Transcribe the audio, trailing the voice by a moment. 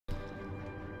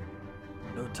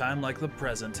No time like the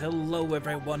present. Hello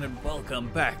everyone and welcome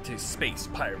back to Space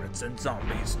Pirates and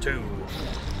Zombies 2.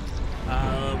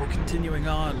 We're continuing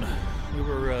on. We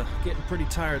were getting pretty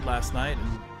tired last night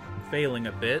and failing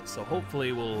a bit, so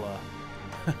hopefully we'll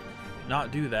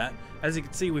not do that. As you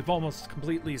can see, we've almost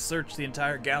completely searched the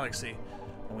entire galaxy,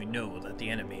 and we know that the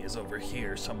enemy is over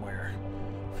here somewhere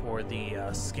for the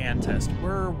scan test.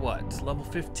 We're what, level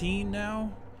 15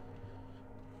 now?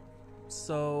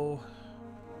 So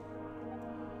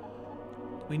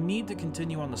we need to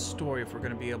continue on the story if we're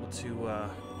going to be able to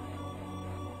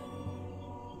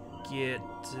get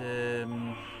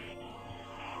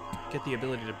the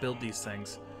ability to build these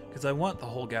things. Because I want the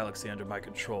whole galaxy under my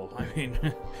control. I mean,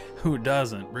 who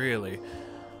doesn't, really?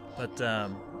 But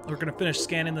we're going to finish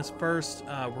scanning this first.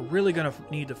 We're really going to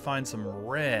need to find some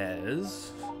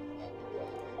res.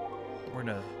 We're going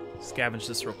to scavenge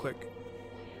this real quick.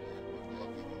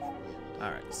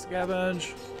 Alright,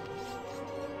 scavenge.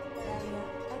 Area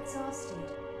exhausted.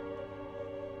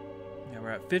 Yeah, we're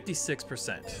at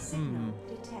 56%. Signal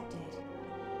detected.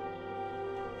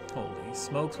 Holy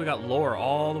smokes, we got lore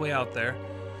all the way out there.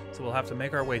 So we'll have to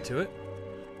make our way to it.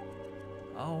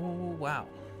 Oh, wow.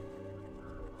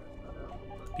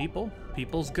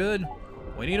 People's good.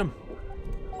 We need them.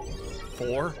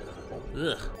 4.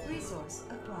 Ugh. Resource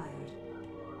acquired.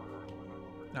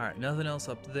 Alright, nothing else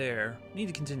up there. Need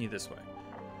to continue this way.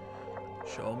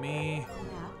 Show me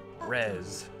Map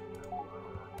res.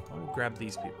 I'll grab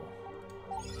these people.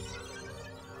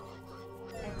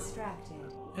 extracted.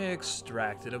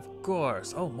 Extracted, of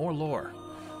course. Oh, more lore.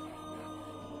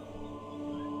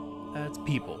 That's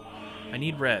people. I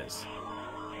need res.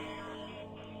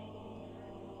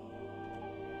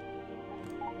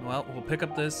 Well, we'll pick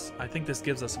up this. I think this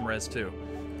gives us some res too.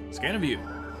 Scan of view.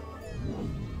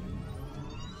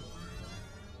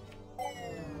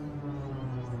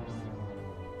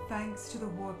 Thanks to the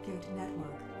Warp Gate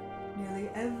network, nearly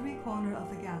every corner of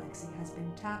the galaxy has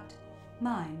been tapped,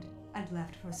 mined, and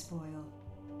left for spoil.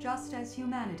 Just as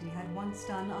humanity had once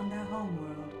done on their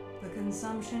homeworld, the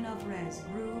consumption of res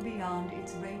grew beyond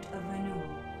its rate of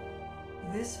renewal.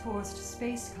 This forced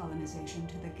space colonization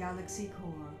to the galaxy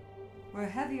core, where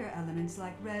heavier elements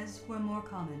like res were more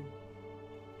common.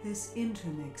 This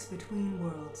intermix between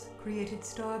worlds created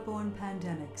starborn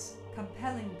pandemics,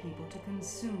 compelling people to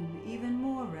consume even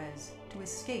more res to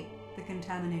escape the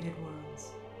contaminated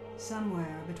worlds.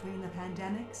 Somewhere between the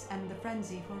pandemics and the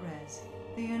frenzy for res,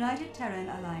 the United Terran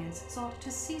Alliance sought to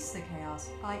cease the chaos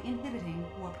by inhibiting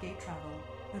warp gate travel.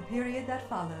 The period that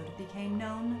followed became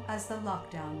known as the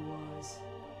Lockdown Wars.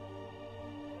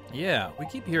 Yeah, we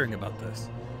keep hearing about this.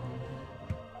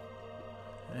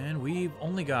 And we've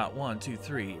only got 1, 2,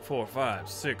 3, 4, 5,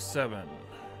 6, 7,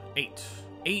 8.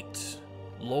 8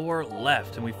 lore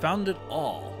left, and we found it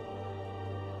all.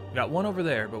 We got one over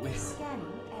there, but we Scanning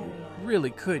area.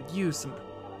 really could use some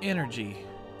energy.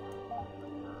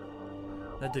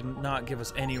 That did not give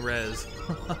us any res.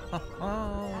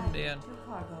 Oh, man. To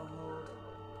cargo hold.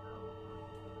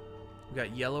 We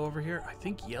got yellow over here. I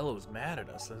think yellow's mad at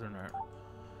us, isn't it?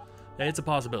 Yeah, it's a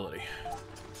possibility.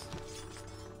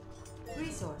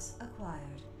 Resource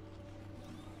acquired.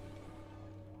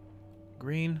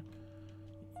 Green,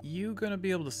 you gonna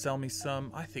be able to sell me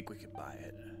some? I think we can buy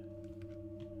it.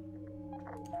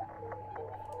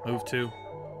 Move to.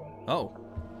 Oh.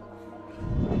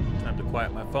 Time to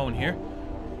quiet my phone here.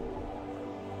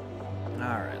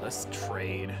 Alright, let's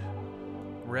trade.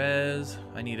 Res,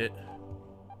 I need it.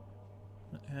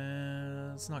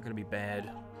 It's not gonna be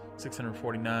bad.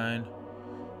 649.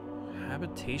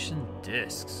 Habitation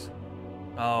discs.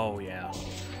 Oh, yeah.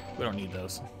 We don't need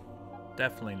those.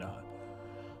 Definitely not.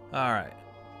 Alright.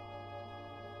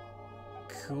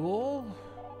 Cool.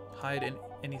 Hide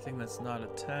anything that's not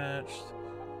attached.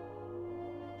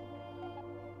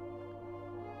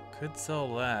 Could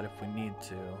sell that if we need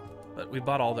to. But we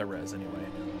bought all their res anyway.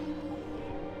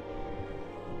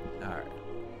 Alright.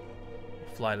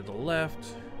 Fly to the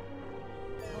left.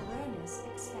 Awareness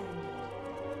expanded.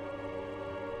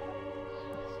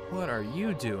 What are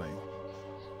you doing?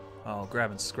 Oh,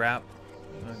 grabbing scrap.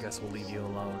 I guess we'll leave you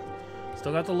alone.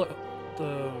 Still got the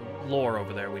lore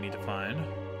over there we need to find.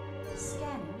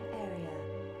 Scanning area.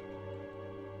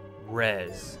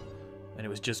 Res. And it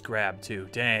was just grabbed too.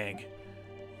 Dang.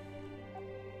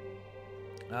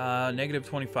 Negative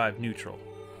 25 neutral.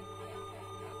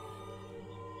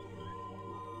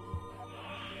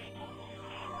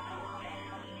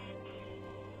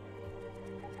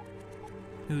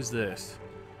 Who's this?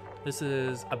 This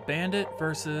is a bandit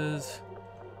versus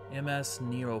MS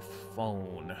Nero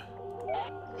phone.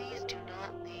 Please do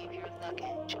not leave your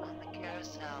luggage on the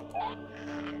carousel.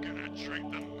 I'm gonna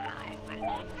drink the marrow from you.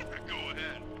 Go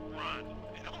ahead, run.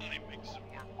 It only makes it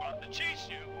more fun to chase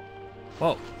you.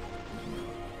 Whoa.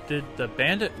 Did the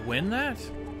bandit win that?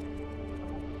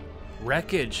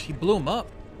 Wreckage. He blew him up.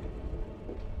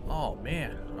 Oh,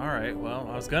 man. Alright, well,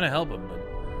 I was gonna help him,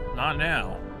 but not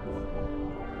now.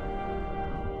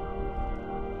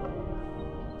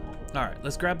 Alright,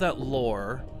 let's grab that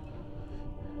lore,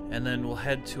 and then we'll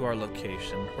head to our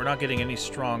location. We're not getting any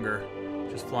stronger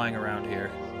just flying around here.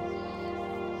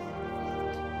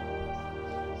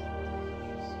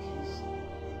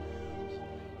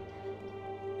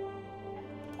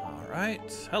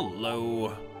 Alright,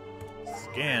 hello.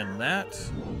 Scan that.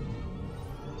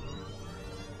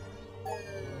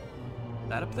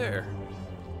 That up there.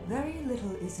 Very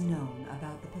little is known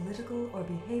about the political or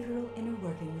behavioral inner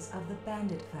workings of the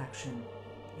bandit faction.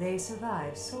 They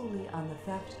survive solely on the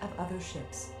theft of other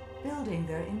ships, building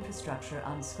their infrastructure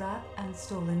on scrap and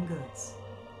stolen goods.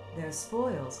 Their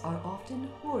spoils are often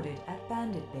hoarded at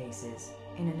bandit bases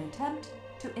in an attempt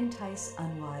to entice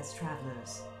unwise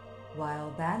travelers.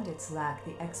 While bandits lack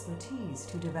the expertise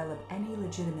to develop any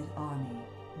legitimate army,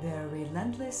 their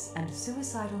relentless and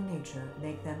suicidal nature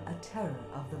make them a terror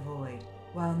of the void,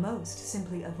 while most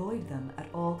simply avoid them at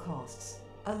all costs.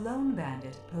 A lone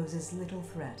bandit poses little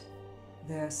threat.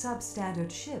 Their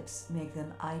substandard ships make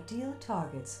them ideal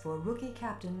targets for rookie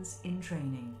captains in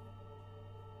training.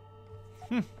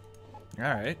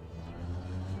 Alright.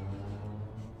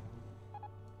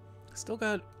 Still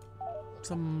got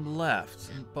some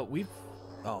left, but we've...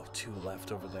 Oh, 2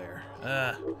 left over there.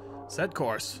 Set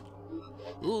course.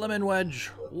 Lemon Wedge,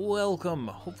 welcome.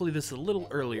 Hopefully this is a little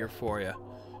earlier for you.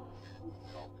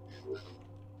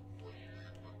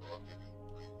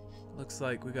 Looks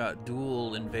like we got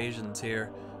dual invasions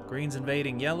here. Green's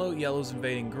invading yellow, yellow's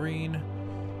invading green.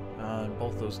 And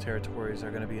both those territories are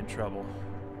going to be in trouble.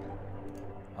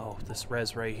 Oh, this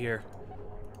res right here.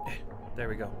 There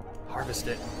we go. Harvest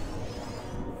it.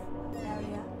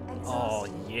 Area Oh,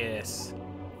 exhausted. yes.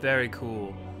 Very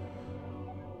cool.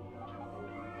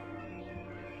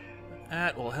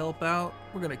 That will help out.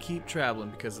 We're going to keep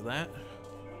traveling because of that.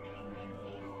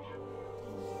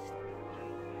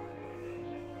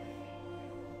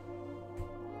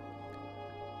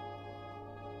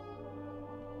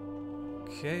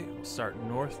 Okay, we'll start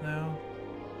north now.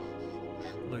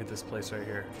 Look at this place right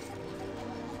here.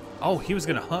 Oh, he was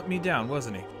gonna hunt me down,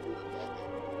 wasn't he?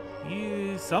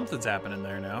 Something's happening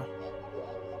there now.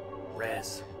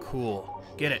 Res, cool.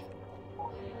 Get it.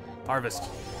 Harvest.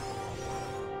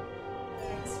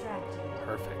 Extracted.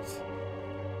 Perfect.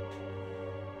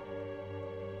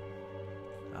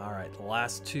 Alright, the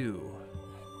last 2.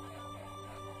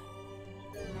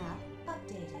 Map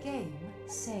updated. Game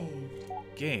saved.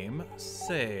 Game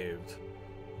saved.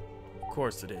 Of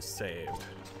course it is saved.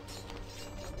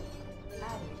 Added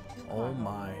to Oh cargo.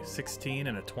 my, 16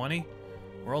 and a 20?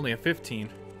 We're only at 15.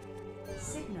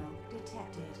 Signal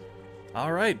detected.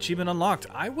 Alright, achievement unlocked.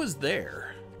 I was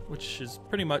there, which is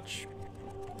pretty much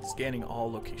scanning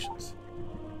all locations.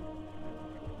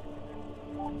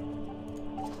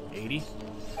 80?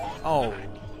 Oh,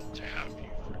 To have you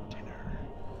for dinner.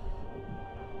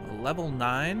 level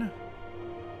 9.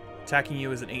 Attacking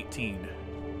you is an 18.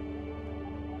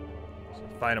 So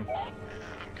fight him. I'm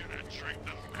gonna drink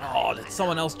the Oh, did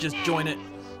someone else just join it?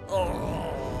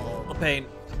 Oh, the pain.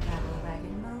 Battle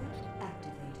wagon mode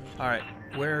activated. Alright,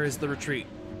 where is the retreat?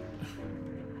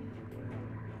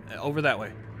 Over that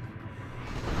way.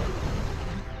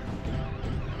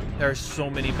 There are so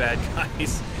many bad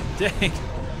guys. Dang.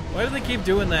 Why do they keep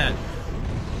doing that?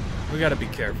 We gotta be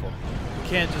careful. We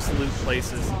can't just loot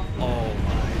places. Oh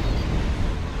my.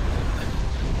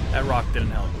 That rock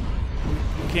didn't help.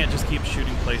 We can't just keep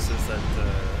shooting places that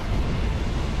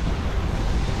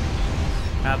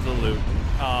have the loot.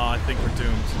 Oh, I think we're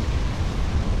doomed.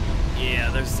 Yeah,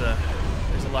 there's a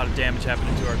lot of damage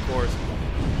happening to our cores.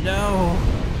 No!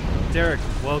 Derek,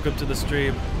 welcome to the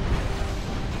stream.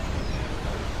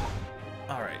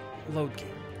 Alright, load game.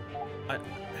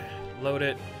 Load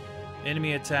it.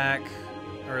 Enemy attack.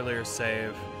 Earlier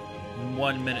save.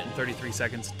 1 minute and 33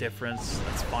 seconds difference.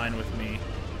 That's fine with me.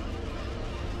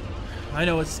 I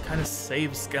know it's kind of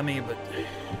save scummy, but...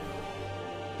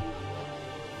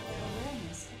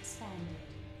 Awareness expanded.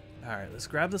 Alright, let's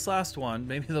grab this last one.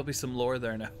 Maybe there'll be some lore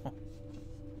there now.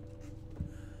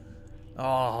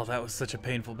 Oh, that was such a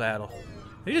painful battle.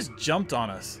 They just jumped on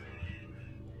us.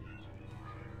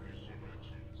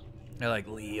 They're like,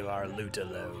 leave our loot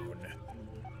alone.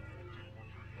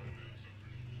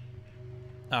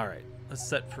 Alright, let's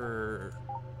set for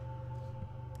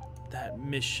that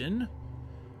mission.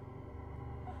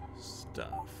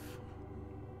 Stuff.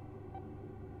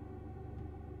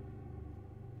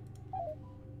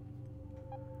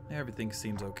 Everything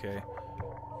seems okay.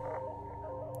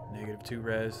 -2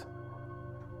 res.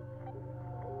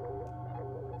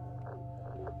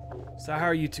 So how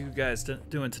are you two guys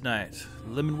doing tonight?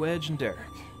 Lemon Wedge and Derek.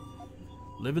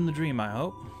 Living the dream, I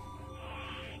hope.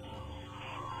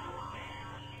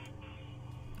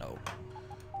 Oh.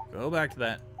 Go back to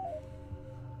that.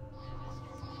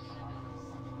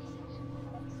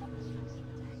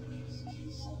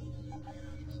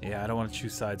 Yeah, I don't want to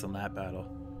choose sides on that battle.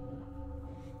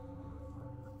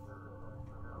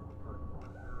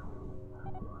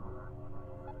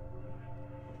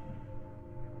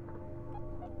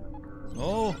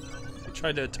 Oh, they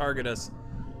tried to target us.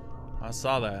 I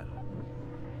saw that.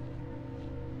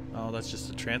 Oh, that's just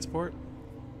a transport?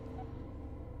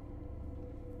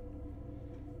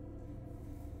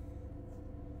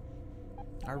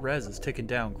 Our res is ticking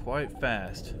down quite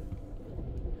fast.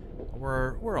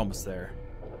 We're almost there.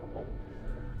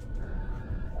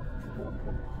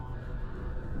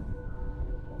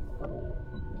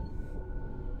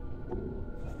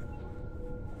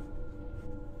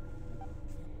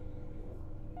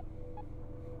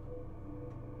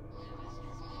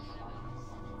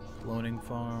 Cloning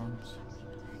farms.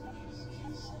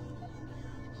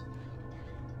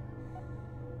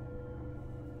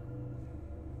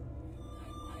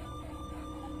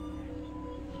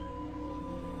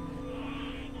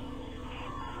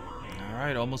 All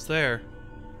right, almost there.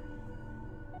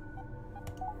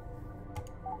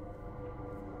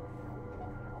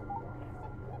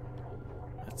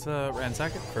 Let's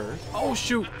ransack it first. Oh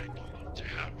shoot! To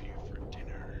have you for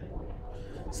dinner.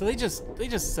 So they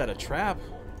just set a trap.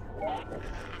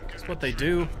 That's what they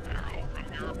do.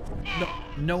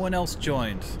 No one else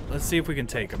joined. Let's see if we can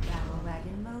take them. Battle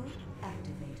wagon mode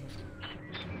activated.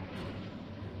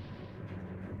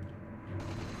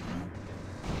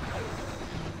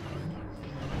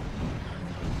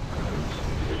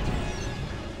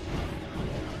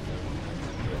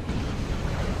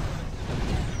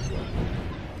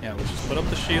 Yeah, we'll just put up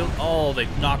the shield. Oh, they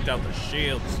knocked out the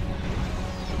shields.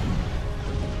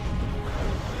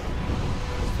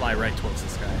 Fly right towards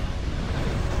this guy.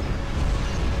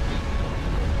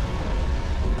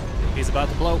 He's about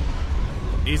to blow.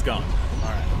 He's gone.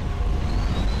 Alright.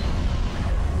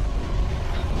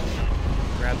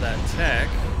 Grab that tech.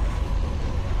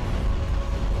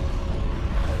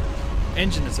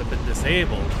 Engines have been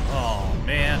disabled. Oh,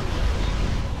 man.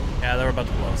 Yeah, they're about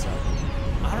to blow us up.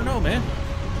 I don't know, man.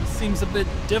 This seems a bit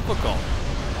difficult.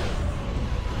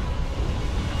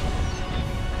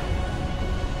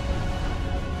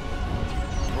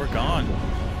 We're gone.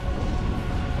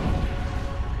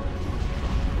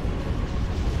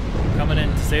 Coming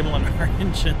in, disabling our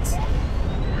engines.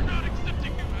 We're not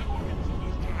accepting new applicants at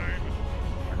this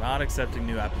time. We're not accepting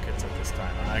new applicants at this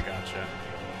time. I gotcha.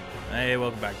 Hey,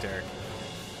 welcome back, Derek.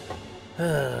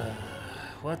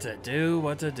 What to do?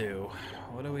 What to do?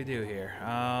 What do we do here?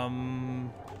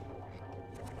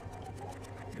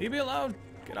 Leave me alone.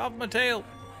 Get off my tail.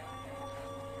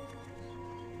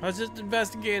 I was just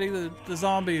investigating the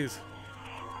zombies.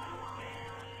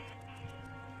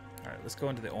 Alright, let's go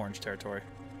into the orange territory.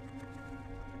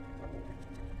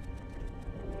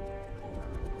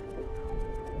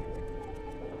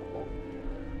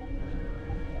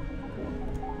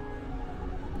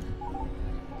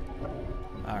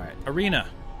 Alright, arena.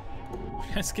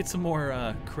 Let's get some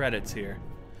more credits here.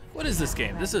 What is this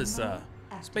game? This is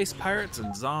Space Pirates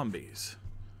and Zombies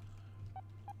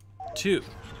 2.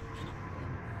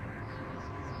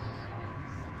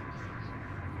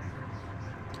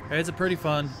 It's a pretty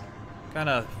fun, kind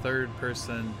of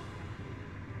third-person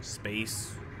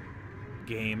space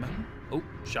game. Oh,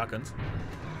 shotguns.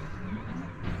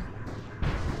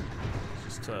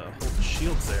 Just hold the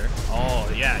shields there. Oh,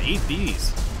 yeah, eat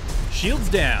these. Shields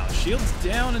down. Shields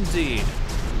down indeed.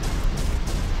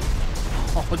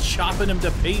 Oh, chopping him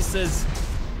to pieces.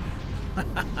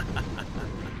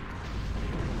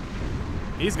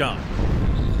 He's gone.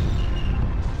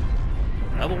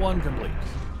 Level 1 complete.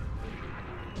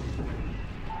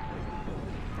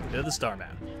 To the star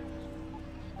map.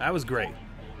 That was great.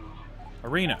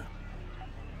 Arena.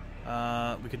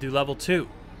 We could do level 2.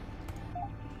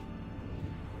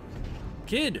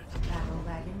 Kid. Battle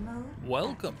wagon mode.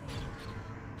 Welcome.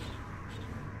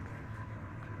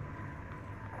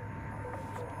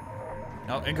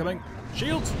 Oh, incoming.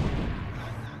 Shields.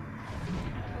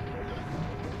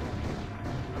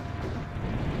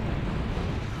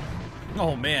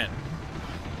 Oh man.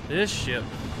 This ship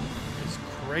is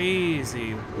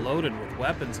crazy loaded with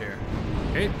weapons here.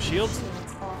 Okay, shields.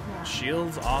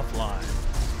 Shields offline.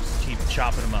 Just keep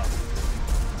chopping them up.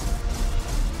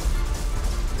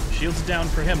 Shields down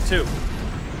for him too.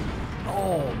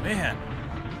 Oh, man.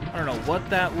 I don't know what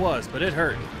that was, but it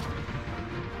hurt.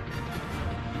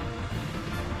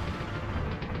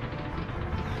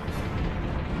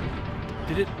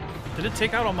 Did it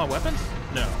take out all my weapons?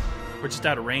 No. We're just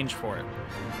out of range for it.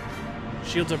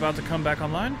 Shields are about to come back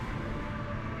online.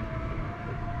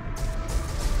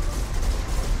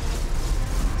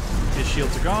 His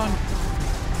shields are gone.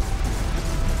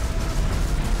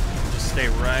 Just stay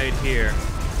right here,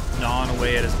 gnawing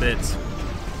away at his bits.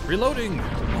 Reloading!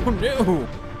 Oh no!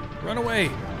 Run away!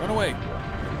 Run away!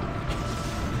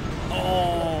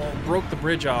 Oh, broke the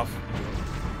bridge off.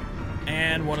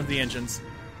 And one of the engines.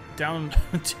 Down,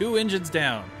 2 engines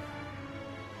down.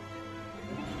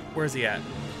 Where's he at?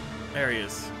 There he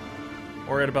is.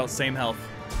 We're at about same health.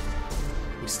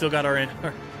 We still got our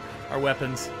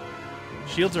weapons.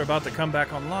 Shields are about to come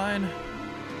back online.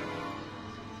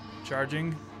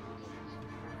 Charging.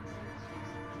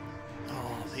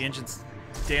 Oh, the engine's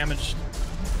damaged.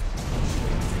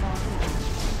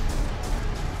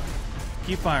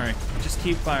 Keep firing. Just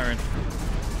keep firing.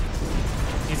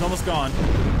 He's almost gone.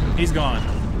 He's gone.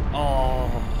 Oh,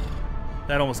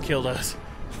 that almost killed us.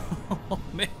 Oh,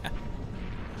 man.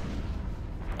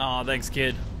 Oh, thanks,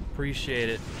 kid. Appreciate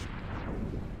it.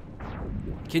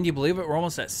 Can you believe it? We're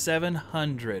almost at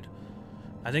 700.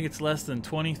 I think it's less than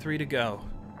 23 to go.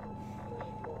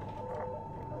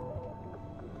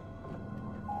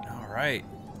 All right.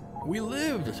 We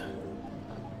lived.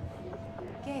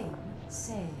 Game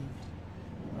saved.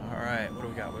 All right. What do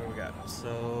we got? What do we got?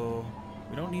 So,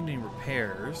 we don't need any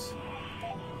repairs.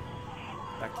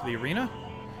 Back to the arena.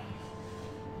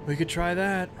 We could try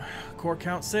that. Core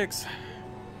count 6.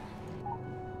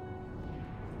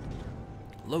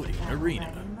 Loading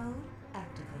arena. Mode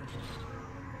activated.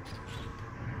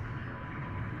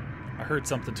 I heard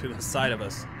something to the side of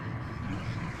us.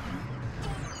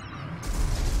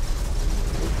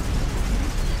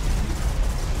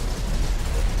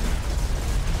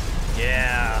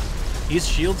 Yeah. His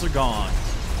shields are gone.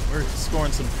 We're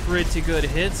scoring some pretty good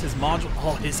hits. His module...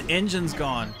 Oh, his engine's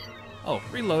gone. Oh,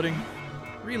 reloading.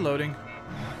 Reloading.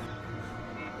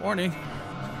 Warning.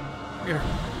 Here.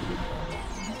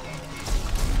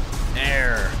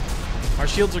 There. Our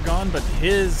shields are gone, but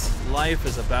his life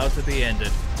is about to be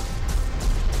ended.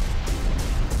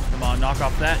 Come on, knock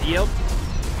off that. Yep.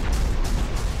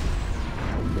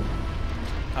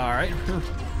 Alright.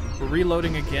 We're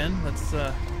reloading again. Let's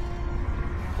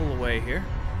pull away here.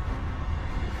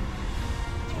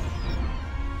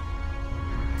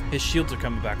 His shields are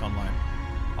coming back online.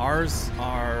 Ours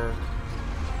are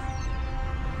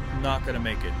not gonna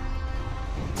make it.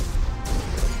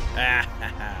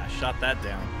 Ah, shot that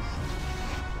down.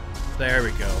 There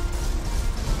we go.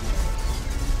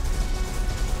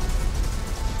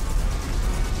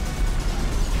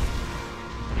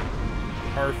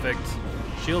 Perfect.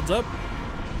 Shields up.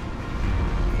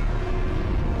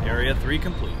 Area 3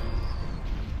 complete.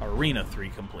 Arena 3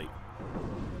 complete.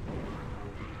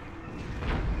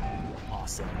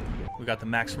 Awesome. We got the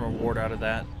maximum reward out of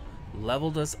that.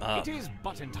 Leveled us up. It is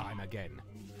button time again.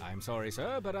 I'm sorry,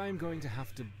 sir, but I'm going to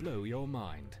have to blow your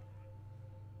mind.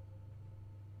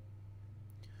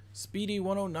 Speedy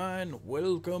 109,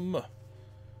 welcome.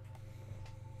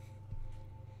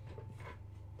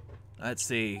 Let's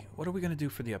see. What are we going to do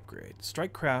for the upgrade?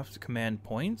 Strikecraft command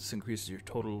points increases your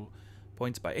total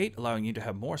points by 8, allowing you to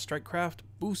have more Strikecraft.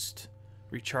 Boost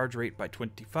recharge rate by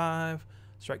 25.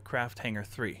 Strikecraft Hangar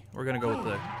 3. We're going to go with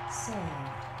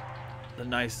the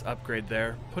nice upgrade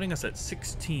there, putting us at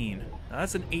 16. Now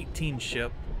that's an 18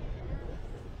 ship.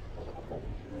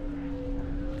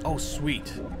 Oh,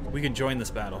 sweet. We can join this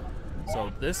battle.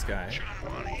 So this guy...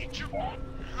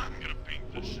 I'm gonna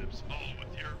paint the ships all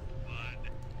with your blood.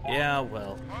 Yeah,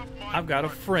 well, I've got a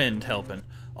friend helping.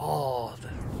 Oh, the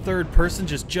third person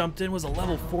just jumped in, was a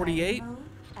level 48.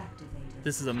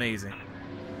 This is amazing.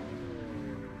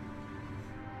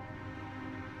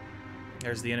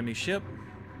 There's the enemy ship.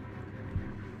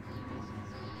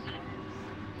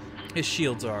 His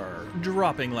shields are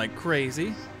dropping like crazy.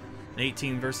 An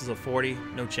 18 versus a 40,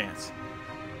 no chance.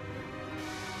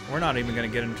 We're not even going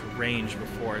to get into range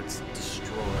before it's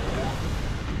destroyed.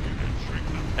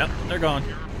 Yep, they're gone.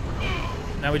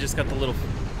 Now we just got the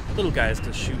little guys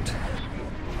to shoot.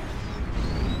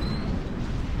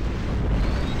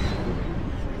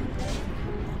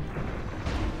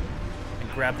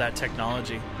 And grab that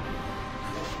technology.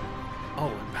 Oh,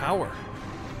 and power.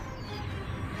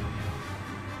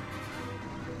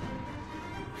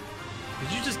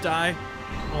 Did you just die?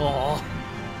 Oh.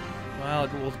 Well,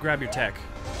 we'll grab your tech.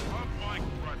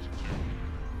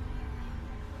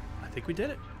 I think we did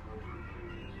it.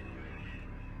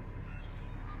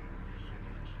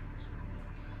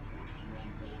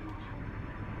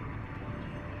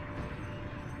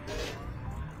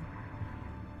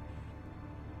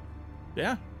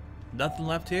 Yeah, nothing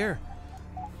left here.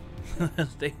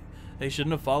 They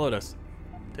shouldn't have followed us.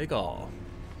 Take all.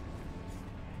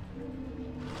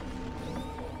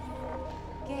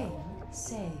 Game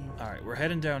saved. All right, we're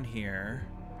heading down here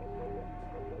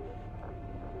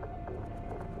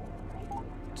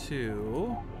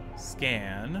to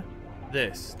scan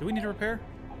this. Do we need to repair?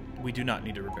 We do not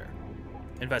need to repair.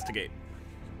 Investigate.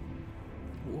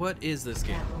 What is this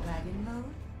game? Battle wagon mode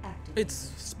activated. It's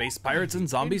Space Pirates and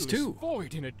Zombies Endless 2.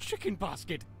 void in a chicken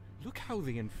basket. Look how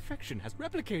the infection has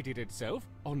replicated itself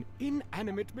on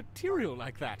inanimate material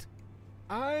like that.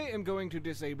 I am going to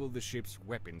disable the ship's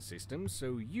weapon system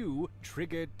so you,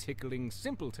 trigger-tickling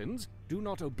simpletons, do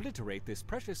not obliterate this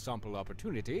precious sample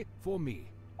opportunity for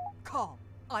me. Calm.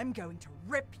 I'm going to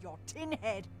rip your tin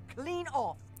head clean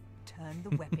off. Turn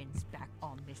the weapons back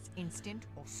on this instant,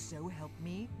 or so help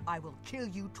me, I will kill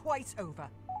you twice over.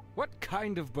 What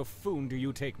kind of buffoon do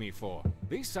you take me for?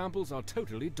 These samples are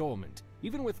totally dormant,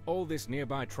 even with all this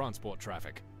nearby transport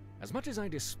traffic. As much as I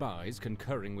despise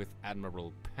concurring with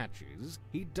Admiral Patches,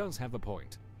 he does have a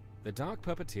point. The Dark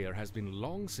Puppeteer has been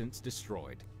long since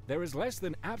destroyed. There is less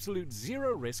than absolute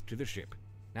zero risk to the ship.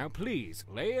 Now please,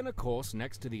 lay in a course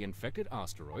next to the infected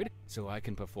asteroid so I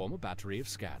can perform a battery of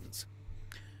scans.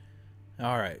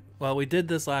 All right. Well, we did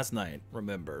this last night,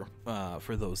 remember,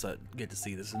 for those that get to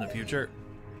see this in the future.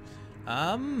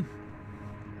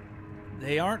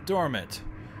 They aren't dormant.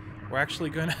 We're actually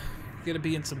gonna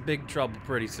be in some big trouble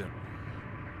pretty soon.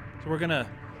 So we're gonna,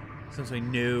 since we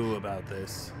knew about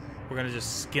this, we're gonna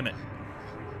just skim it.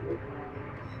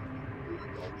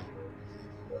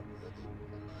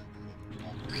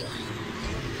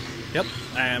 Yep,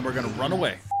 and we're gonna run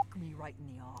away. Fuck me right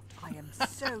in the aft. I am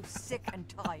so sick and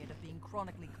tired of being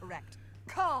chronically correct.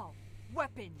 Carl,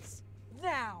 weapons,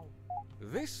 now!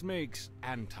 This makes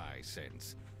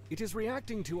anti-sense. It is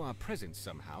reacting to our presence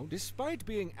somehow, despite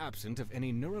being absent of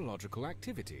any neurological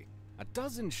activity. A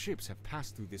dozen ships have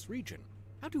passed through this region.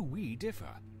 How do we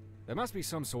differ? There must be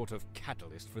some sort of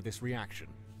catalyst for this reaction.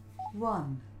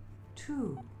 1,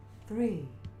 2, 3,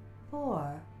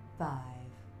 4, 5.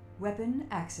 Weapon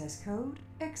access code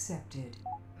accepted.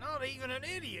 Not even an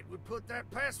idiot would put that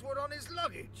password on his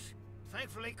luggage.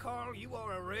 Thankfully, Carl, you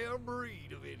are a rare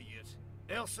breed of idiot.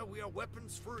 Elsa, we are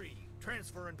weapons free.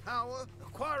 Transferring power,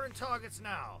 acquiring targets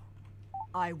now.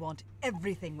 I want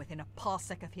everything within a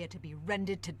parsec of here to be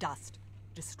rendered to dust.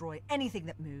 Destroy anything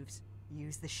that moves.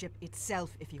 Use the ship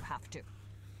itself if you have to.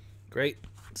 Great.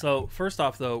 So, first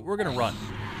off, though, we're gonna run.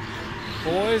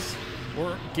 Boys,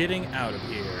 we're getting out of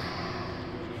here.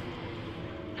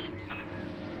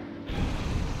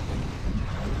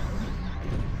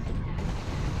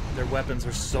 Their weapons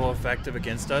are so effective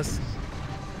against us.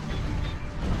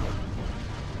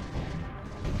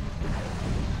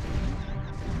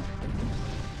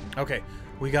 Okay,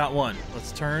 we got one.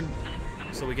 Let's turn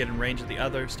so we get in range of the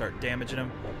other, start damaging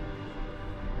him.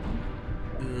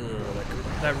 Ugh,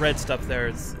 that red stuff there,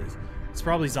 it's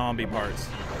probably zombie parts.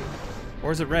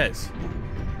 Or is it res?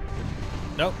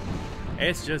 Nope.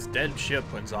 It's just dead ship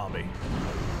when zombie.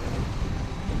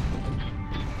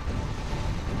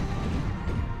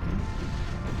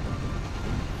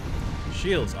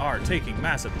 Shields are taking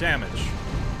massive damage.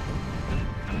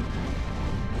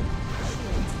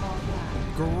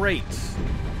 Great.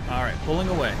 All right, pulling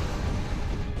away.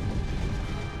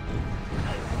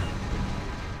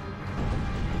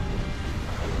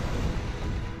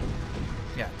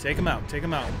 Yeah, take him out. Take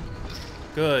him out.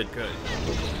 Good, good.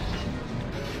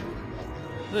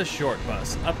 The short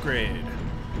bus upgrade.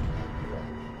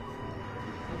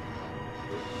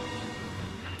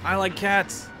 I like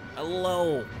cats.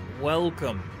 Hello.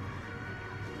 Welcome.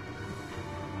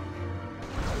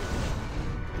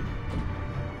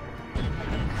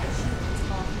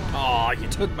 Aw, you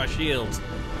took my shields.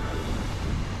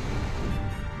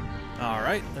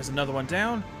 Alright, there's another one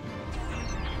down.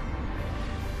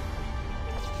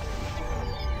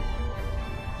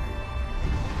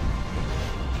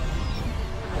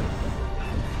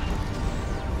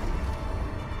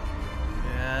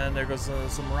 And there goes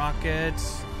some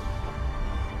rockets.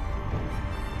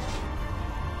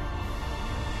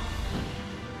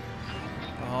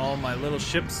 Oh, my little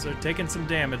ships are taking some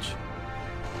damage.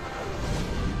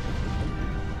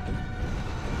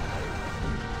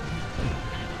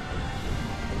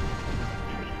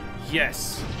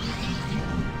 Yes.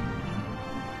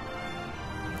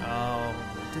 Oh,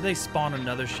 did they spawn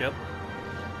another ship?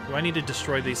 Do I need to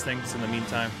destroy these things in the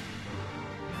meantime?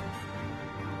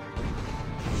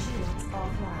 Shields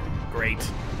offline.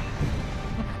 Great.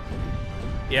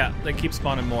 Yeah, they keep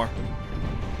spawning more.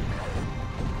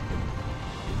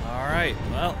 Alright,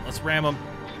 well, let's ram them.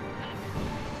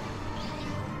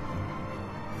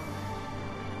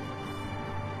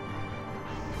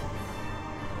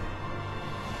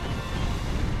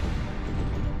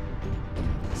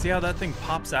 See how that thing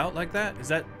pops out like that? Is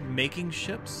that making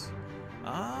ships?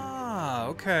 Ah,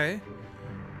 okay.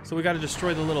 So we got to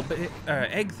destroy the little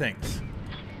egg things.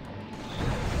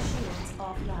 Shields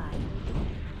offline.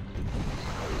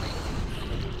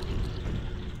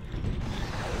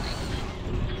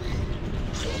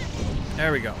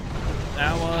 There we go.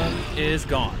 That one is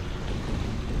gone.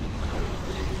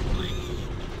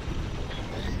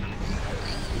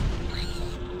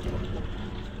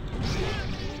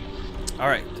 All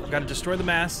right, I've got to destroy the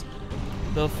mass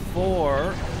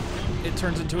before it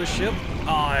turns into a ship.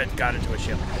 Oh, it got into a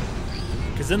ship.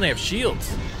 Because then they have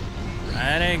shields.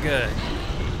 That ain't good.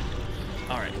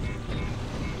 All right.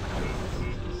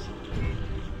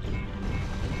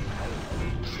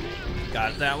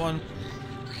 Got that one.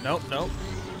 Nope, nope.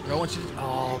 I don't want you to...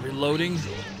 Oh, reloading.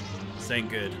 This ain't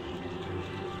good.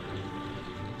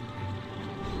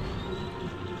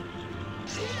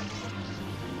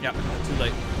 Yep, too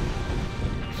late.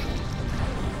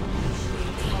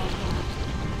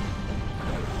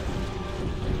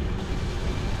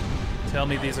 Tell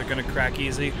me these are gonna crack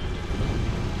easy.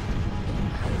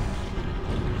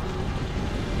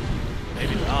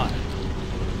 Maybe not.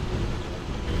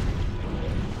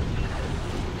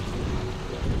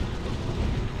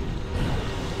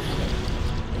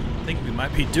 I think we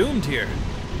might be doomed here.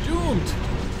 Doomed!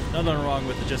 Nothing wrong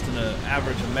with just an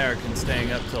average American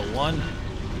staying up till 1.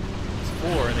 It's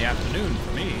 4 in the afternoon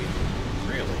for me.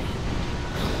 Really?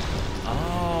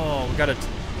 Oh, we gotta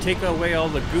take away all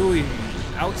the gooey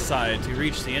outside to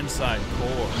reach the inside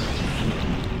core.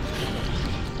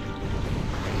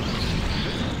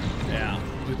 Yeah,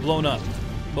 we've blown up,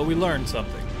 but we learned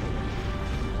something.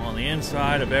 On the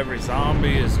inside of every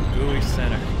zombie is a gooey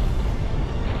center.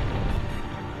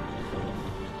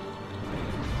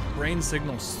 Brain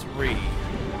signals 3.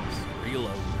 Let's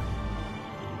reload.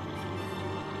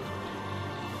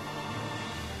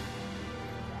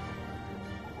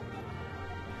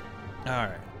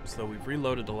 Alright, so we've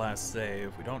reloaded the last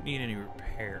save. We don't need any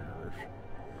repairs.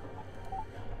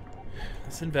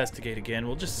 Let's investigate again.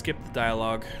 We'll just skip the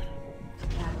dialogue.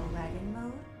 Battle wagon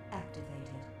mode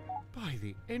activated. By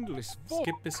the endless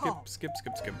Skip.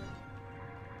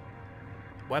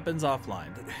 Weapons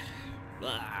offline.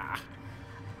 Blah.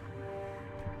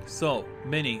 So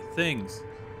many things.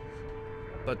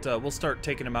 But we'll start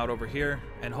taking them out over here,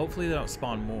 and hopefully they don't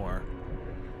spawn more.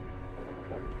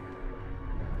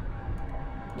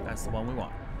 That's the one we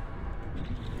want.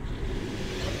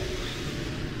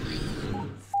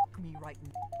 Fuck me right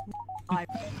now.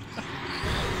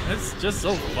 It's just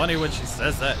so funny when she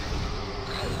says that.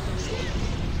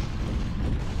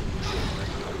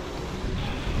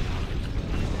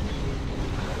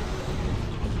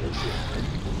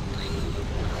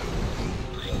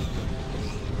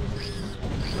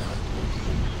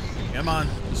 Come on,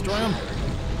 destroy him.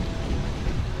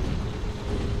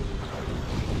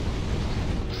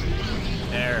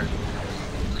 There.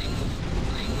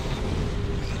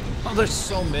 Oh, there's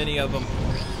so many of them.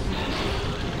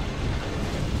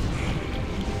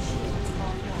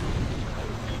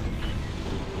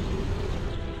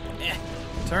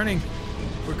 Turning.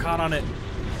 We're caught on it.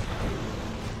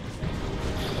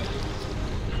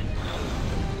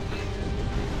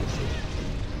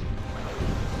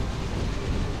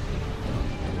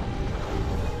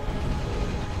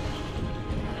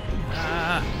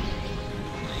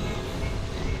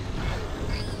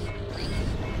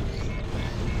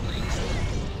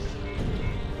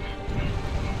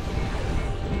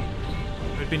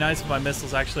 It'd be nice if my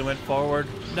missiles actually went forward.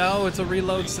 No, it's a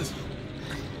reload system.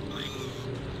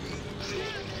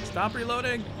 Stop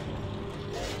reloading.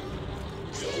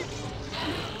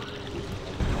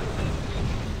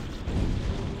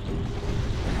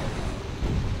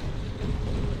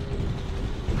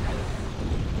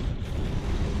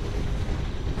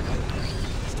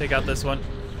 Let's take out this one.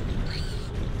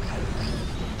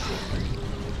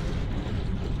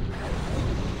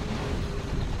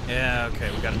 Yeah, okay,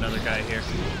 we got another guy here.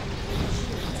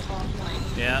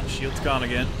 Yeah, shield's gone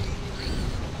again.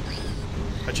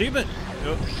 Achievement!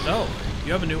 No,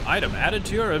 you have a new item added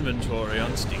to your inventory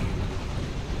on Steam.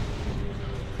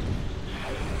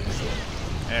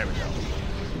 There we go.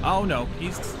 Oh no,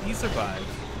 he survived.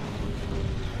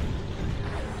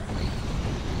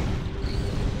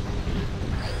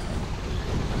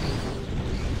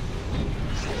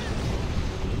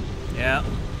 Yeah.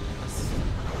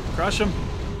 Crush him.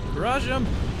 Crush him.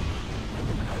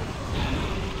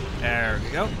 There we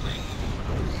go.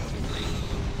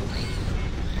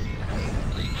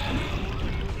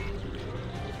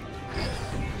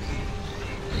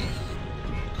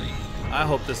 I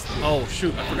hope this... Oh,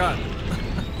 shoot, I forgot.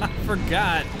 I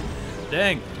forgot.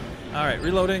 Dang. Alright,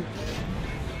 reloading.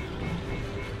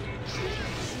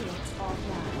 Shields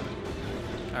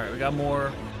offline. Alright, we got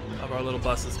more of our little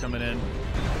buses coming in.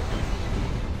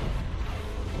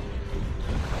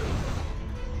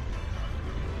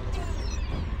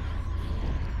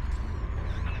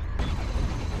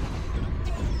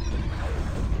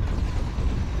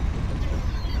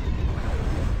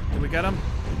 Did we get him?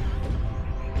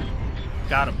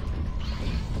 Got him.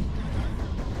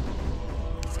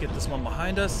 Let's get this one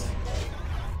behind us.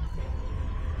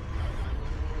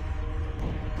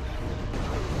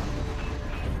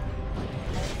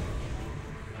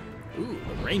 Ooh,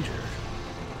 the Ranger.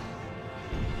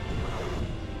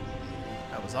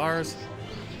 That was ours.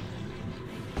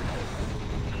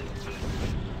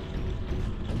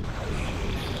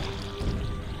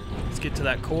 Let's get to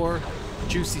that core.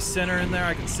 Juicy center in there,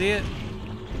 I can see it.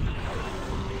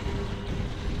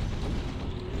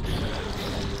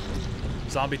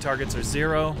 Zombie targets are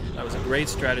 0. That was a great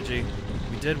strategy.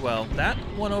 We did well. That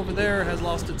one over there has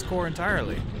lost its core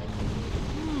entirely.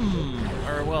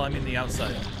 Or, well, I mean the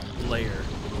outside layer.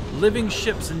 Living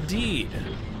ships, indeed.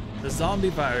 The zombie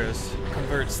virus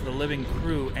converts the living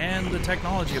crew and the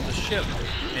technology of the ship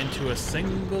into a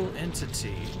single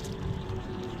entity.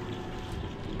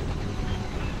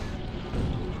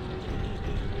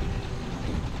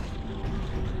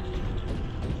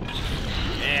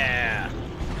 Yeah!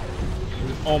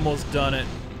 We've almost done it.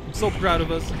 I'm so proud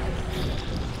of us.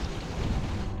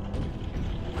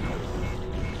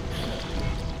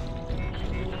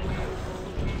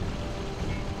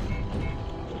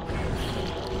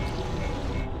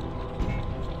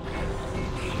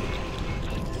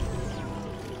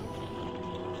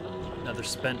 Another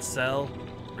spent cell.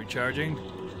 Recharging.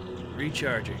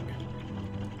 Recharging.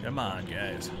 Come on,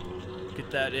 guys. Get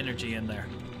that energy in there.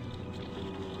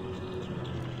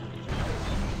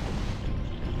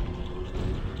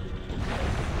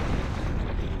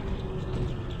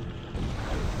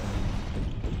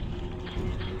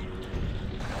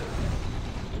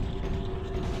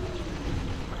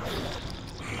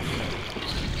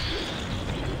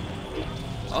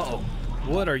 Uh-oh.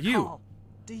 What are you? Carl,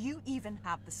 do you even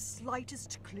have the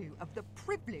slightest clue of the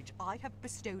privilege I have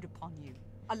bestowed upon you,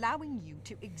 allowing you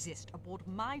to exist aboard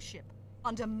my ship,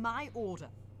 under my order?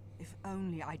 If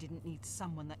only I didn't need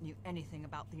someone that knew anything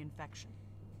about the infection.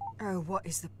 Oh, what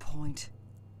is the point?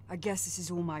 I guess this is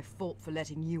all my fault for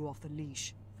letting you off the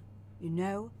leash. You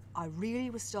know, I really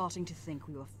was starting to think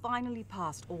we were finally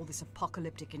past all this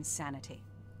apocalyptic insanity.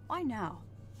 Why now?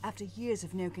 After years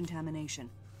of no contamination,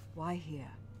 why here?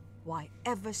 Why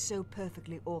ever so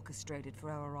perfectly orchestrated for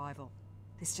our arrival?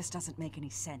 This just doesn't make any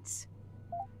sense.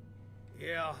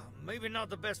 Yeah, maybe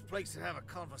not the best place to have a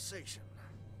conversation.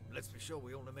 Let's be sure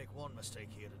we only make one mistake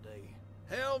here today.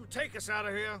 Helm, take us out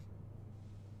of here.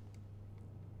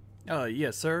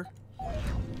 Yes, sir.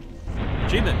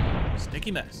 Gunjamed,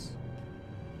 sticky mess.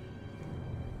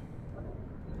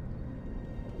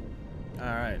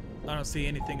 Alright, I don't see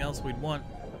anything else we'd want.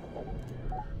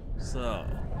 So...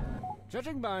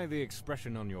 Judging by the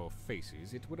expression on your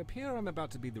faces, it would appear I'm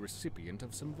about to be the recipient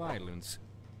of some violence.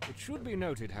 It should be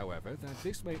noted, however, that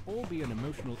this may all be an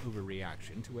emotional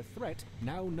overreaction to a threat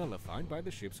now nullified by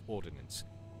the ship's ordnance.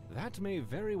 That may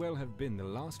very well have been the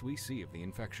last we see of the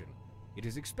infection. It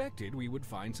is expected we would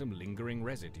find some lingering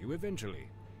residue eventually.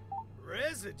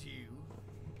 Residue?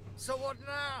 So what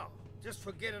now? Just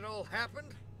forget it all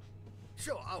happened?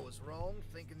 Sure, I was wrong,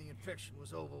 thinking the infection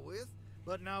was over with,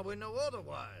 but now we know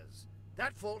otherwise.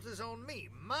 That fault is on me,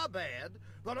 my bad,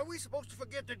 but are we supposed to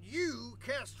forget that you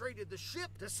castrated the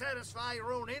ship to satisfy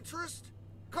your own interest?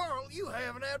 Carl, you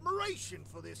have an admiration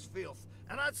for this filth,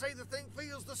 and I'd say the thing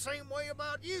feels the same way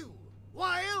about you.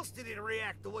 Why else did it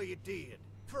react the way it did?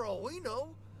 For all we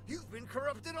know, you've been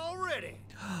corrupted already.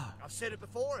 I've said it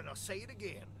before and I'll say it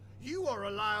again. You are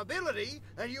a liability,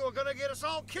 and you are gonna get us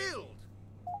all killed.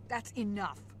 That's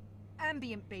enough.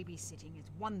 Ambient babysitting is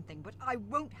one thing, but I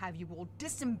won't have you all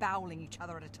disemboweling each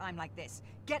other at a time like this.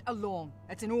 Get along.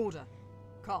 That's an order.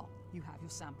 Carl, you have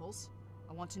your samples.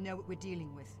 I want to know what we're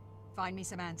dealing with. Find me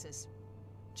some answers.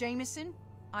 Jameson,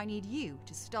 I need you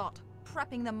to start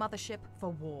prepping the mothership for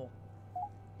war.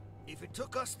 If it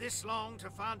took us this long to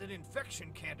find an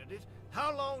infection candidate,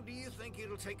 how long do you think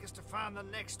it'll take us to find the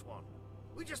next one?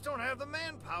 We just don't have the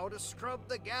manpower to scrub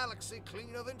the galaxy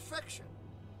clean of infection.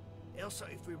 Elsa,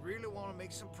 if we really want to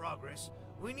make some progress,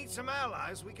 we need some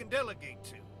allies we can delegate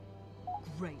to.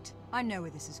 Great. I know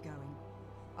where this is going.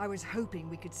 I was hoping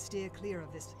we could steer clear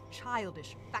of this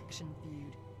childish faction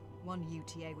feud. One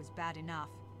UTA was bad enough.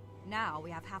 Now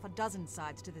we have half a dozen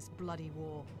sides to this bloody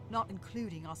war, not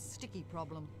including our sticky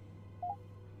problem.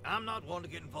 I'm not one to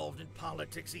get involved in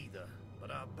politics either,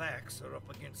 but our backs are up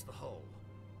against the wall.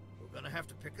 We're gonna have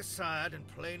to pick a side and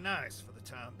play nice for the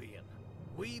time being.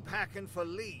 We packing for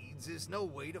leads is no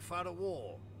way to fight a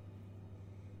war.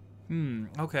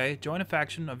 Okay. Join a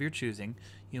faction of your choosing.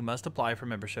 You must apply for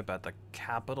membership at the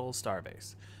capital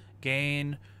starbase.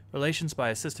 Gain relations by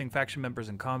assisting faction members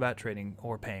in combat, trading,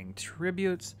 or paying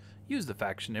tributes. Use the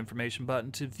faction information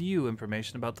button to view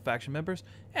information about the faction members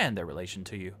and their relation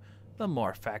to you. The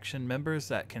more faction members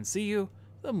that can see you,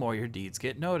 the more your deeds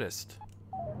get noticed.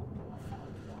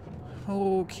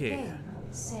 Okay. Game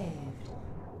saved.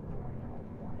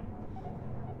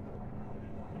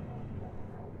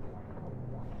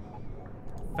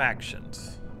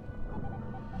 Factions.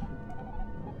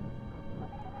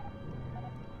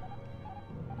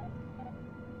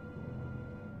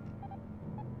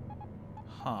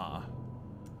 Huh.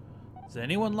 Does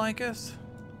anyone like us?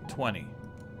 20.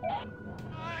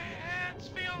 My hands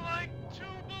feel like 2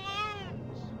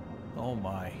 balloons. Oh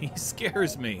my, he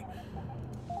scares me.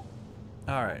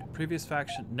 Alright, previous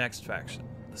faction, next faction.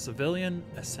 The Civilian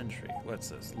Ascentry. What's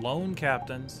this? Lone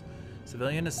Captains,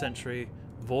 Civilian Ascentry,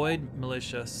 Void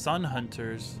Militia, Sun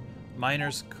Hunters,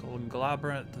 Miners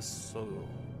Conglomerate, the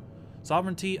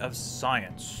Sovereignty of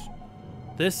Science.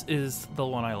 This is the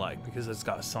one I like because it's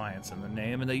got science in the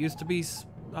name, and they used to be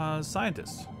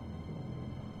scientists.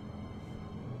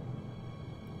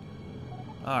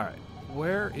 Alright,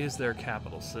 where is their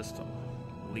capital system?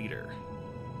 Leader.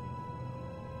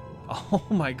 Oh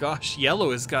my gosh,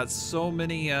 Yellow has got so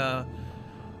many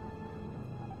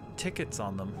tickets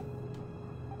on them.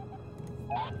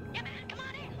 Yeah, man, come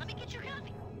on in. Let me get your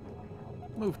coffee.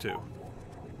 Move to.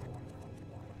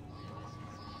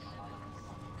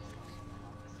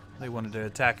 They wanted to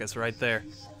attack us right there.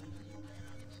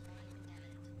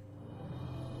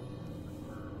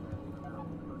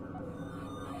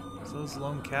 So those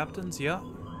lone captains? Yeah.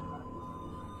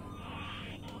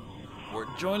 We're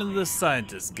joining the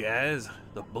scientists, guys.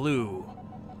 The blue.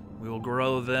 We will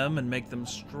grow them and make them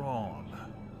strong.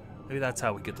 Maybe that's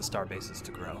how we get the star bases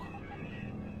to grow.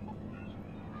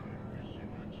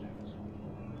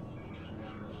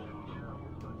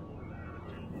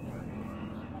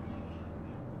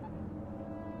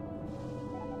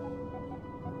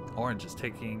 Orange is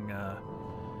taking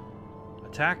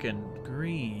attacking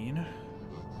green.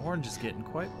 Orange is getting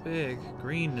quite big.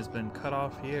 Green has been cut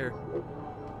off here.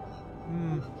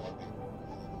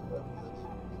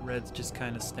 Red's just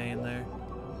kind of staying there.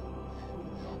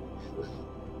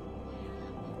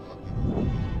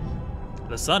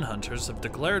 The Sun Hunters have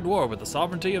declared war with the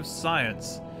sovereignty of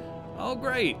science. Oh,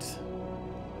 great.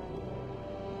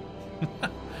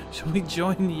 Should we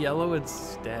join Yellow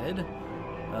instead?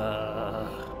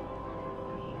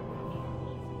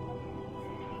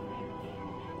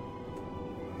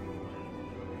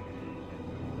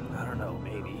 I don't know,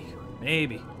 maybe.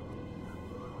 Maybe.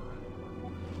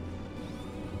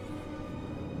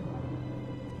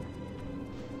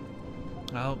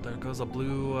 Oh, there goes a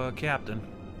blue captain.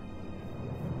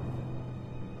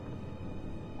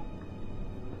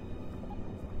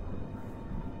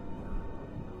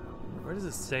 Where does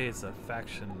it say it's a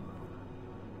faction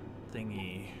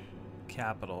thingy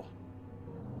capital?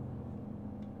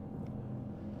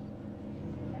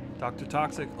 Dr.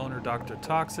 Toxic, owner Dr.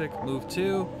 Toxic, move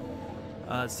to.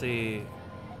 Let's see.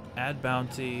 Add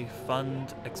bounty,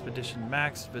 fund expedition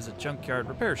max, visit junkyard,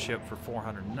 repair ship for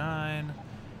 409.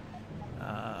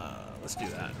 Let's do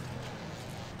that.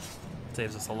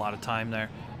 Saves us a lot of time there.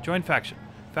 Join faction.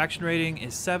 Faction rating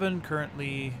is 7.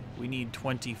 Currently, we need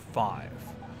 25.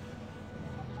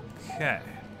 Okay,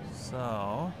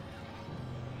 so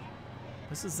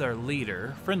this is their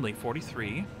leader, Friendly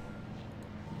 43.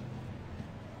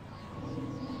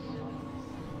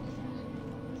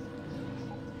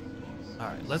 All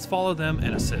right, let's follow them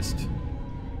and assist.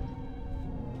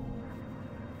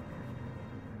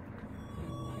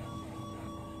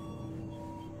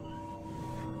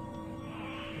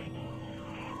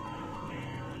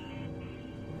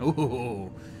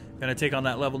 Ooh, gonna take on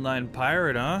that level 9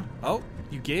 pirate, huh? Oh,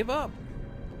 you gave up.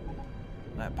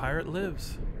 That pirate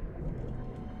lives.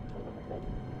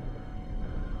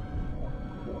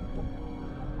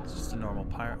 It's just a normal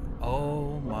pirate.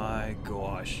 Oh my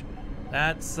gosh.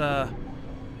 That's a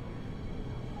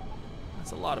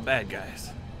lot of bad guys.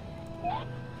 Not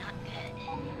good.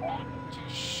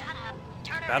 Just shut up.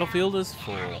 Turn Battlefield around. is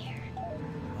full. Get outta here.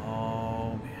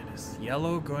 Oh man, is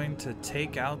Yellow going to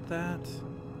take out that?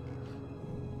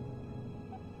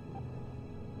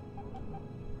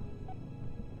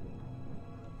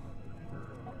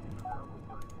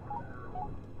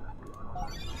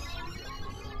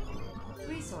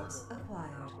 Resource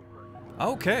acquired.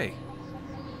 Okay.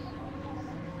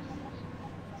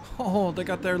 Oh, they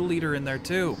got their leader in there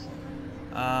too.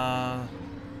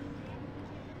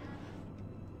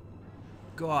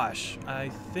 Gosh, I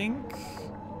think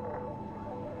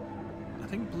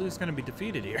blue's gonna be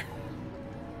defeated here.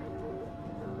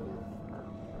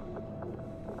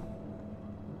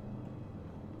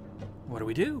 What do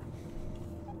we do?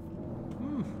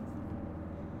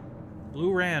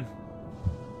 Blue ran.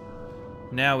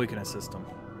 Now we can assist him.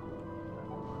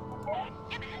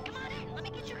 Yeah, man, come on in. Let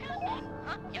me get your coffee.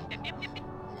 Huh? Yep.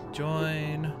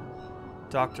 Join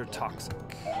Dr.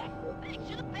 Toxic. Thanks,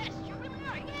 you're the best. You really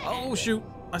are. Yeah. Oh shoot!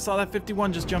 I saw that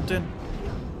 51 just jumped in.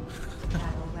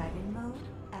 Battle wagon mode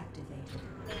activated.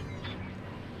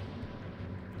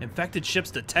 Infected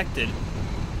ships detected.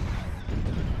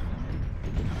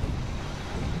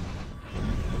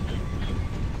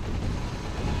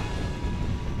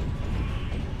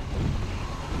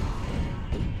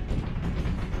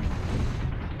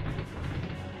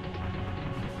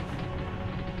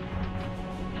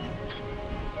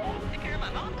 Take care of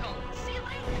my mom call. See you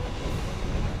later.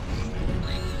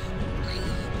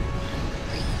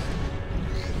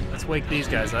 Let's wake these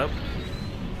guys up.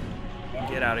 And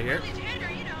get out of here. Did you hear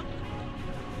her, you know?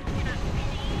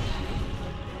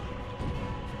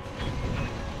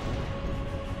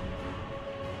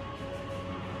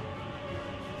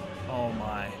 Oh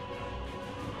my.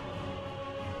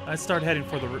 I start heading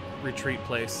for the retreat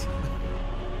place.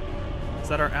 Is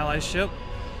that our ally ship?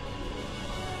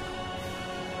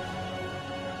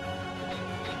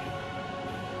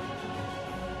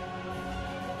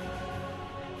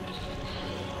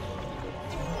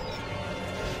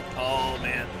 Oh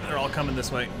man, they're all coming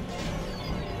this way.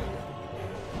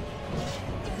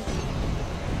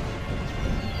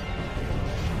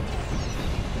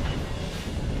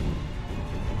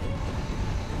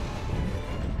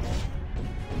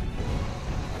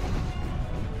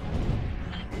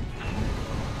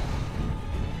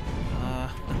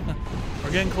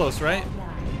 We're getting close, right?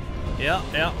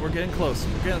 Yeah, we're getting close.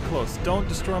 We're getting close. Don't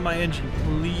destroy my engine,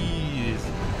 please.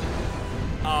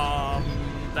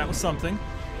 That was something.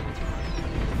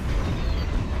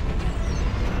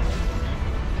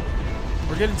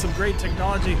 We're getting some great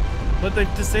technology, but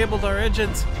they've disabled our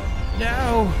engines.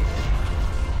 No!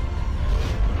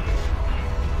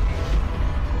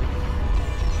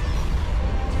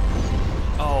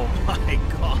 Oh my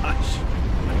gosh.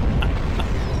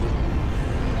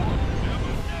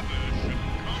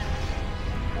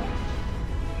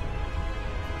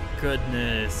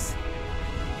 Goodness.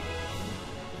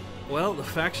 Well, the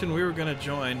faction we were gonna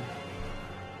join,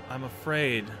 I'm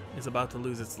afraid, is about to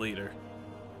lose its leader.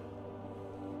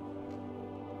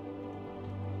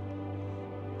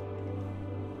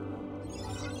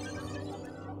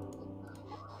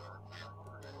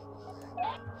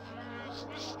 Is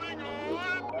this thing on?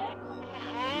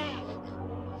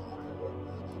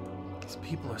 These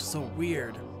people are so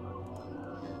weird.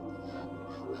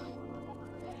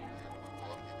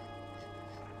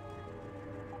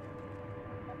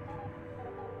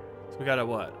 So we got a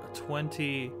what? A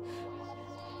 20,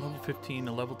 level 15,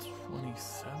 a level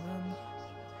 27?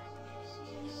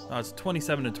 No, it's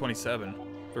 27 and 27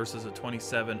 versus a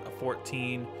 27, a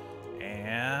 14,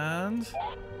 and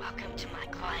Welcome to my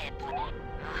quiet place.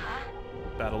 Uh-huh.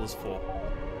 battle is full.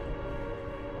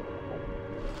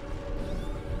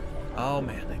 Oh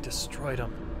man, they destroyed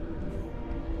them.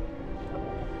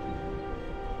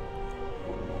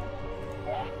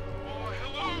 Oh,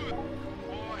 hello.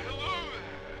 Oh, hello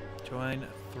there. Join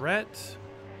threat.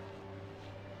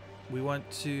 We want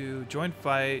to join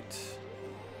fight.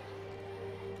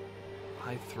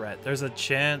 High threat. There's a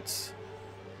chance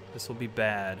this will be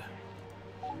bad.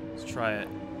 Let's try it.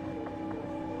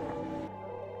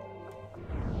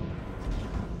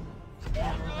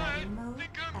 Battle I wagon mode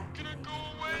think I'm gonna activated. go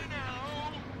away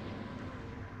now.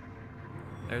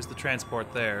 There's the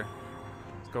transport there.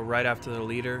 Let's go right after the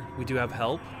leader. We do have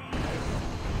help.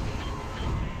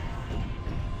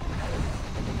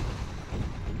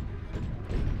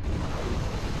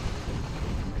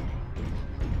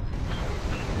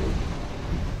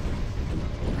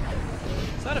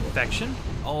 Is that infection?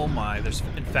 Oh my, there's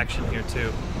infection here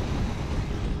too.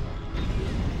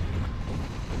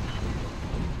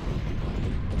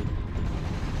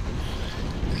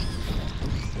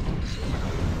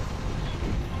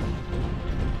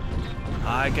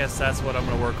 I guess that's what I'm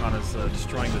gonna work on is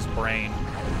destroying this brain.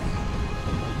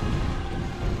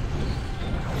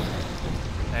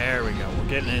 There we go, we're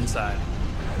getting inside.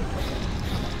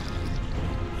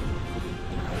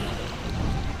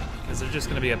 Because they're just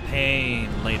gonna be a pain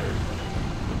later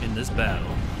in this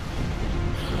battle.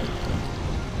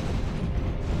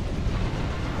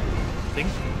 think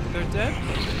they're dead?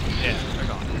 Yeah, they're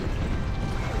gone.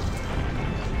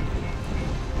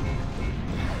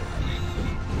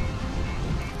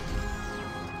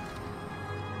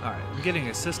 Alright, I'm getting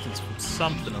assistance from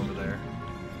something over there.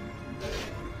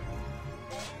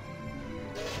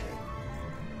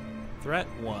 Threat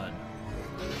 1.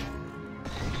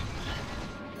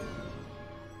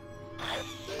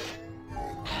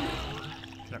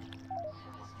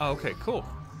 Oh, okay, cool.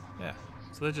 Yeah,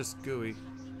 so they're just gooey.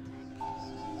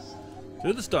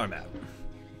 To the star map.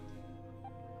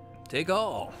 Take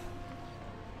all.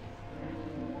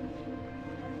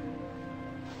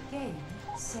 Game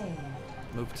saved.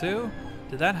 Move 2.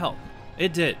 Did that help?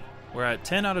 It did. We're at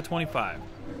 10 out of 25.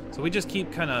 So we just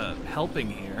keep kind of helping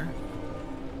here.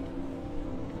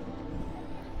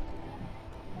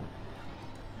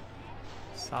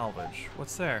 Salvage.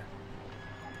 What's there?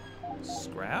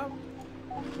 Scrap?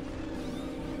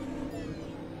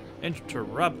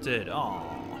 Interrupted. Aw.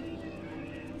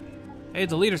 Hey,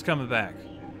 the leader's coming back.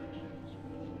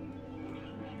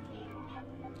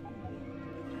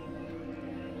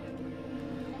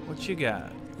 What you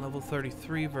got? Level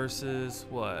 33 versus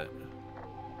what?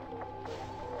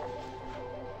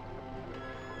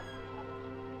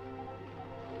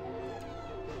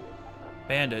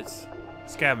 Bandits.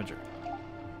 Scavenger.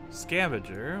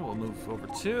 Scavenger. We'll move over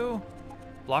 2.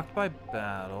 Blocked by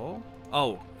battle.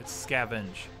 Oh, it's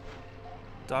scavenge.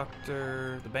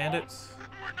 Doctor, the bandits.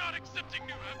 We're not accepting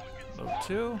new applicants. Move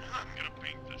 2. I'm gonna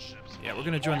paint the ships. Yeah, we're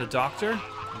gonna join the doctor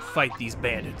and fight these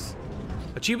bandits.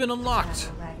 Achievement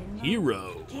unlocked.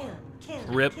 Hero. Kill.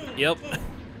 Rip. Yep.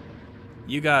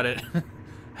 You got it.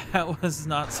 That was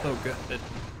not so good. There we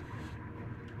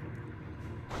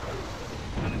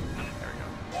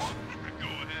go. Go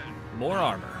ahead. More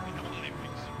armor. It only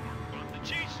makes it more fun to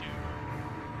chase you.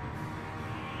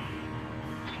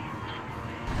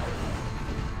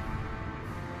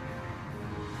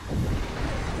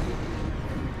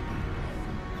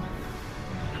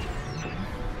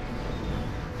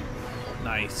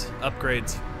 Nice.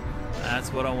 Upgrades.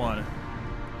 That's what I wanted.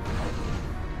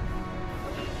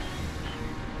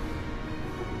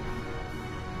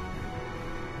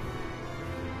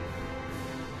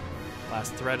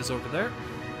 Last thread is over there.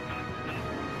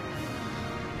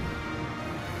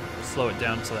 We'll slow it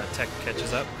down so that tech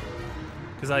catches up.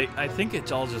 Because I think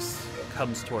it all just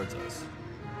comes towards us.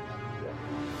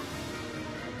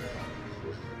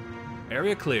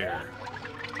 Area clear.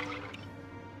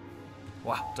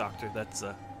 Wow, Doctor, that's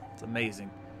it's amazing.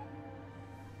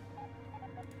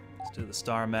 Let's do the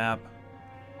star map.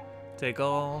 Take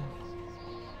all.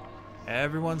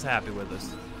 Everyone's happy with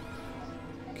us.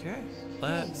 Okay,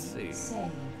 let's see.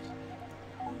 Saved.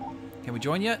 Can we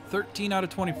join yet? 13 out of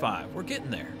 25. We're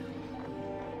getting there.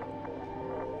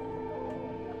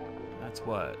 That's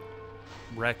what?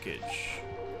 Wreckage.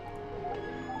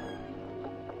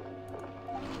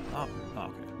 Oh,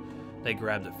 okay. They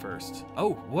grabbed it first.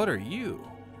 Oh, what are you?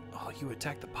 Oh, you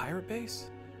attacked the pirate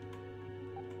base?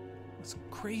 That's a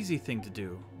crazy thing to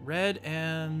do. Red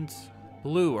and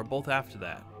blue are both after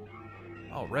that.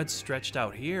 Oh, red's stretched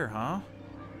out here, huh?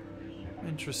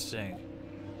 Interesting.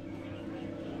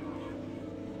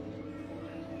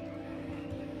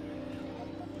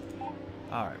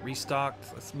 Alright,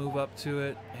 restocked. Let's move up to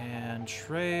it and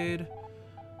trade.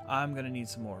 I'm gonna need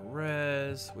some more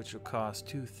res, which will cost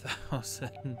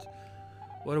 2,000.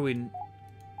 What do we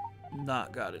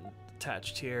not got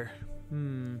attached here?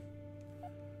 The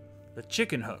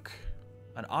chicken hook.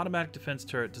 An automatic defense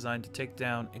turret designed to take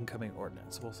down incoming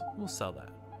ordnance. We'll sell that.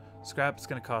 Scrap is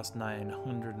gonna cost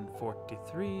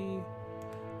 943.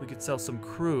 We could sell some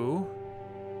crew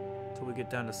until we get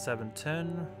down to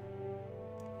 710.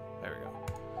 There we go.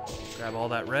 Grab all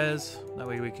that res. That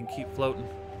way we can keep floating.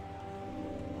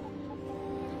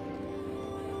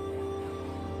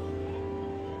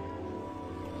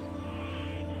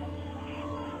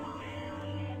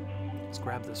 Let's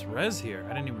grab this res here.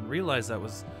 I didn't even realize I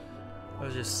was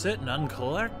just sitting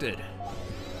uncollected.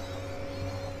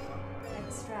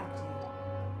 Extracted.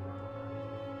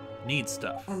 Need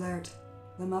stuff. Alert.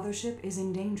 The mothership is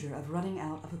in danger of running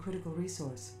out of a critical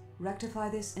resource. Rectify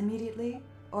this immediately,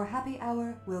 or happy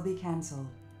hour will be cancelled.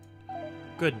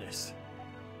 Goodness.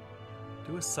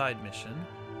 Do a side mission.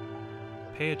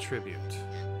 Pay a tribute.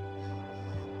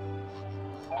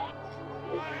 My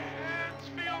hands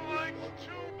feel like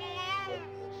 2 balloons.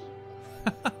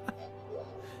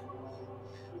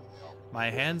 My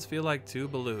hands feel like 2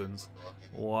 balloons.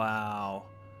 Wow.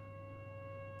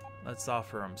 Let's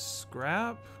offer them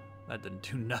scrap. That didn't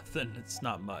do nothing. It's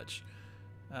not much.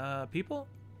 People?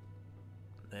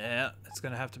 Yeah, it's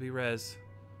gonna have to be res.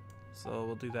 So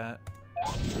we'll do that.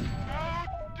 How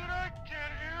did I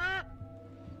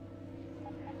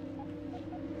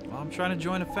I'm trying to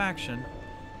join a faction.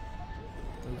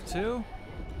 Move 2.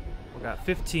 We got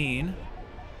 15.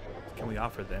 Can we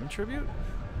offer them tribute?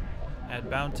 Add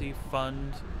bounty,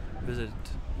 fund, visit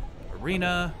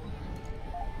arena.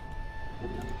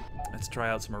 Let's try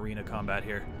out some arena combat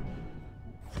here.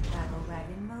 Battle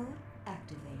wagon mode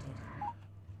activated.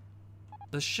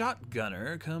 The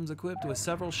shotgunner comes equipped with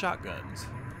several shotguns.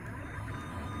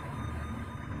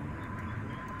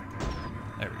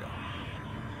 There we go.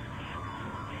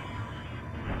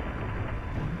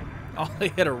 Oh, they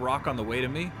hit a rock on the way to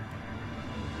me.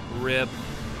 Rip.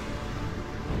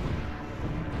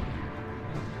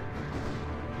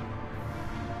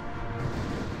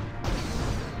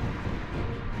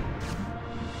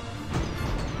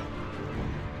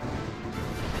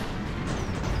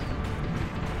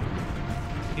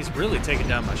 He's really taking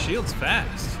down my shields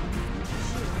fast.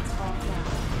 Shields offline.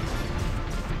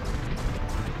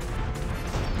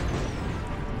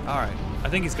 Alright, I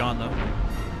think he's gone though.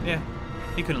 Yeah,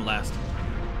 he couldn't last.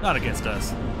 Not against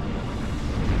us.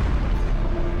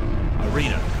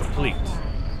 Arena complete.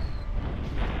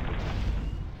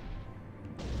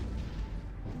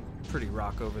 Pretty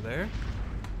rock over there.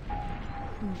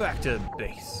 Back to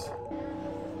base.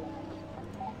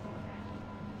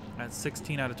 That's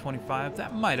 16 out of 25.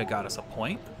 That might have got us a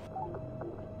point.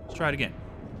 Let's try it again.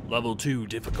 Level 2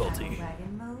 difficulty. Battle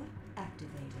wagon mode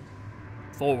activated.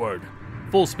 Forward.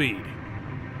 Full speed.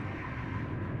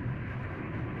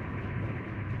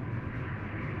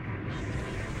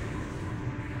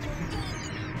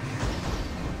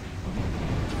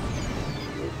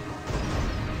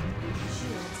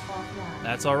 Shields offline.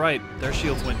 That's alright. Their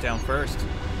shields went down first.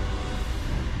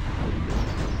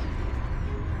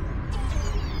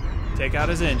 Take out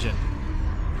his engine.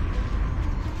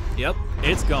 Yep,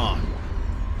 it's gone.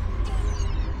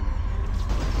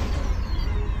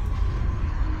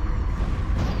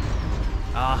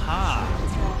 Aha!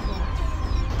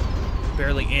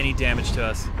 Barely any damage to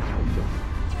us.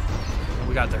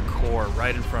 We got their core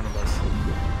right in front of us.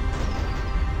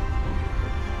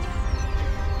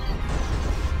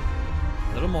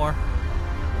 A little more.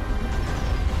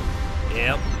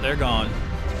 Yep, they're gone.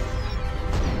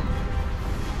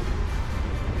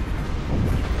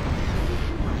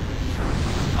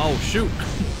 Oh, shoot.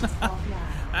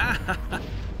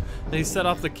 They set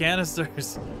off the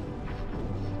canisters.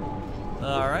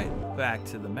 Alright, back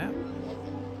to the map.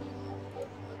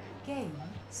 Game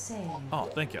saved. Oh,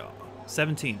 thank you.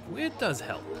 17. It does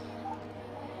help.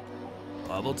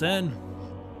 Level 10.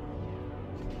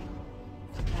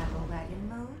 Battle wagon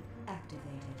mode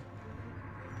activated.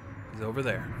 He's over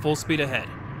there. Full speed ahead.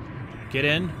 Get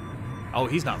in. Oh,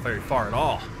 he's not very far at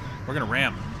all. We're gonna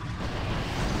ram him.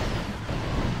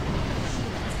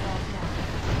 Shields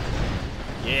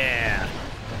offline. Yeah.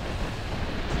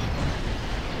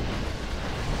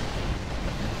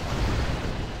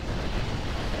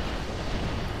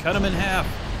 Cut him in half.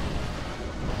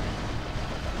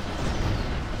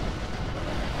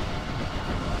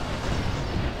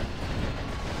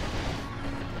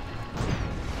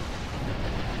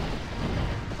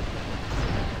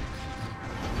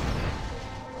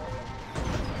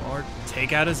 Or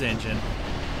take out his engine.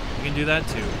 We can do that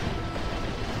too.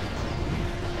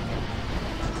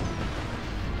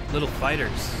 Little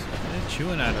fighters. They're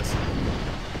chewing at us.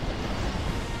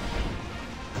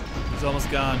 He's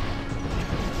almost gone.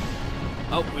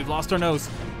 Oh, we've lost our nose.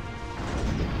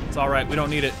 It's alright, we don't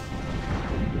need it.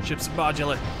 Ship's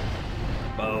modular.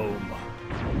 Boom.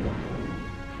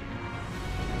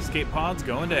 Escape pod's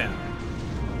going down.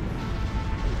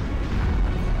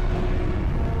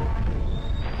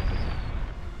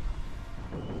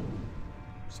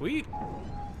 Sweet.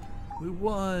 We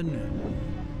won.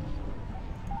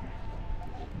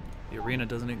 The arena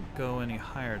doesn't go any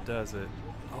higher, does it?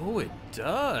 Oh, it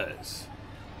does.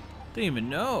 Didn't even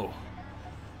know.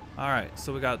 Alright,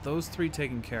 so we got those 3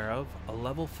 taken care of. A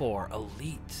level 4,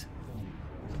 elite.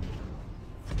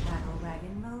 Battle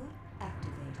wagon mode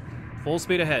activated. Full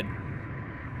speed ahead.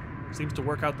 Seems to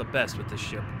work out the best with this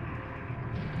ship.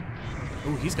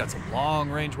 Ooh, he's got some long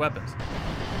range weapons.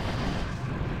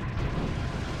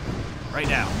 Right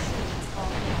now.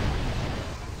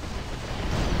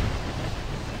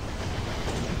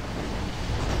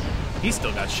 He's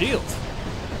still got shields.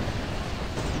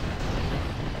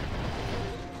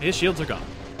 His shields are gone.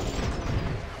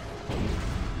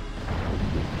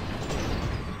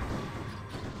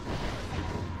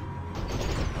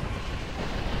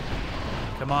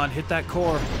 Come on, hit that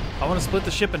core. I want to split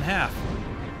the ship in half.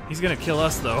 He's gonna kill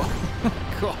us though.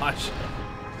 Gosh.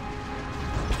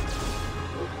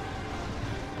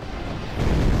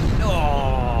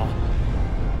 Oh.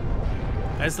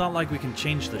 It's not like we can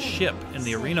change the ship in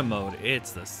the arena mode.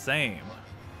 It's the same.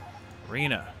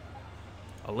 Arena.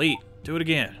 Elite. Do it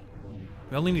again.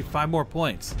 We only need 5 more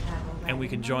points, and we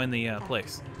can join the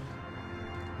place.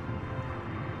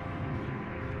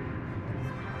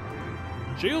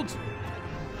 Shields.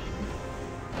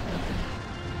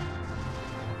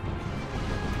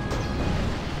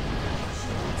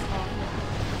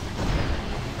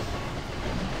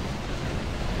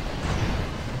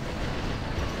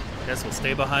 Guess we'll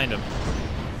stay behind him.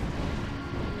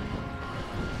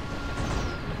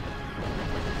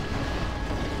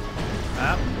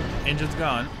 Ah, engine's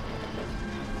gone.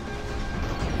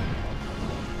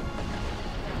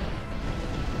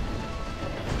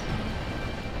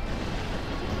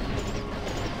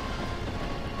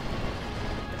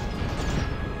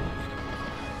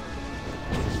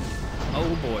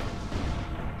 Oh boy.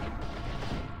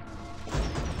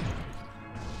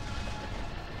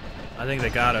 I think they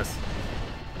got us.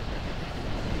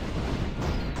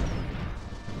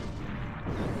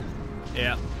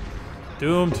 Yeah.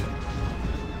 Doomed.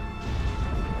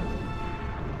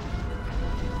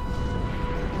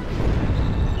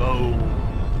 Whoa.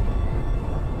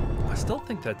 I still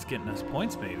think that's getting us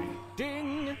points, maybe.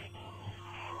 Ding!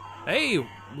 Hey,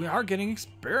 we are getting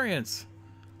experience.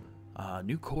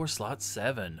 New core slot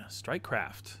 7.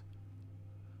 Strikecraft.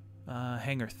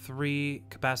 Hanger 3.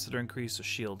 Capacitor increase of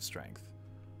shield strength.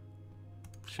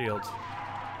 Shields.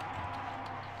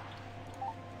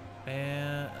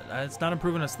 And it's not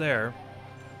improving us there.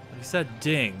 We said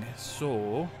ding,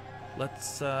 so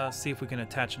let's see if we can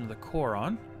attach into the core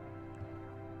on.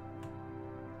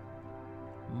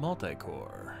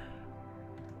 Multi-core.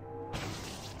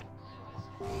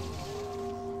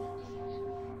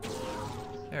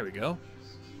 There we go.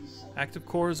 Active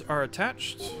cores are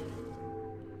attached.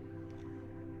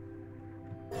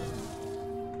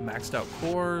 Maxed out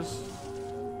cores.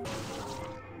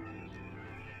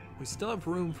 We still have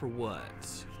room for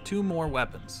what? 2 more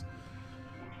weapons.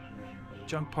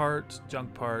 Junk part,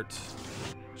 junk part,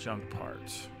 junk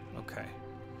part. Okay.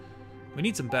 We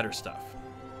need some better stuff.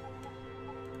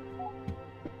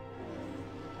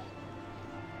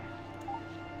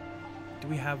 Do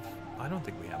we have... I don't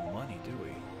think we have money, do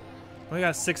we? We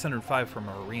got 605 from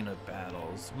arena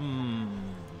battles.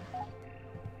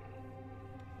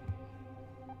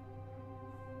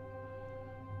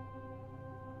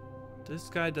 This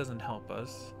guy doesn't help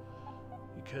us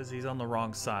because he's on the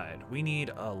wrong side. We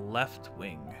need a left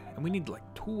wing, and we need like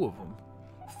 2 of them.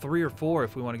 3 or 4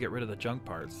 if we want to get rid of the junk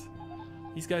parts.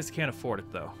 These guys can't afford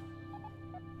it though.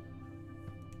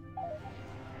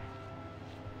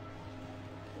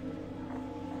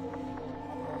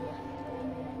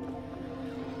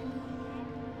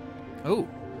 Oh,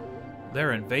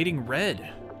 they're invading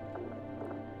red.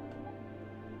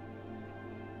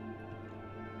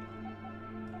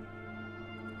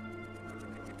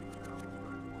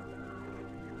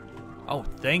 Oh,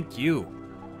 thank you.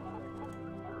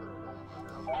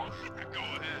 Go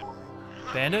ahead.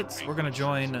 Bandits, we're gonna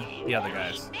join the other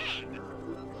guys.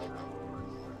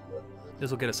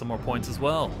 This will get us some more points as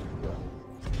well.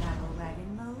 Battle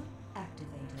wagon mode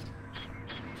activated.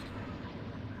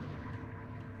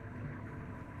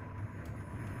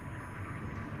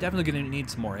 Definitely gonna need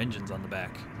some more engines on the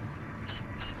back.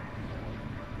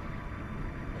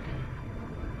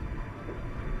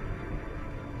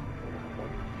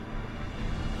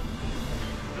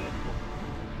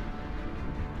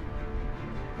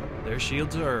 Their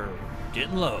shields are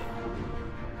getting low.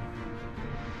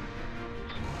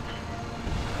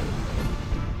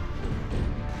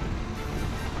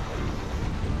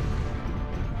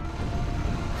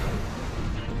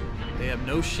 They have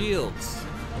no shields.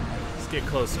 Let's get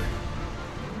closer.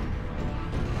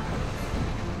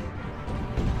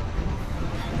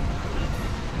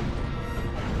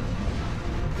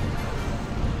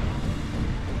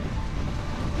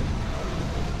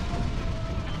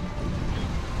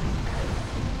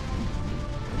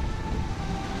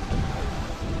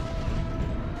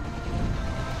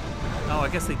 I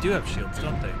guess they do have shields,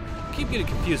 don't they? I keep getting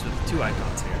confused with the 2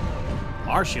 icons here.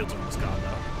 Our shields are almost gone,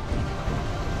 though.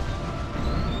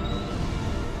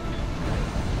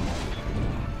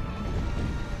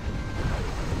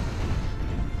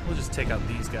 We'll just take out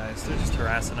these guys. They're just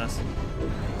harassing us.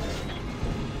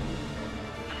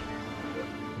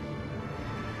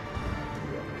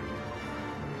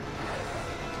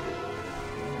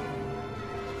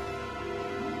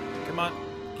 Come on,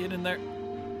 get in there.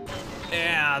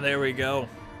 Yeah, there we go.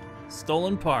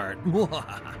 Stolen part.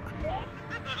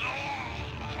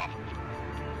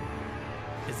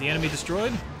 Is the enemy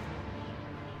destroyed?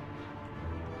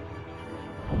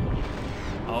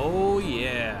 Oh,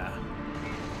 yeah.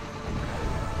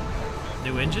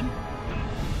 New engine?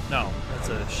 No, that's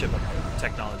a ship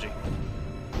technology.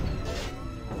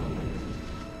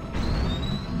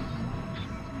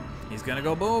 He's gonna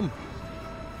go boom.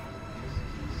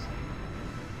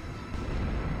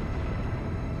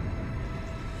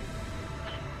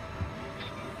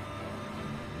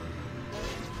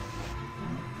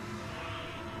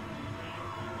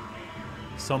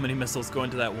 So many missiles going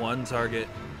to that one target,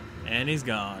 and he's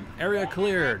gone. Area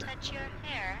cleared. Touch your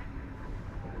hair.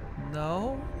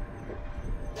 No.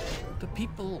 The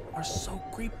people are so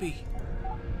creepy.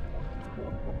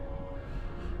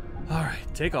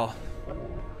 Alright, take all.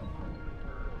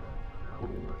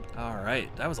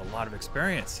 Alright, that was a lot of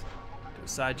experience. Do a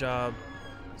side job,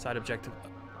 side objective,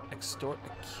 extort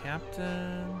a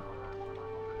captain.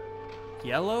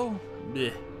 Yellow?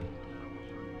 Blech.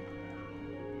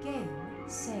 Game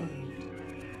saved.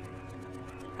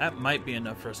 That might be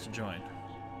enough for us to join.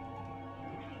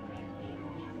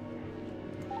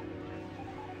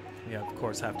 We of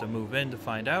course have to move in to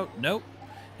find out. Nope,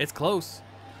 it's close.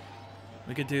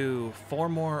 We could do 4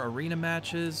 more arena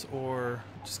matches or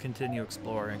just continue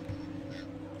exploring.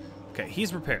 Okay,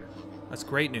 he's repaired. That's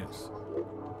great news.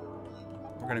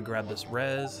 We're gonna grab this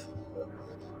res.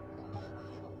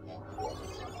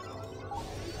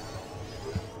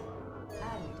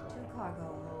 Added to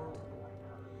cargo hold.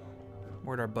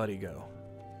 Where'd our buddy go?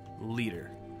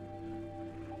 Leader.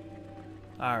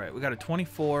 Alright, we got a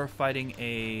 24 fighting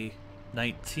a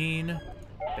 19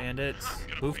 bandits.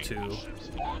 Move 2.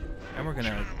 And we're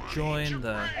gonna join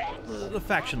the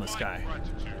factionless guy.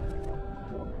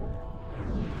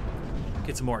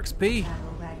 Get some more XP.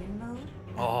 Battle wagon mode.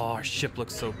 Oh, our ship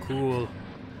looks so cool.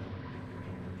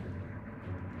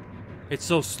 It's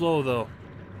so slow though.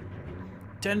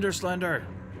 Tender Slender.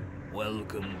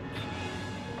 Welcome.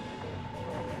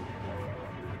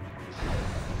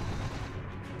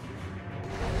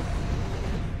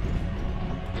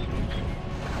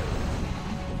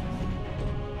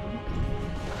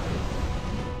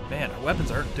 Man, our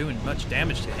weapons aren't doing much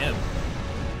damage to him.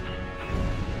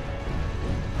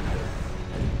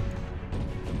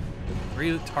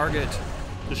 Target.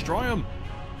 Destroy him.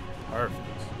 Perfect.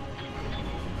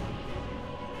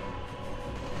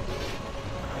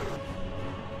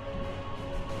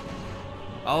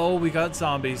 Oh, we got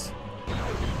zombies.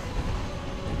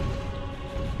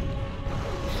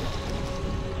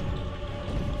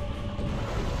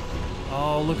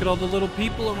 Oh, look at all the little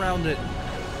people around it.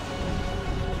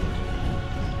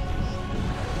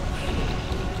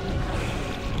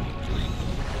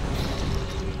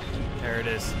 There it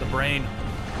is, the brain.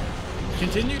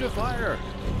 Continue to fire.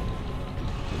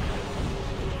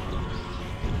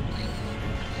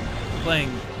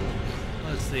 Playing,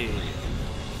 let's see,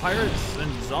 Pirates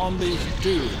and Zombies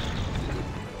 2.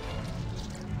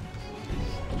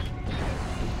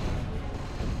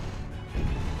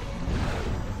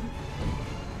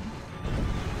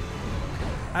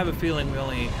 I have a feeling we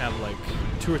only have like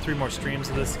 2 or 3 more streams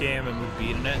of this game and we've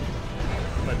beaten it,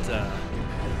 but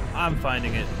I'm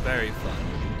finding it very fun.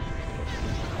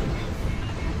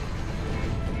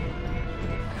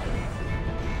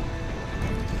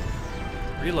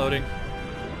 Reloading.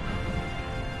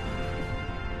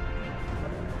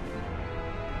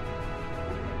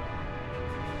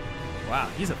 Wow,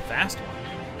 he's a fast one.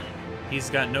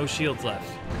 He's got no shields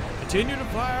left. Continue to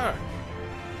fire!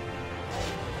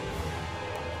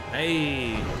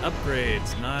 Hey,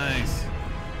 upgrades, nice.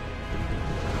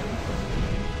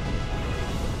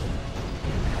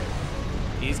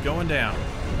 He's going down.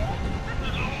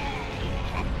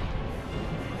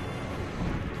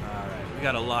 Alright, we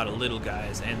got a lot of little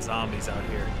guys and zombies out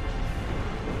here.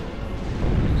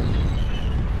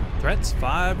 Threats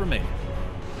 5 remain.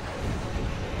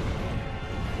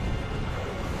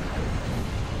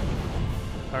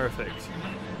 Perfect.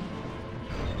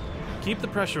 Keep the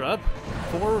pressure up.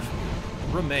 4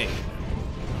 remain.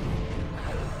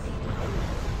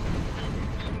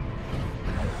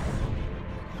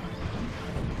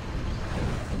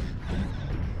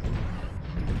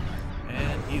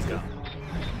 And he's gone.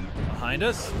 Behind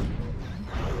us.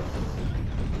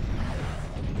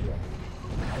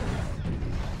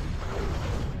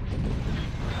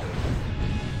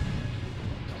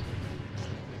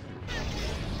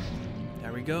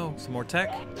 There we go. Some more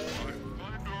tech.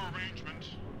 Find our arrangement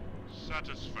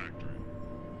satisfactory.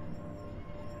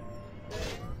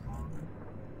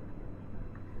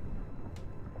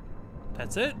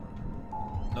 That's it?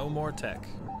 No more tech.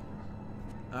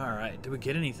 Alright, do we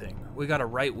get anything? We got a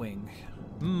right wing.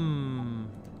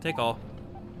 Take all.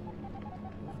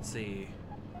 Let's see.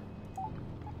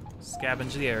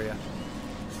 Scavenge the area.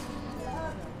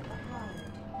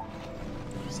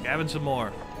 Scavenge some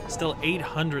more. Still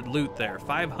 800 loot there.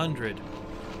 500.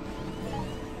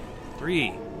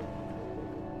 3.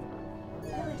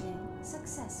 Pillaging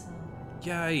successful.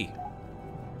 Yay.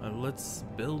 Let's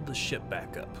build the ship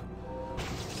back up.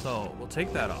 So we'll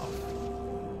take that off.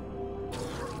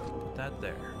 Put that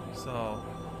there. So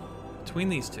between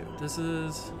these two, this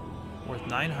is worth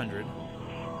 900.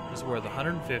 This is worth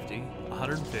 150,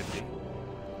 150,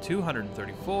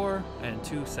 234, and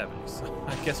 270. So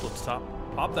I guess we'll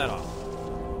pop that off.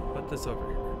 Put this over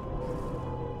here.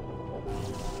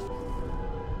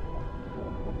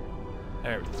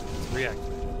 There we go. It's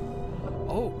reactivated.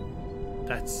 Oh,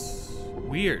 that's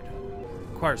weird.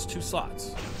 Requires 2 slots.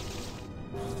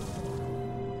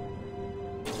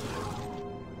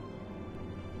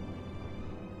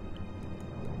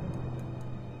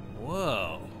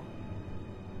 Whoa.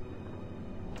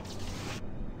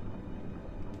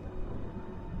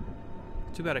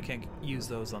 Too bad I can't use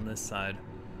those on this side.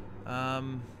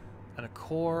 And a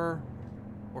core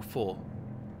or full.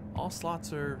 All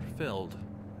slots are filled.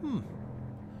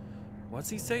 What's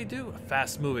he say do? A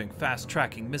fast-moving,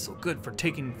 fast-tracking missile, good for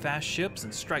taking fast ships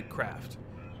and strike craft.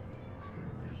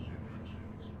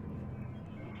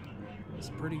 It's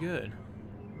pretty good.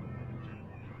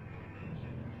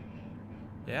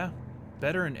 Yeah,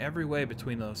 better in every way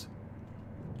between those.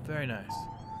 Very nice.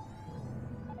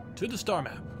 To the star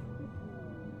map.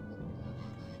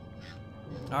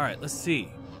 Alright, let's see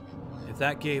if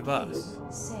that gave us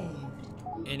Saved.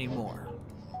 any more.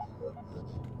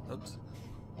 Oops.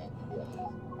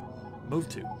 Move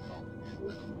to.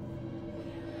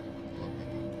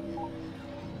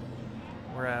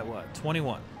 We're at what?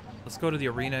 21. Let's go to the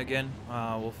arena again.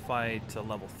 We'll fight to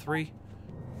level 3.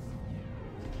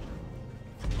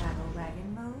 Battle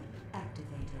wagon mode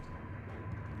activated.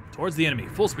 Towards the enemy,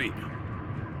 full speed.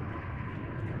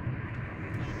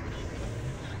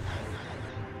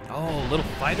 Oh, little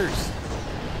fighters.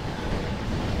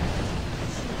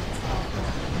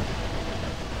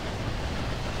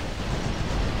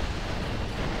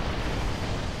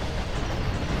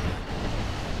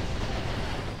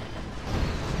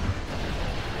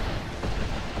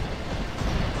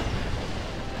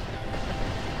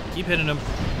 Keep hitting him.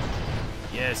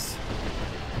 Yes.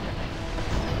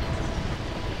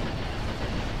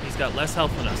 He's got less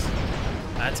health than us.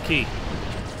 That's key.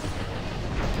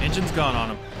 Engine's gone on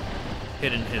him.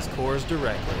 Hitting his cores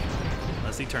directly.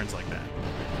 Unless he turns like that.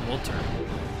 And we'll turn.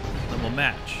 Then we'll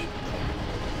match.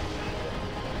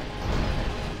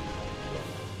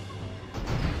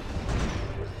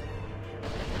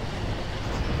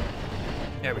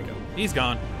 There we go. He's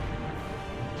gone.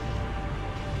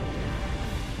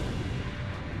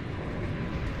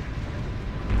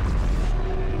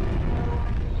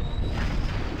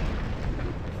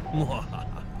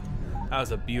 That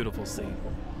was a beautiful scene.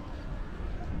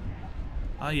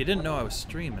 Oh, you didn't know I was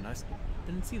streaming. I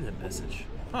didn't see that message.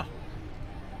 Huh.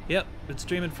 Yep, been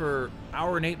streaming for an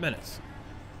hour and 8 minutes.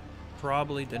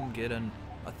 Probably didn't get a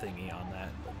thingy on that.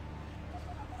 But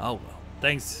oh well.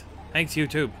 Thanks. Thanks,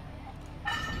 YouTube.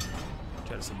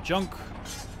 Try to some junk.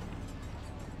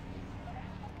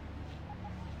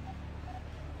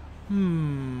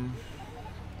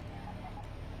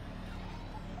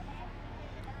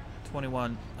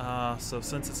 21. So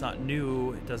since it's not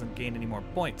new, it doesn't gain any more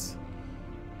points.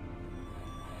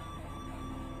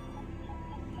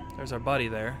 There's our buddy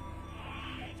there.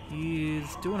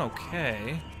 He's doing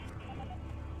okay.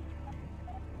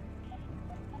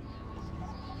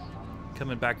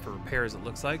 Coming back for repairs, it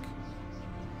looks like.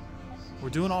 We're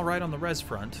doing all right on the res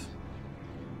front.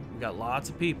 We got lots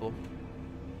of people.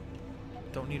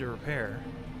 Don't need a repair.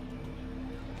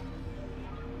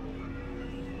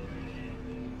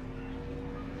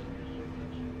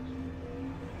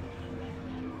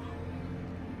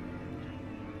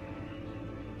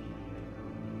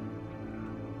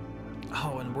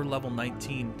 Oh, and we're level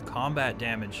 19. Combat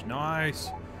damage.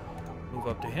 Nice. Move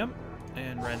up to him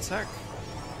and ransack.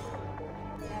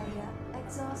 Area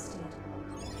exhausted.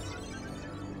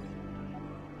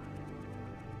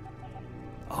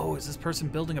 Oh, is this person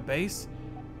building a base?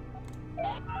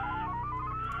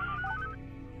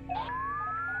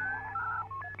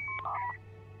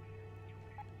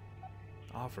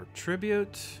 Offer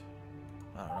tribute.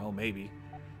 I don't know, maybe.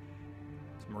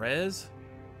 Some res.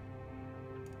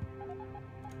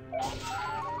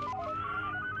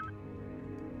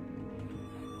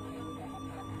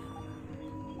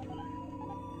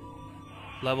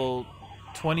 Level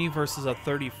 20 versus a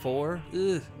 34.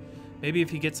 Ugh. Maybe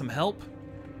if you get some help.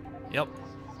 Yep.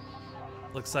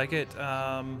 Looks like it.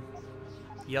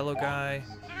 Yellow guy.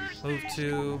 Move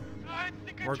to.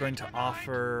 We're going to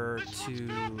offer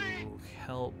to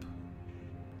help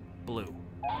blue.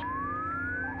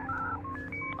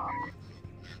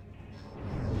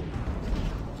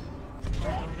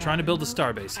 Trying to build a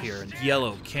starbase here, and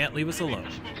yellow can't leave us alone.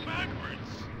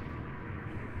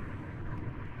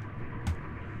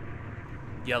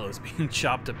 Yellow's being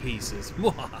chopped to pieces.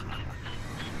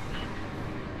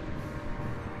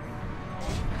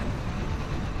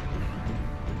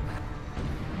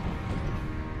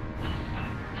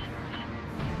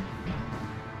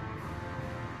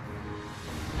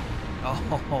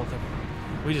 Oh,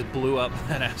 we just blew up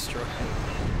that asteroid.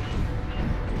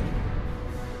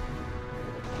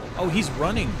 Oh, he's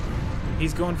running.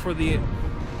 He's going for the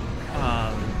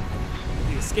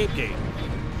escape gate.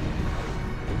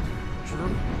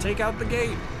 Take out the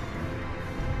gate.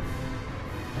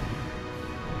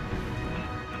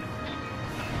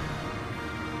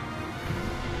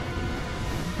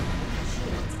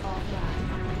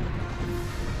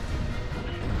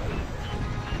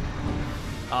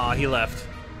 Ah, he left.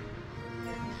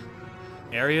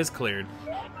 Area's cleared.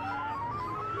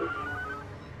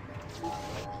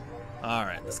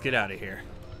 Alright, let's get out of here.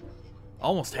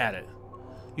 Almost had it.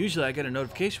 Usually I get a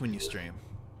notification when you stream.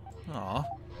 Aw.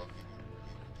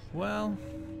 Well,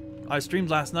 I streamed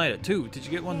last night at 2. Did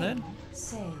you get one then?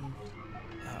 Saved.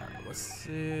 Alright, what's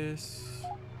this?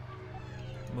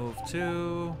 Move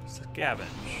to scavenge.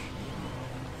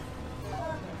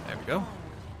 There we go.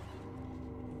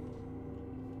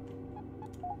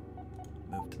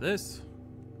 Move to this.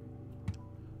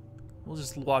 We'll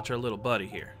just watch our little buddy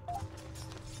here.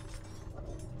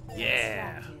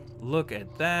 Yeah, look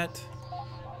at that.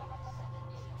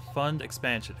 Fund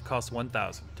expansion. It costs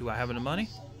 1,000. Do I have any money?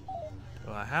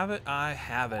 Do I have it? I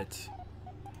have it.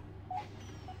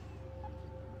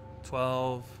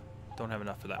 12. Don't have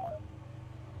enough for that one.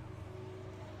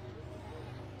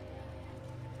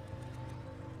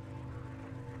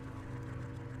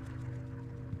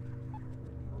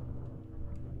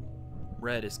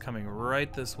 Red is coming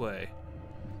right this way.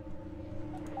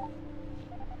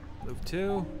 Move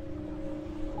 2.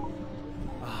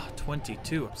 Ah,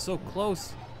 22. I'm so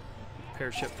close.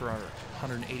 Repair ship for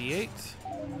 188.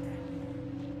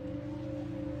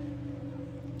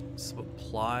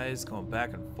 Supplies going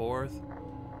back and forth.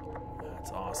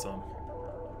 That's awesome.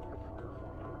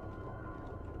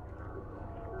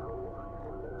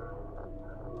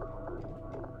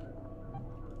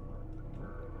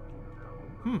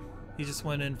 He just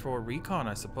went in for recon,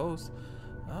 I suppose.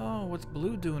 Oh, what's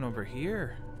Blue doing over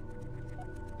here?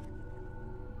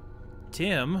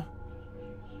 Tim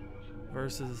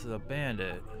versus a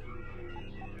bandit.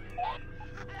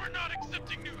 We're not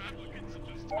accepting new applicants at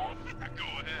this time. Go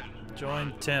ahead.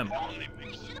 Join Tim. Only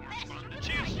makes us more fun to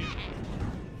chase you.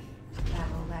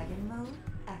 Battle wagon mode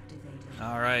activated.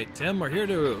 All right, Tim, we're here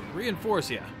to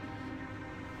reinforce you.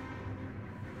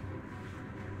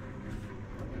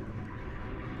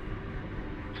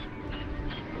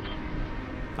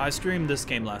 I streamed this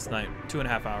game last night,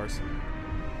 2.5 hours.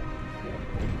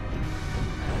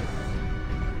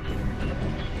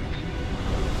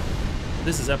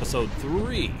 This is episode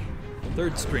 3,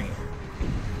 third stream.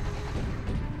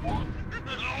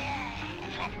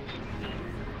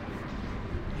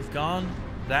 He's gone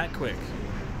that quick.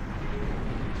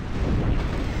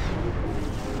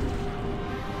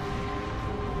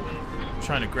 I'm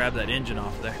trying to grab that engine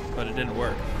off there, but it didn't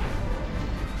work.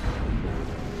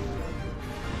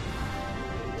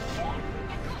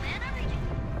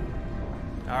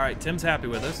 All right, Tim's happy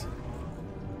with us.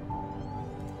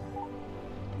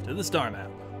 To the star map.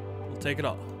 We'll take it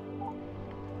all.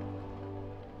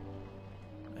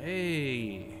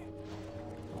 Hey,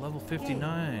 level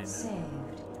 59. Saved.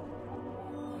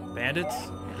 Bandits,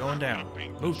 you're going down.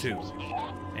 Move 2.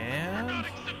 And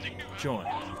join.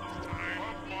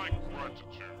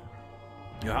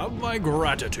 You have my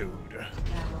gratitude.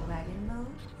 Battle wagon mode.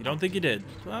 You don't think you did?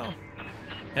 Well,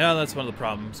 yeah, that's one of the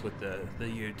problems with the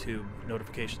YouTube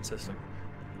notification system.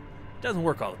 It doesn't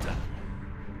work all the time.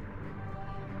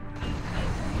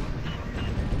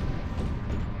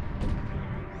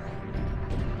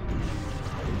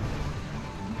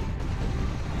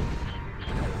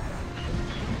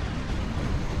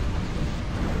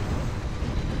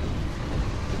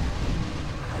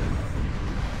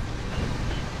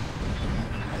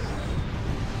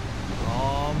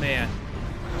 Oh man,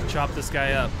 let's chop this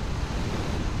guy up.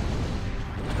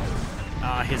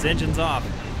 His engine's off.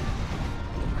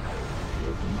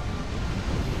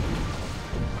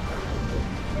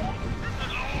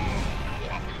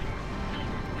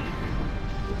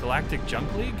 Galactic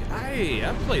Junk League? Hey,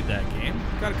 I've played that game.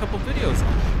 Got a couple videos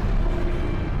on it.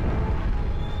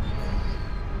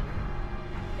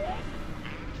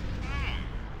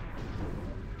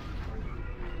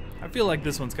 feel like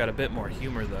this one's got a bit more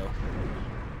humor, though.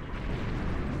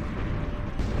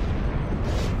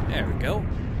 There we go.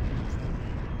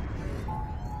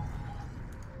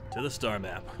 To the star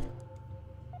map.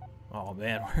 Oh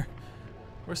man,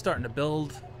 we're starting to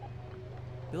build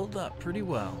up pretty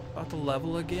well. About to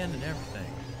level again and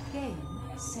everything. Game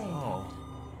saved. Oh.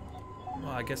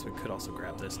 Well, I guess we could also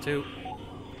grab this too.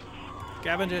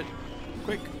 Scavenge it.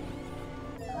 Quick.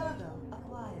 Cargo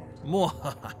acquired. More.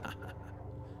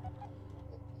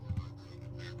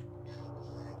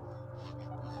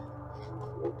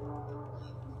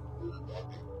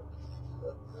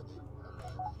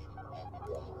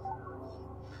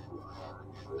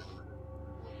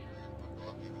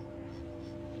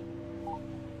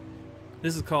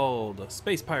 This is called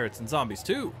Space Pirates and Zombies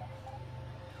 2.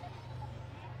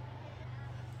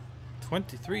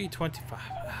 23, 25.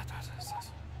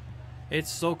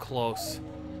 It's so close.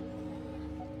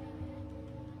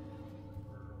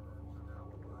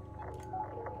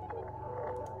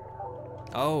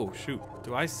 Oh, shoot.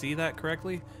 Do I see that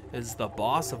correctly? Is the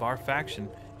boss of our faction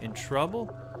in trouble?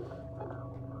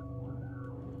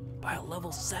 By a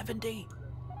level 70?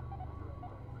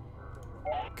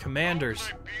 Commanders How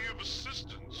can I be of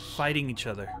assistance? fighting each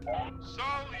other.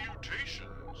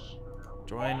 Salutations.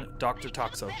 Join Dr.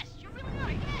 Toxo. Yes, you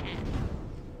really are, yeah.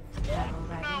 Battle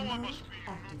Now wagon I mode must be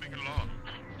moving activated. along.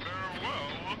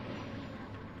 Farewell.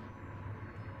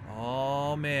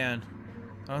 Oh man.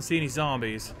 I don't see any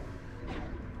zombies.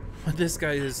 But this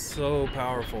guy is so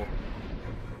powerful.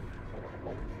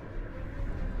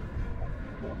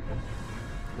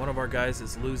 One of our guys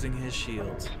is losing his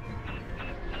shields.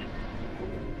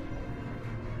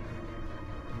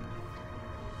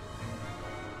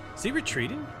 Is he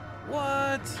retreating?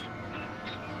 What?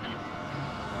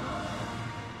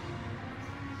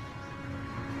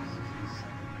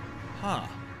 Huh.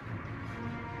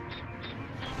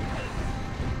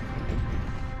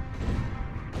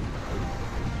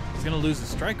 He's gonna lose his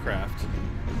strike craft.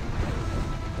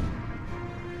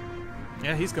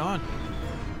 Yeah, he's gone.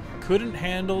 Couldn't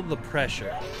handle the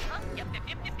pressure. Yep.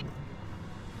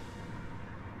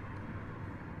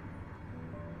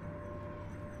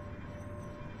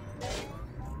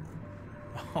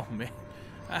 Oh man,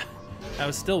 that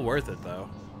was still worth it though.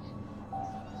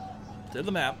 To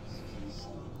the map.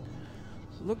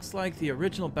 Looks like the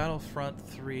original Battlefront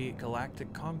 3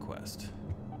 Galactic Conquest.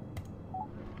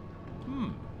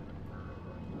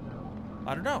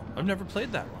 I don't know. I've never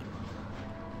played that one.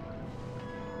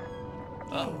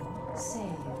 Oh,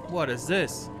 Saved. what is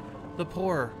this? The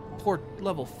poor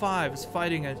level 5 is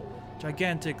fighting a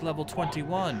gigantic level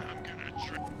 21. I'm gonna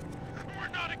try. We're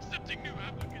not accepting new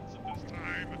applicants at this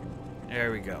time.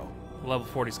 There we go. Level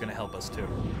 40 is gonna help us too.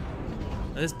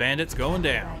 This bandit's going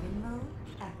down. Wagon mode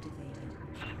activated.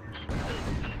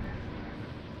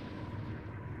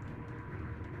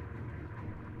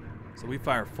 So we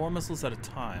fire 4 missiles at a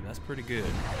time. That's pretty good.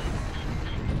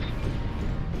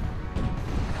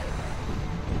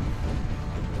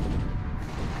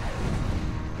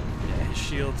 Yeah, his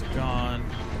shields are gone.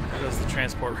 There goes the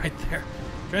transport right there.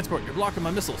 Transport, you're blocking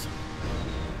my missiles.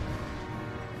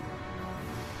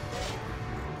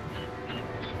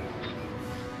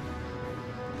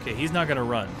 Okay, he's not gonna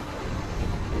run.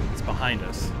 It's behind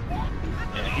us.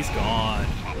 Yeah, he's gone.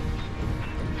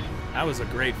 That was a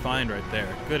great find right there.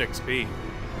 Good XP.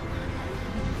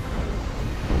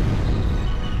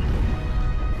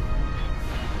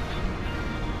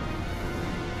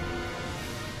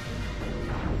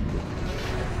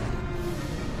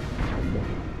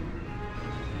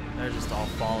 They're just all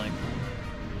falling.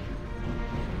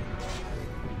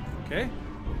 Okay,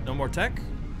 no more tech.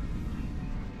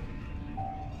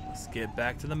 Let's get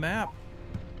back to the map.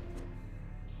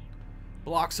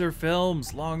 Bloxer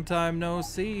Films, long time no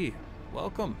see.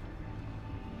 Welcome.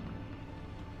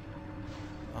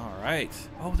 All right.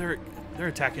 Oh, they're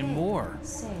attacking more.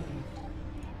 Saved.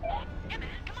 Yeah, man,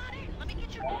 come on in. Let me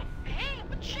get you. Hey,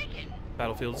 what's shaking?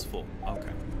 Battlefield is full.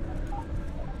 Okay.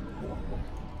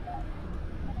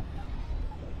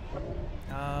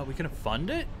 We can fund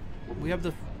it? We have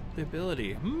the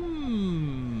ability.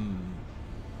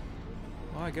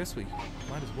 Well, I guess we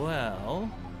might as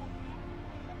well.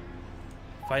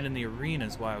 Fight in the arena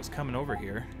is why I was coming over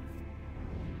here.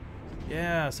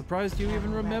 Yeah, surprised you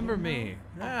even remember me.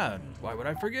 Yeah, why would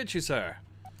I forget you, sir?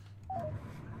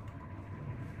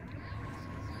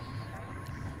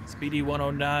 Speedy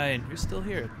 109, you're still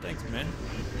here. Thanks, man.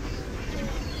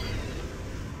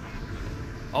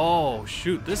 Oh,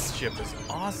 shoot, this ship is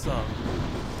awesome.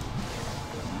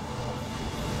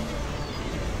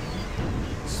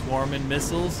 Swarming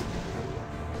missiles.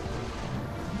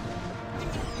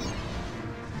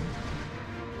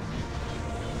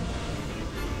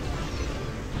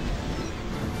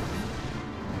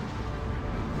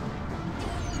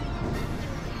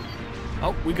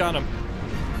 we got him.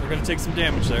 We're gonna take some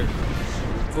damage there.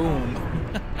 Boom.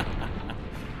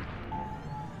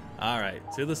 Alright,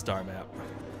 to the star map.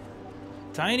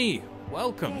 Tiny,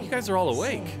 welcome. You guys are all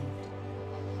awake.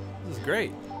 This is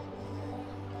great.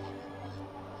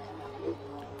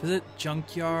 Visit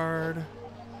junkyard.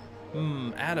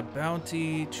 Add a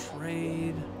bounty,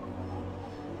 trade.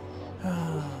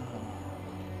 Let's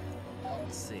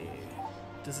see.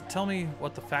 Does it tell me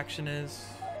what the faction is?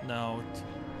 No.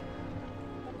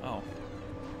 Oh.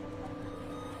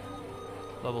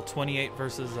 Level 28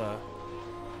 versus a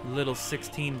little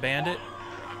 16 bandit.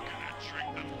 I'm gonna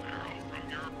drink the marrow from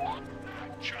your book.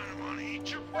 China money,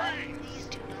 eat your brains. Please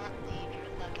do not leave your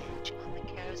luggage on the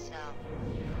carousel.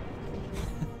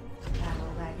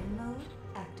 Battle wagon mode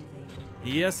activated.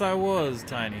 Yes, I was,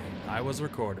 Tiny. I was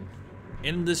recording.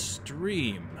 In the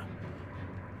stream.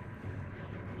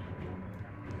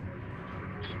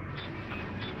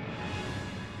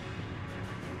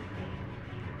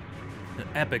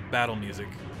 The epic battle music.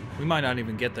 We might not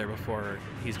even get there before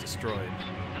he's destroyed.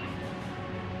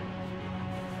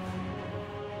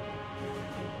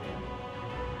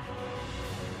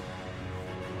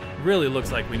 Really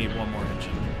looks like we need one more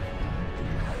engine.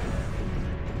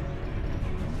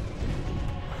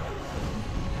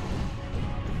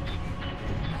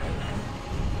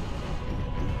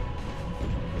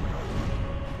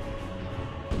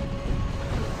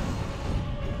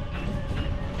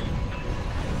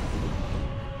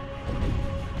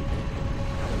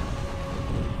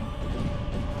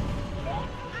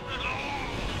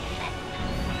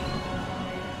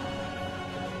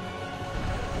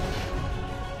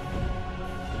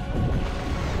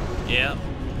 Yeah,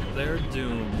 they're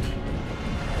doomed.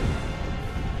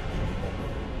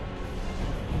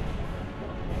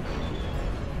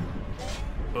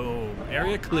 Boom,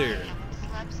 area cleared.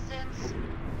 I haven't slept since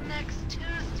next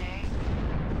Tuesday.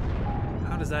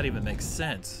 How does that even make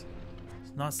sense?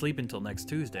 It's not sleeping until next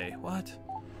Tuesday. What?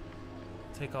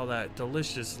 Take all that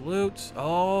delicious loot.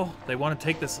 Oh, they want to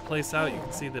take this place out. You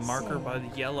can see the marker by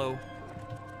the yellow.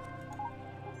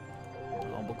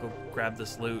 Oh, we'll go grab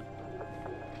this loot.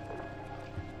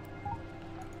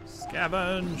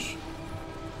 Scavenge!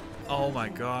 Oh my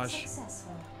gosh.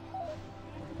 Successful.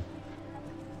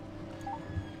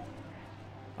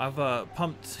 I've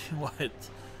pumped, what,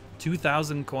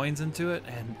 2,000 coins into it,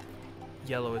 and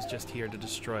yellow is just here to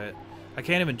destroy it. I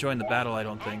can't even join the battle, I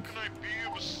don't think. How can I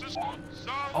be of assistance?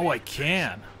 Oh, I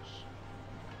can!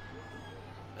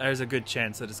 There's a good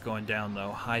chance that it's going down,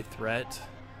 though. High threat.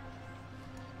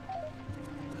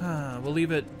 We'll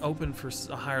leave it open for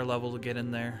a higher level to get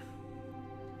in there.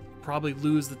 Probably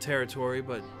lose the territory,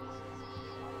 but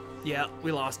yeah,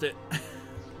 we lost it.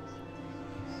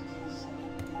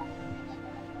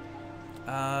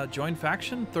 Join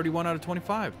faction, 31 out of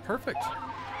 25. Perfect.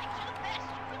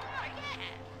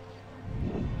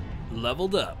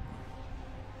 Leveled up.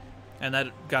 And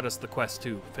that got us the quest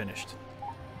too, finished.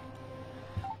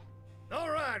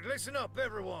 Alright, listen up,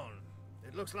 everyone.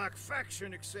 It looks like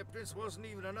faction acceptance wasn't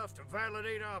even enough to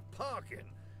validate our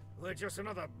parking. We're just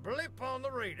another blip on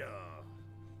the radar.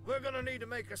 We're gonna need to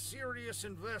make a serious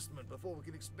investment before we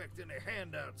can expect any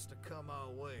handouts to come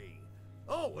our way.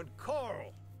 Oh, and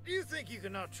Carl, do you think you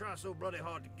can not try so bloody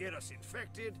hard to get us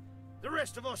infected? The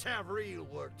rest of us have real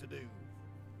work to do.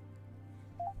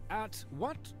 At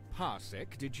what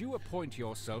parsec did you appoint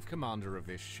yourself commander of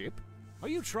this ship? Are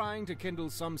you trying to kindle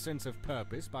some sense of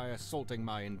purpose by assaulting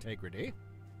my integrity?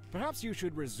 Perhaps you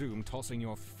should resume tossing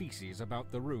your feces about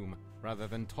the room, rather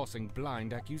than tossing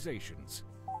blind accusations.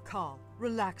 Carl,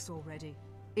 relax already.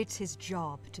 It's his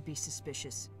job to be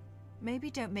suspicious. Maybe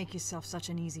don't make yourself such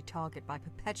an easy target by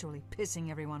perpetually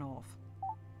pissing everyone off.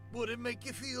 Would it make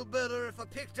you feel better if I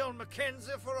picked on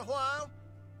Mackenzie for a while?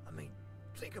 I mean,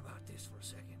 think about this for a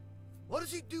second. What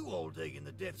does he do all day in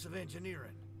the depths of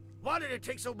engineering? Why did it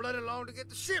take so bloody long to get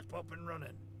the ship up and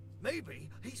running? Maybe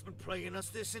he's been playing us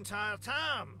this entire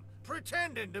time,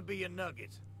 pretending to be a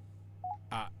nugget.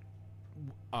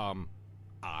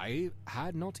 I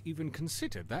had not even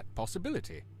considered that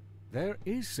possibility. There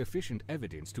is sufficient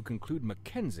evidence to conclude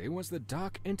Mackenzie was the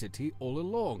dark entity all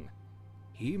along.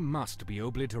 He must be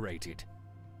obliterated.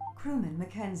 Crewman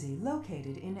Mackenzie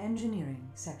located in Engineering,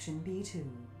 Section B2.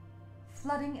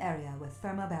 Flooding area with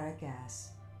thermobaric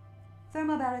gas.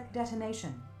 Thermobaric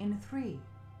detonation in 3,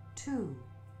 2,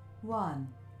 1.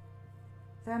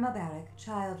 Thermobaric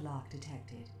child lock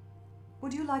detected.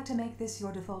 Would you like to make this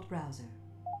your default browser?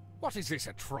 What is this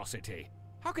atrocity?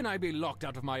 How can I be locked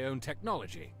out of my own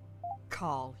technology?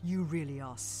 Carl, you really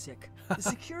are sick. The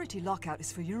security lockout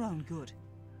is for your own good,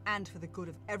 and for the good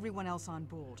of everyone else on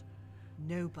board.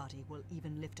 Nobody will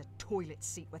even lift a toilet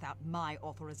seat without my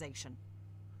authorization.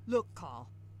 Look, Carl,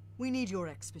 we need your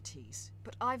expertise,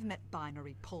 but I've met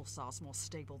binary pulsars more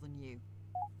stable than you.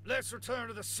 Let's return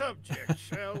to the subject,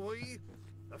 shall we?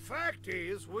 The fact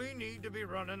is, we need to be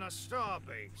running a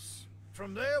starbase.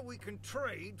 From there, we can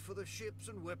trade for the ships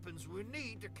and weapons we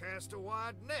need to cast a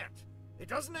wide net. It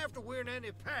doesn't have to win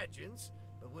any pageants,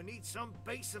 but we need some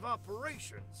base of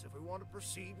operations if we want to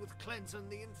proceed with cleansing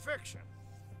the infection.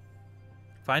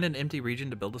 Find an empty region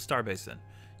to build a starbase in.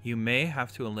 You may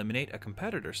have to eliminate a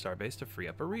competitor starbase to free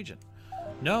up a region.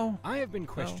 No. I have been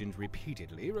questioned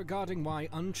repeatedly regarding why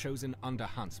unchosen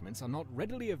underhuntsments are not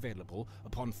readily available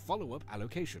upon follow-up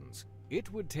allocations.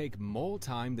 It would take more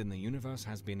time than the universe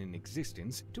has been in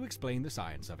existence to explain the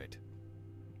science of it.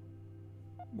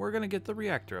 We're gonna get the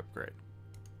reactor upgrade.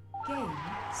 Game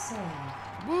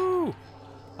saved. Woo!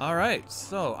 Alright,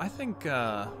 so I think,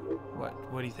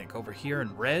 what do you think? Over here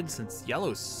in red, since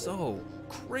yellow's so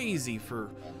crazy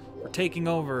for taking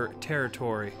over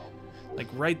territory. Like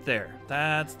right there.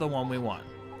 That's the one we want.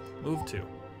 Move to.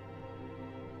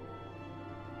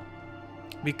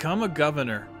 Become a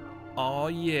governor. Oh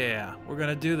yeah, we're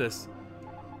gonna do this.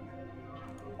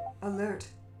 Alert.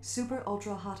 Super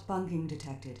ultra hot bunking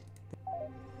detected.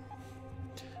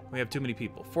 We have too many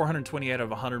people. 428 out of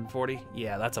 140?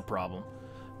 Yeah, that's a problem.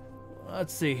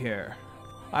 Let's see here.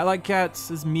 I like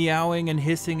cats is meowing and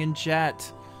hissing in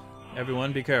chat.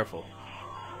 Everyone be careful.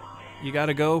 You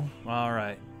gotta go?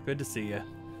 Alright. Good to see you.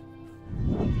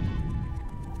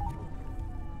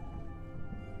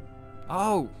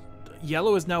 Oh,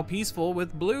 yellow is now peaceful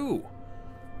with blue.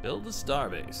 Build a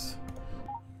starbase.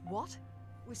 What?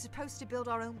 We're supposed to build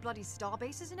our own bloody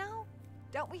starbases now?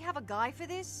 Don't we have a guy for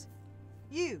this?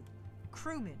 You,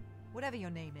 crewman, whatever your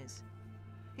name is.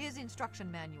 Here's the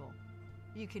instruction manual.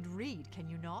 You can read, can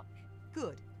you not?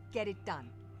 Good. Get it done.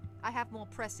 I have more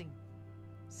pressing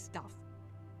stuff.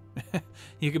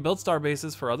 You can build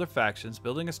starbases for other factions.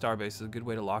 Building a starbase is a good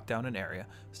way to lock down an area.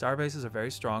 Starbases are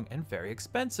very strong and very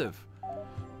expensive.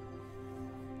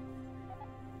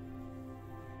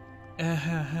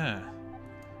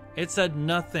 It said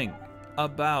nothing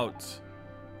about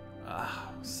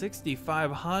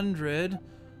 6,500.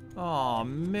 Oh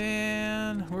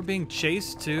man, we're being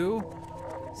chased too.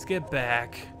 Let's get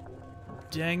back.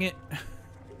 Dang it.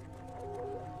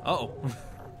 Uh-oh.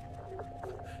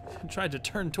 Tried to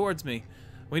turn towards me.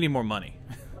 We need more money.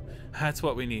 That's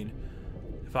what we need.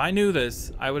 If I knew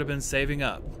this, I would have been saving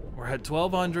up. We're at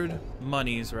 1,200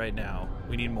 monies right now.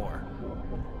 We need more.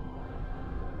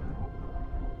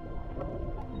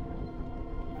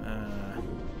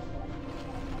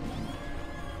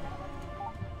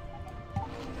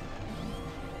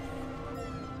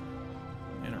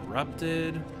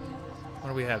 Interrupted. What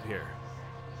do we have here?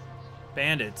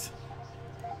 Bandits.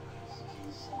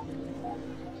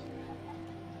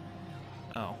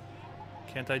 Oh.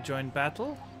 Can't I join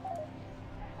battle?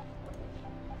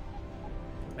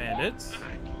 Bandits.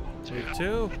 Move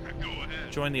to.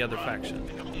 Join the other faction.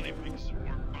 It only makes it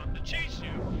more fun to chase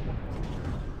you.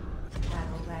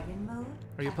 Battle wagon mode.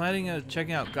 Are you planning on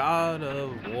checking out God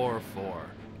of War 4?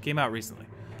 Came out recently.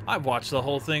 I've watched the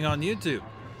whole thing on YouTube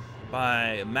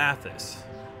by Mathis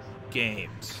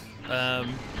Games.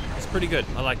 It's pretty good.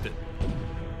 I liked it.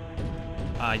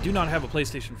 I do not have a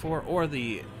PlayStation 4 or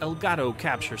the Elgato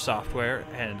capture software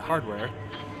and hardware,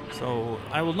 so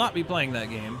I will not be playing that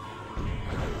game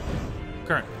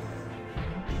currently.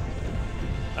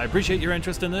 I appreciate your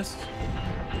interest in this.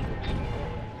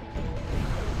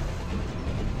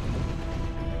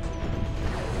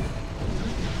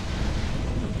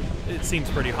 It seems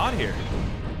pretty hot here.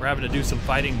 We're having to do some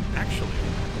fighting, actually.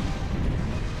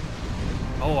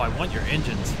 Oh, I want your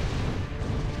engines.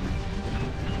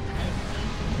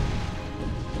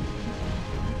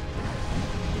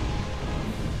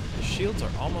 The shields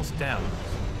are almost down.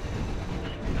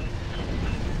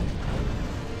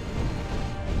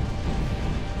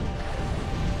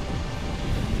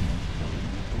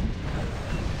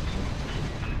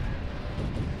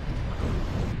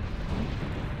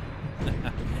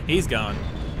 He's gone.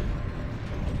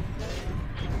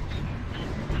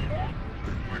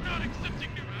 We're not accepting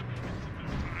new applicants at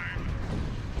this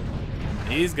time.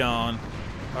 He's gone.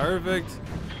 Perfect.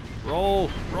 Roll,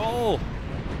 roll.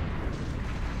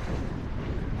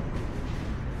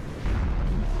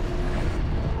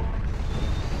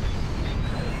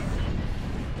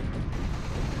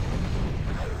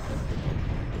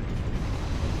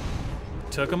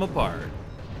 Took him apart.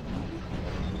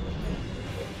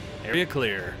 Area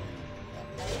clear.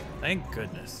 Thank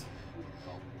goodness.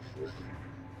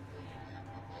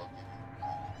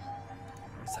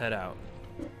 Let's head out.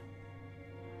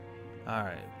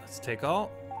 Alright, let's take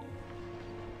all.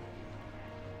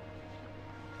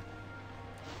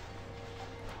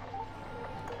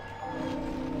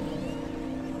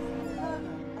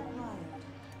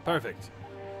 Perfect.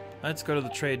 Let's go to the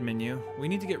trade menu. We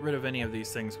need to get rid of any of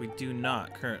these things we do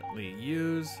not currently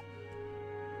use.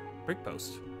 Brick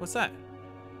post. What's that?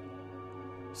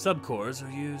 Subcores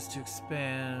are used to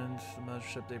expand the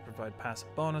mothership. They provide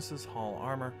passive bonuses. Hull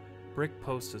armor. Brick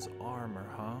post is armor,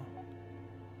 huh?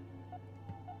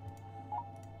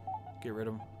 Get rid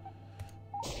of them.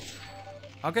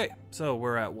 Okay, so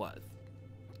we're at what?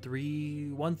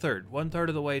 One third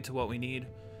of the way to what we need.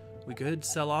 We could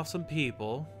sell off some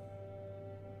people.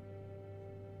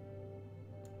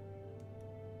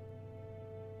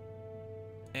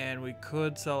 And we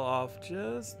could sell off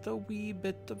just a wee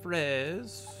bit of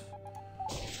res.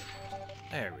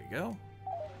 There we go.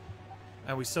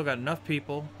 And we still got enough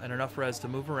people and enough res to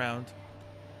move around.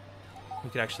 We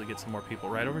could actually get some more people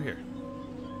right over here.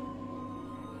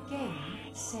 Game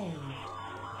saved.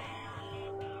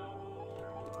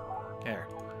 There.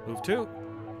 Move 2.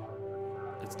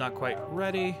 It's not quite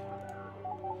ready.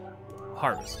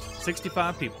 Harvest.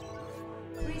 65 people.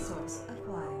 Resource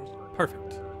acquired.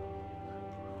 Perfect.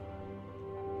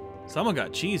 Someone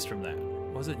got cheese from that.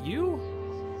 Was it you?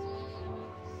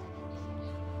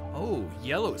 Oh,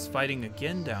 yellow's fighting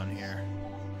again down here.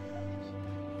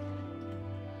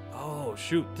 Oh,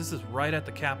 shoot. This is right at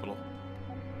the capital.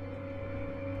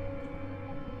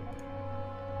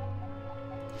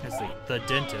 As the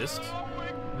dentist.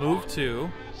 Move 2.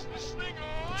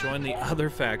 Join the other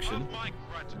faction.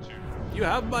 You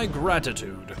have my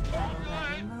gratitude.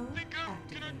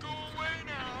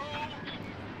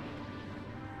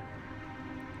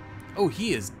 Oh,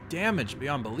 he is damaged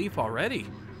beyond belief already.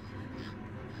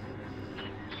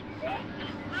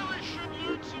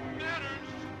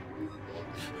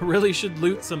 Really should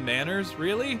loot some manners?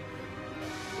 Really?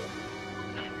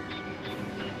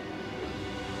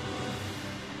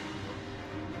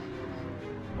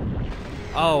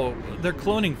 Oh, they're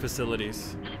cloning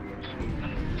facilities.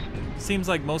 Seems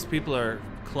like most people are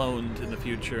cloned in the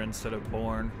future instead of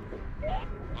born. I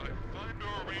find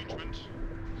our arrangement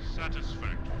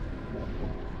satisfactory.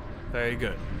 Very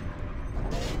good.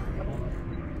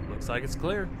 Looks like it's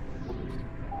clear.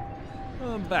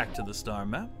 Back to the star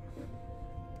map.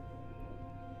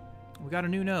 We got a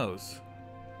new nose.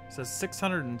 It says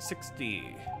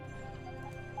 660.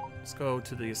 Let's go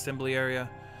to the assembly area.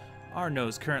 Our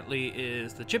nose currently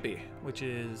is the Chippy, which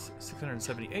is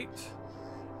 678.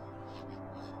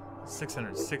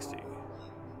 660.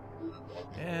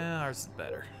 Yeah, ours is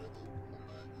better.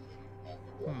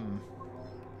 Well,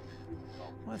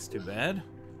 that's too bad.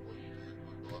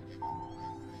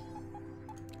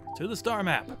 To the star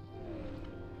map.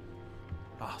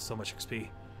 Ah, so much XP.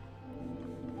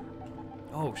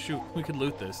 Oh shoot, we could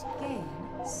loot this. Game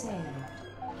saved.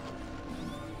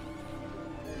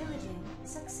 Pillaging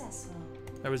successful.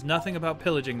 There was nothing about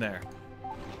pillaging there.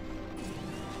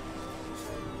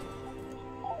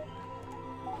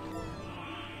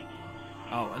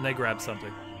 Oh, and they grabbed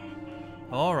something.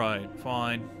 Alright,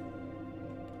 fine.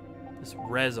 This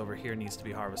res over here needs to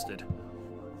be harvested.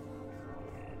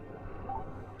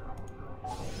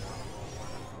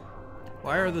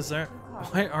 Why are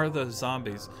the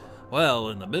zombies? Well,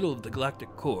 in the middle of the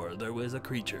galactic core, there was a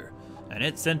creature, and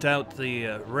it sent out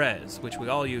the res, which we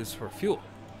all use for fuel,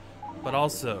 but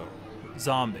also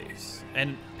zombies.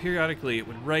 And periodically, it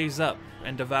would raise up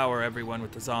and devour everyone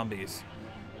with the zombies,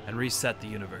 and reset the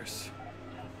universe.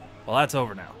 Well, that's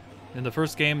over now. In the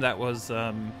first game, that was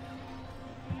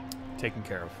taken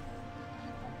care of.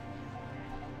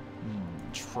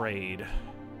 Trade.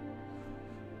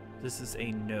 This is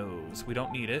a nose. We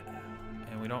don't need it,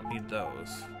 and we don't need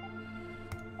those.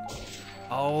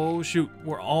 Oh, shoot.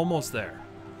 We're almost there.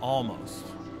 Almost.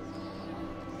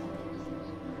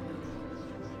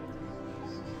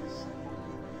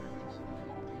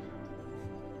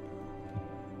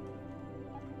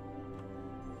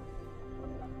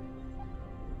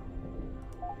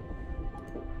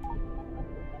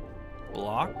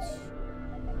 Blocks?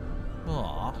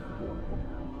 Aw.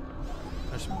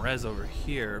 There's some res over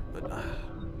here, but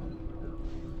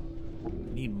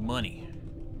need money.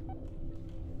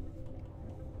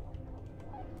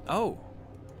 Oh,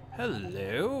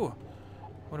 hello.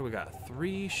 What do we got?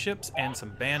 3 ships and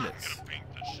some bandits. Paint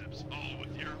the ships all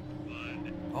with your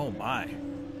blood. Oh my.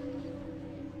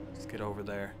 Let's get over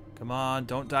there. Come on,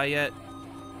 don't die yet.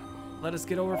 Let us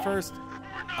get over first.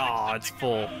 Oh, it's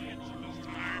full.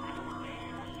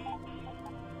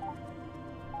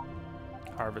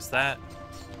 Harvest that.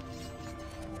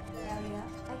 Area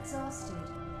exhausted.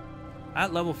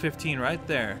 At level 15 right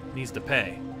there needs to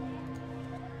pay.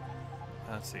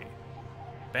 Let's see.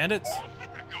 Bandits?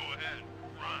 Go ahead,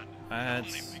 run.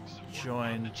 Let's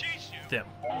join them.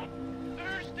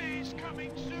 Thursday's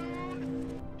coming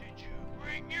soon. Did you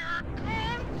bring your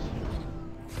cards?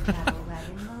 Battle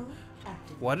wagon mode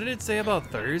activated. What did it say about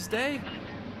Thursday?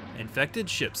 Infected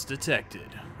ships detected.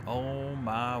 Oh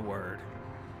my word.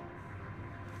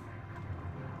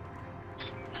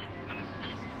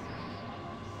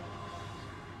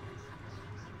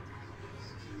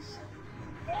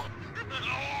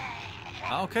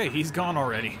 Okay, he's gone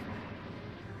already.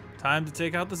 Time to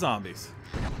take out the zombies.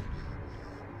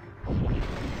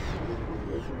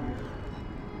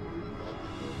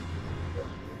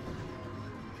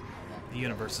 The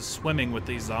universe is swimming with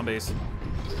these zombies.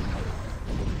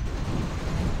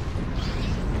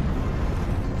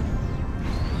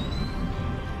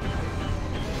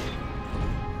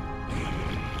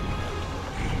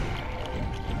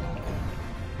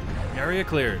 Area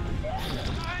cleared.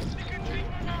 I think I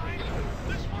changed my mind.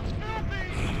 This one's filthy.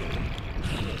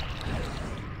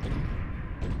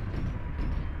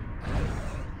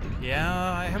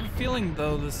 Yeah, I have a feeling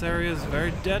though this area is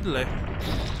very deadly.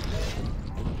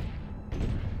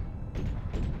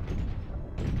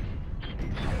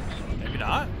 Maybe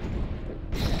not.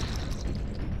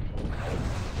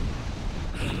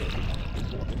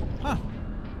 Huh.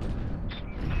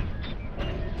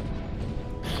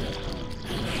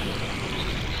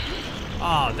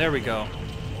 Ah, there we go.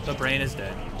 The brain is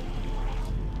dead.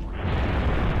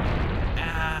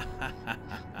 Ah,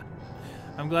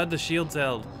 I'm glad the shield's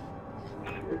held.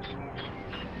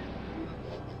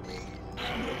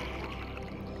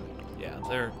 Yeah,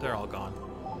 they're all gone.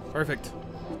 Perfect.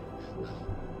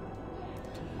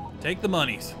 Take the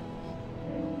monies.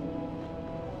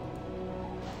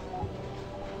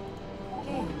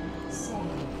 Game saved.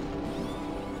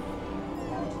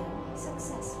 Purging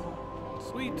successful.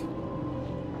 Sweet.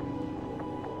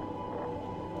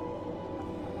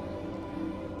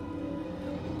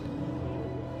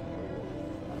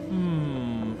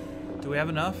 Do we have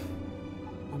enough?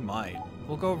 We might.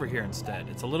 We'll go over here instead.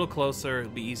 It's a little closer.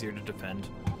 It'll be easier to defend.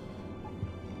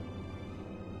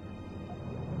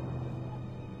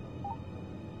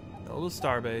 Go to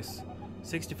Starbase.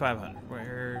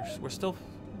 6,500. We're still,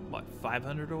 what,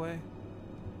 500 away?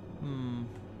 Move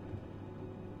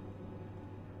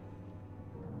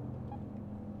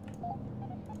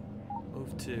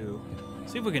to.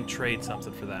 See if we can trade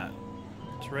something for that.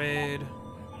 Trade.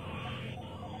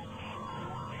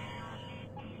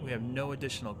 We have no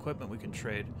additional equipment we can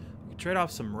trade. We can trade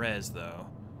off some res, though.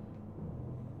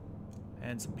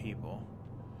 And some people.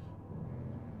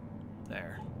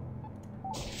 There.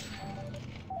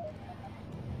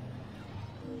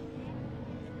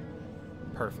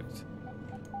 Perfect.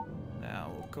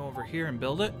 Now, we'll go over here and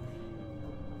build it.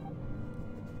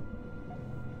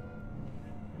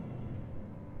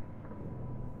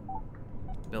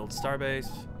 Build Starbase.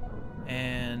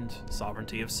 And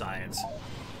Sovereignty of Science.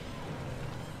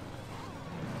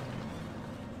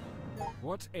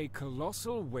 What a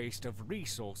colossal waste of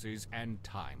resources and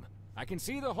time. I can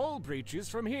see the hull breaches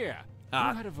from here. You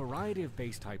had a variety of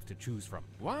base types to choose from.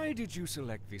 Why did you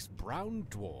select this brown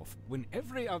dwarf when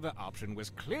every other option was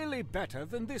clearly better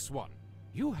than this one?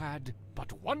 You had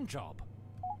but one job.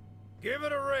 Give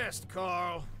it a rest,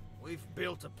 Carl. We've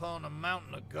built upon a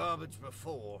mountain of garbage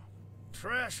before.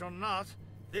 Trash or not,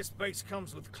 this base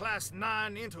comes with Class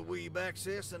 9 interweave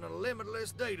access and a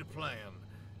limitless data plan.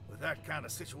 With that kind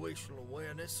of situational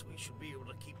awareness, we should be able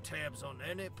to keep tabs on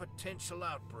any potential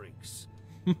outbreaks.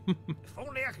 If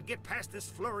only I could get past this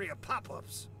flurry of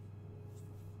pop-ups.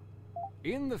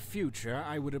 In the future,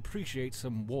 I would appreciate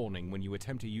some warning when you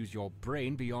attempt to use your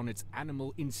brain beyond its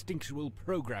animal instinctual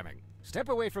programming. Step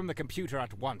away from the computer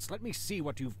at once. Let me see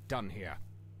what you've done here.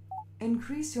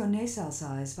 Increase your nacelle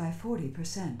size by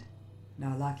 40%.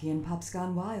 Narlakian Pups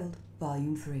Gone Wild,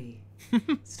 Volume 3.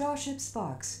 Starship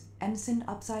Sparks, Ensign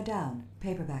Upside Down,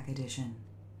 Paperback Edition.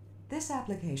 This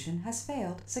application has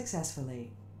failed successfully.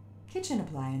 Kitchen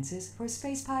appliances for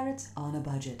space pirates on a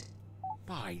budget.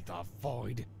 By the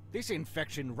void. This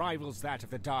infection rivals that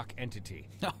of the Dark Entity.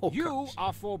 Oh, you gosh.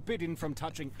 are forbidden from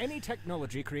touching any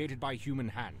technology created by human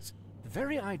hands. The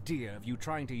very idea of you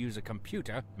trying to use a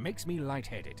computer makes me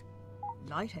lightheaded.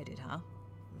 Lightheaded, huh?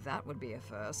 That would be a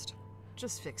first.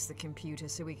 Just fix the computer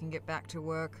so we can get back to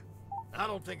work. I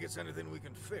don't think it's anything we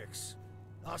can fix.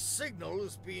 Our signal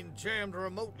is being jammed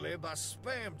remotely by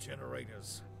spam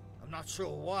generators. I'm not sure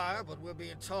why, but we're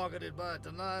being targeted by a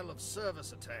denial of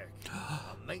service attack.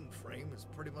 Our mainframe is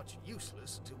pretty much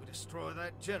useless until we destroy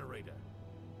that generator.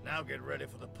 Now get ready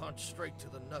for the punch straight to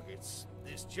the nuggets.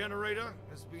 This generator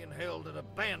is being held at a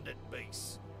bandit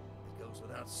base. It goes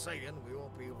without saying we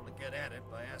won't be able to get at it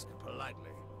by asking politely.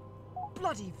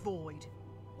 Bloody Void!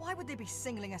 Why would they be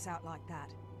singling us out like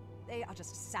that? They are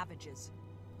just savages.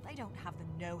 They don't have the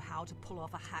know-how to pull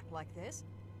off a hack like this,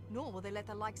 nor will they let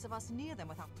the likes of us near them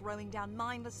without throwing down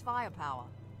mindless firepower.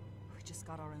 We just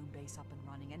got our own base up and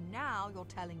running, and now you're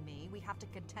telling me we have to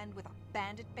contend with a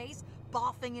bandit base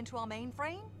barfing into our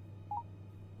mainframe?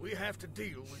 We have to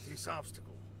deal with this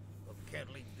obstacle, but we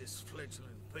can't leave this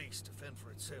fledgling base to fend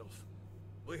for itself.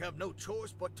 We have no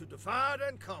choice but to divide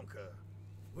and conquer.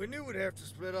 We knew we'd have to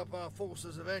split up our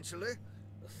forces eventually.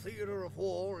 The theater of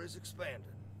war is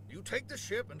expanding. You take the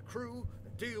ship and crew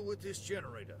and deal with this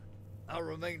generator. I'll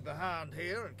remain behind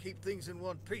here and keep things in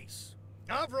one piece.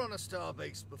 I've run a star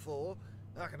base before.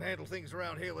 I can handle things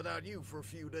around here without you for a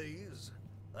few days.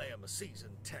 I am a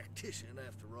seasoned tactician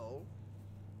after all.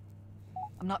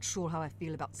 I'm not sure how I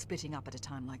feel about splitting up at a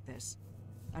time like this.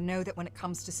 I know that when it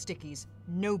comes to stickies,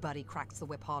 nobody cracks the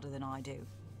whip harder than I do.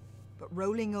 But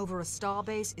rolling over a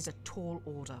starbase is a tall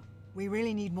order. We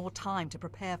really need more time to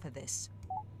prepare for this.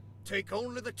 Take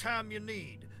only the time you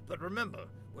need, but remember,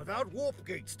 without warp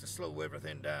gates to slow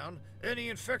everything down, any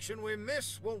infection we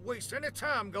miss won't waste any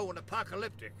time going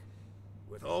apocalyptic.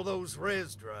 With all those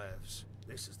res drives,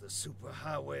 this is the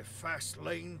superhighway fast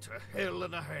lane to hell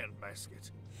in a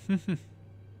handbasket.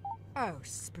 Oh,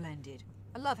 splendid.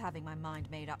 I love having my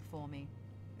mind made up for me,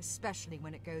 especially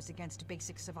when it goes against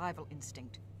basic survival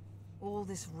instinct. All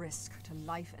this risk to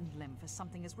life and limb for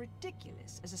something as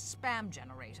ridiculous as a spam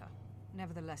generator.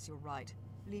 Nevertheless, you're right.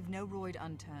 Leave no roid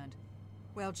unturned.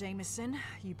 Well, Jameson,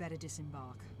 you better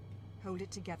disembark. Hold it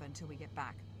together until we get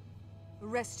back. The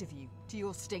rest of you, to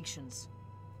your stations.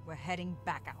 We're heading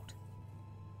back out.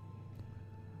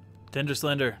 Tender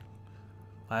Slender,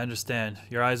 I understand.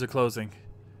 Your eyes are closing.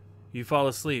 You fall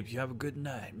asleep. You have a good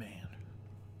night, man.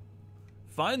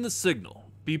 Find the signal.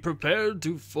 Be prepared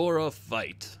for a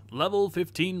fight. Level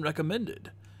 15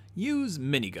 recommended. Use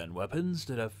minigun weapons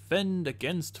to defend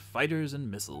against fighters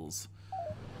and missiles.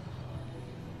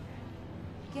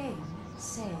 Game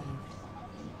saved.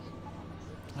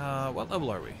 What level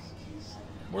are we?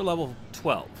 We're level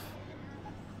 12.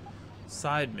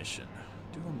 Side mission.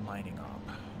 Do a mining op.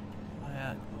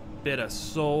 That bit us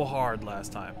so hard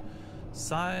last time.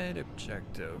 Side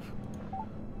objective.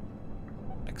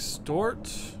 Extort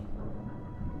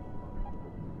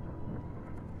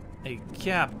a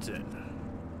captain.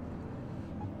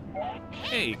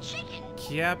 Hey,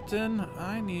 Captain,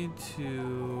 I need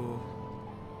to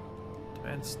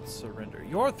demand surrender.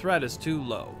 Your threat is too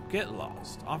low. Get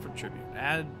lost. Offer tribute.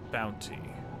 Add bounty.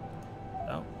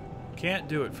 No, can't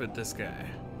do it for this guy.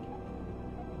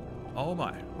 Oh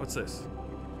my, what's this?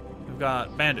 We've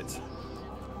got bandits.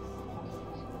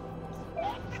 Go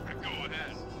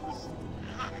ahead.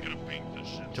 I'm gonna paint this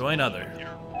shit. Join other. You're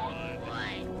fine.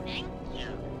 Why, thank you.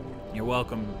 You're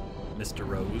welcome, Mr.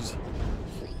 Rose.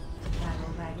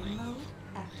 Battle wagon mode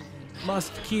activated.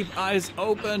 Must keep eyes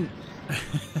open.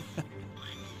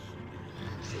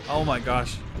 Oh my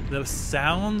gosh, the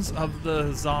sounds of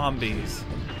the zombies.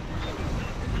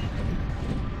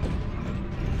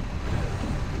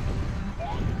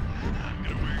 I'm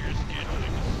gonna wear your skin like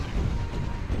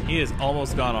a suit. He is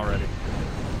almost gone already.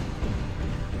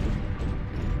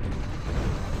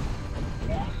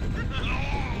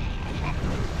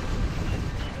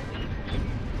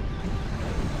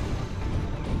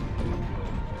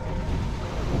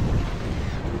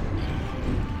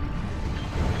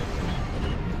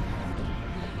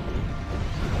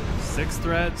 Six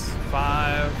threads,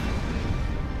 5.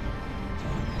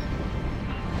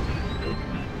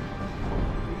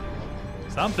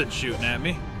 Something's shooting at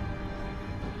me.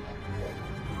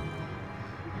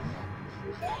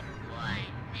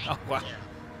 Oh wow.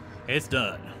 It's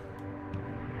done.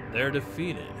 They're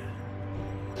defeated.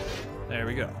 There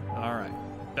we go. Alright.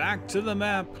 Back to the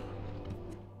map.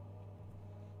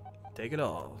 Take it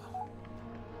all.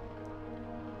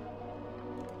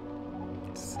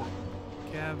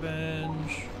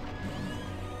 Scavenge.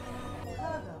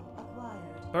 Cargo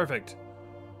acquired. Perfect.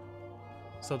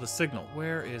 So the signal.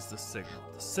 Where is the signal?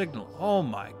 The signal. Oh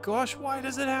my gosh, why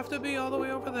does it have to be all the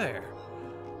way over there?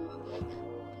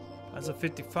 That's a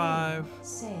 55.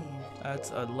 Saved.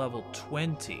 That's a level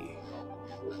 20.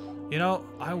 You know,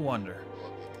 I wonder.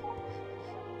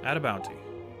 Add a bounty.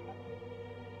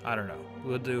 I don't know.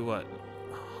 We'll do what?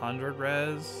 100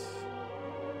 res?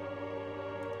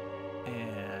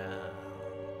 And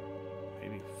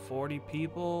maybe 40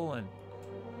 people and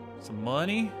some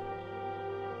money?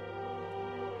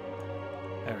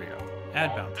 There we go.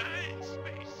 Add bounty. Nice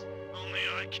space. Only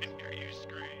I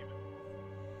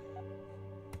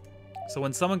So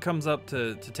when someone comes up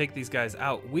to take these guys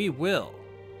out, we will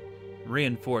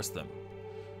reinforce them.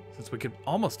 Since we could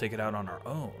almost take it out on our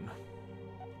own.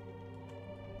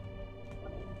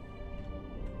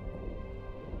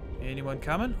 Anyone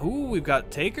coming? Ooh, we've got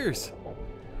takers.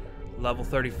 Level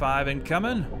 35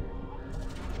 incoming.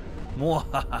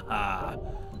 Mwahaha.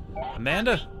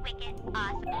 Amanda,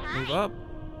 move up.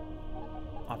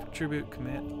 Offer tribute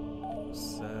command.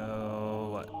 So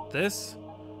what? This?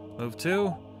 Move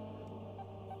 2.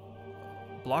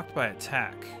 Blocked by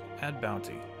attack. Add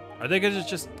bounty. Are they gonna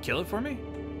just kill it for me?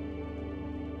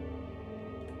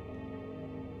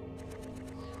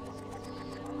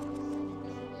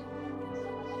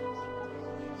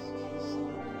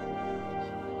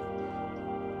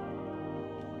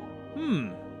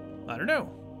 I don't know.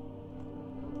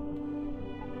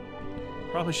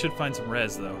 Probably should find some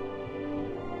res though.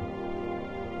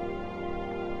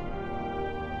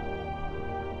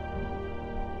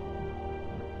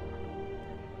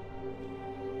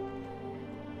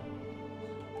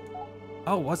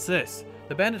 Oh, what's this?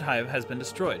 The bandit hive has been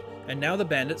destroyed, and now the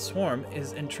bandit swarm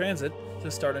is in transit to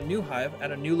start a new hive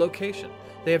at a new location.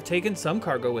 They have taken some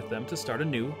cargo with them to start a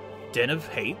new den of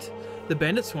hate. The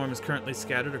bandit swarm is currently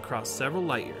scattered across several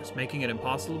light years, making it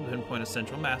impossible to pinpoint a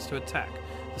central mass to attack.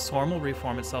 The swarm will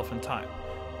reform itself in time.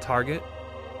 Target: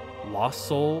 Lost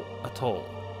Soul Atoll.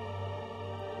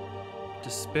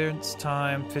 Disappearance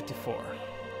time 54.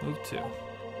 Move 2.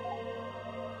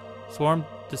 Swarm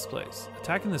displays.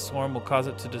 Attacking the swarm will cause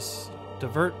it to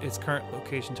divert its current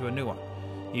location to a new one.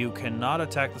 You cannot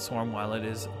attack the swarm while it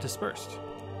is dispersed.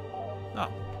 Oh.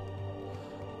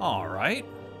 Alright.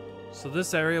 So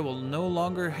this area will no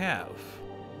longer have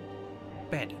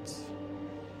bandits.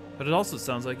 But it also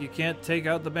sounds like you can't take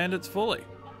out the bandits fully.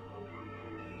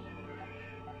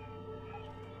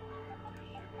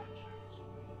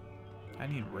 I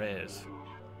need res.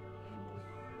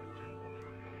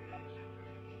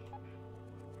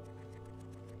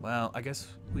 Well, I guess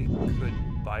we could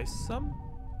buy some?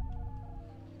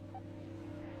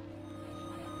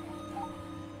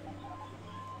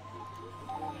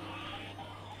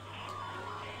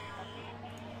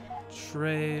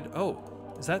 Trade. Oh,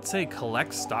 does that say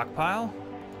collect stockpile?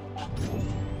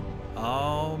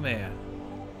 Oh man.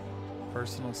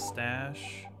 Personal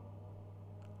stash.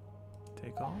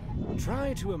 Take all.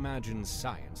 Try to imagine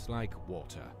science like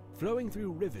water, flowing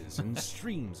through rivers and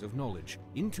streams of knowledge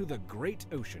into the great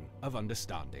ocean of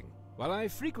understanding. While I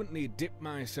frequently dip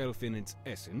myself in its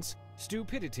essence,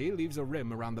 stupidity leaves a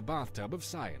rim around the bathtub of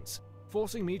science,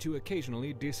 forcing me to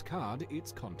occasionally discard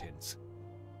its contents.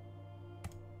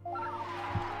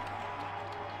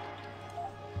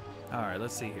 Alright,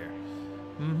 let's see here.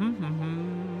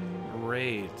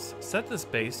 Raids. Set this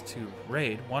base to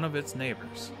raid one of its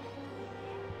neighbors.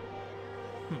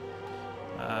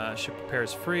 Ship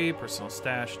repairs free, personal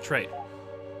stash, trade.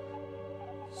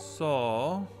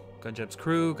 So, Gunjamed's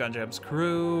crew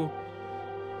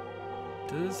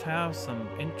does have some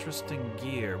interesting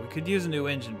gear. We could use a new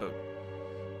engine, but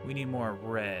we need more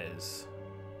res.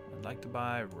 I'd like to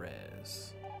buy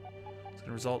res. It's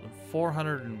gonna result in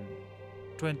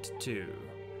 422.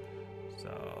 So,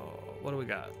 what do we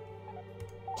got?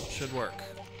 Should work.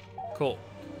 Cool.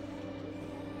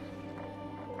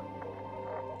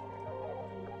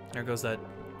 There goes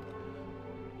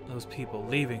those people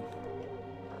leaving.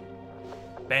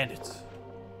 Bandits.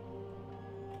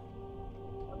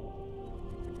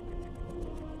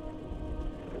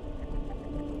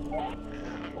 I'm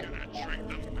gonna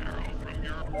drink the marrow from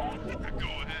your... Go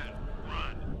ahead,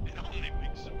 run. It only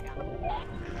makes it work.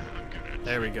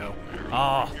 There we go.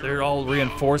 Ah, oh, they're all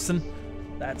reinforcing.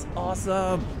 That's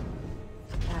awesome.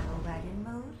 Battle wagon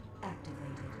mode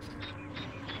activated.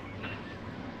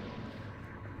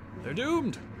 They're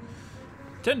doomed.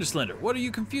 Tender Slender, what are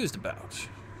you confused about?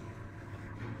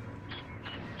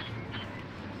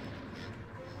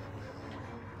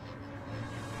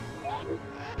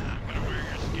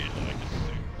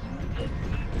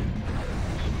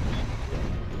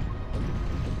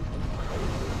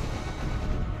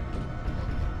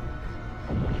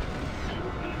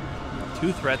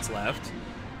 Two threats left.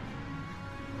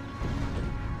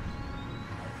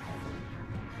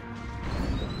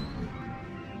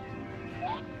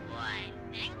 Why,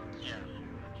 thank you.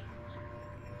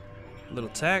 Little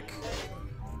tech.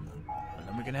 And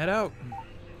then we can head out.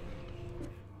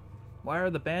 Why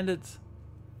are there bandits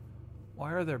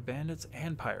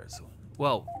and pirates?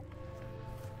 Well,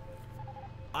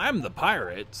 I'm the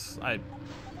pirates. I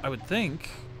would think.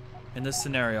 In this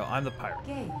scenario, I'm the pirate.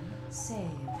 Game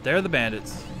saved. They're the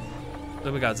bandits.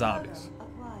 Then we got zombies.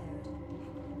 Acquired.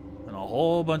 And a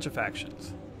whole bunch of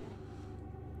factions.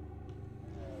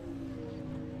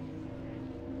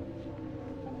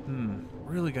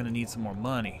 really gonna need some more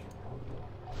money.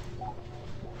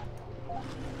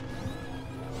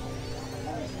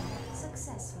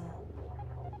 Successful.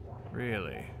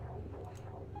 Really?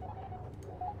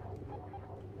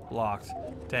 Blocked.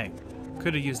 Dang.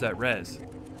 Could have used that res.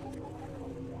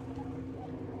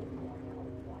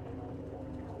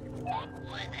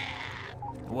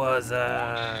 Was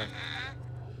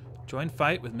join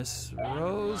fight with Miss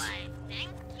Rose?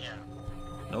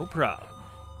 No problem.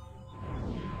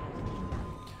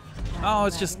 Oh,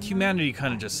 it's just humanity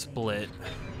kind of just split.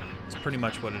 It's pretty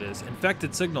much what it is.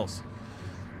 Infected signals.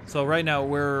 So right now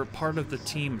we're part of the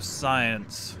team of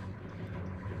scientists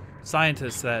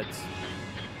that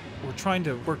were trying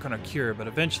to work on a cure, but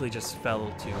eventually just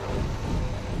fell to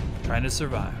trying to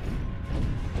survive.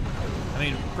 I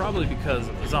mean, probably because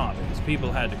of the zombies.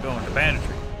 People had to go into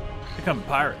banditry, become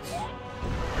pirates.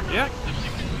 Yeah,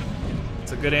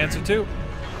 it's a good answer too.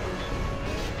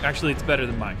 Actually, it's better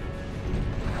than mine.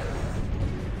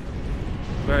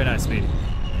 Very nice meeting.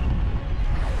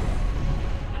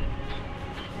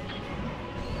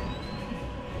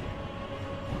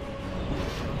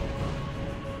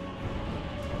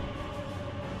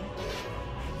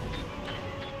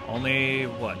 Only,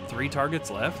 what, 3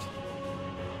 targets left?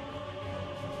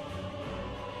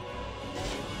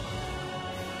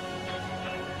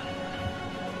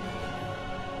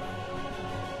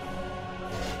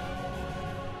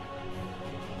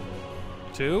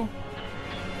 Two?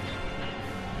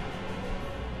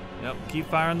 Yep, keep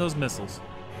firing those missiles.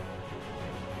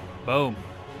 Boom.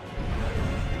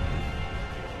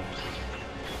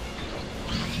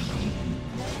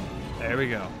 There we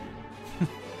go.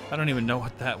 I don't even know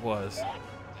what that was. Stay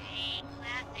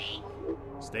classy.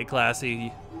 Stay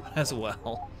classy as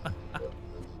well.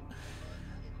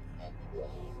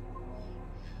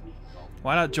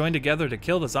 Why not join together to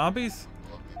kill the zombies?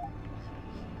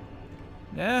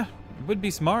 Yeah, it would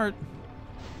be smart.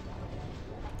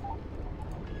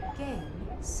 Game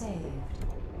saved.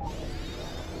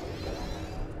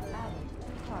 Added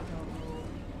to cargo hold.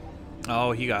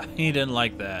 Oh, he didn't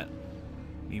like that.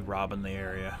 Me robbing the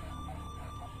area.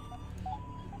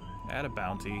 Add a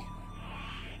bounty.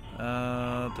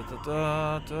 Half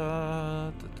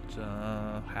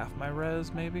my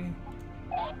res, maybe? I'm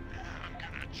gonna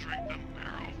drink the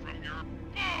marrow from your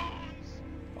bones.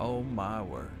 Oh my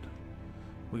word.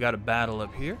 We got a battle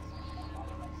up here.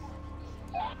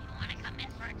 Wanna come in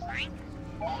for a drink?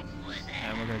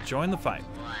 And we're gonna join the fight.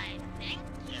 Why, thank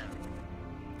you.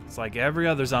 It's like every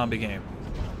other zombie game.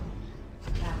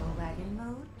 Battle wagon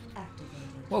mode activated.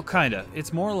 Well, kinda.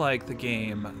 It's more like the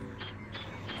game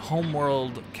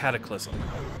Homeworld Cataclysm.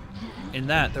 In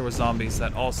that, there were zombies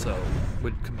that also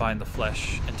would combine the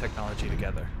flesh and technology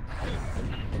together.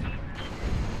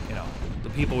 You know, the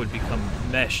people would become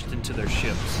meshed into their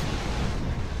ships.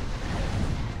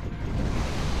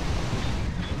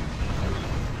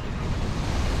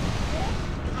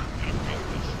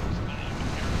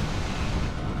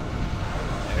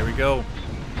 There we go.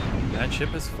 That ship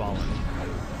has fallen.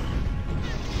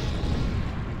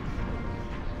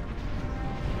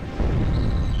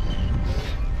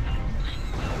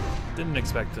 Didn't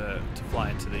expect to fly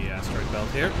into the asteroid belt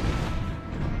here.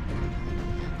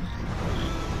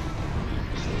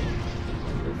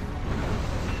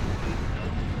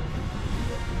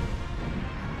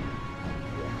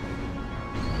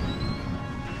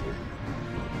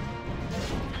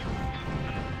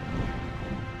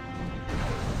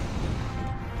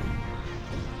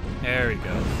 There we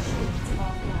go.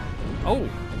 Oh,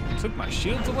 took my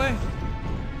shields away?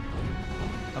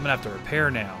 I'm gonna have to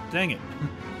repair now. Dang it.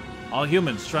 All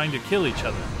humans trying to kill each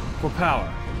other for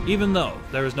power, even though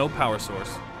there is no power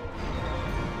source.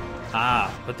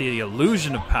 Ah, but the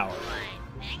illusion of power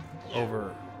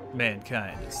over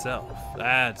mankind itself,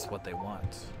 that's what they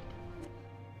want.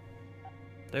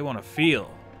 They want to feel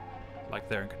like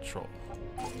they're in control.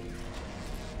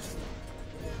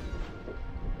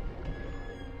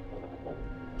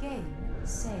 Game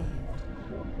saved.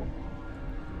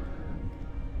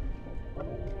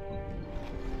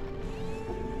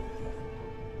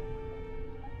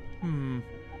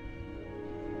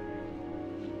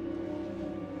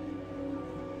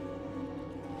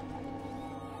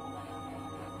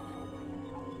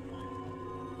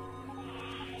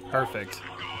 Perfect.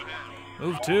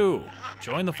 Move 2.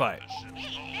 Join the fight.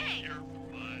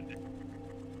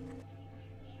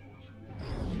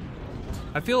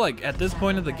 I feel like at this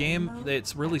point of the game,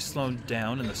 it's really slowed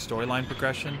down in the storyline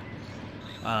progression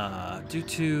due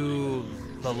to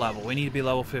the level. We need to be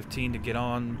level 15 to get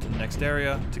on to the next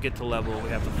area. To get to level, we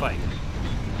have to fight.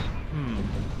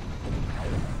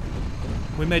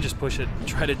 We may just push it and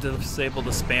try to disable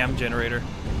the spam generator.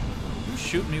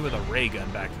 shooting me with a ray gun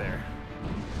back there?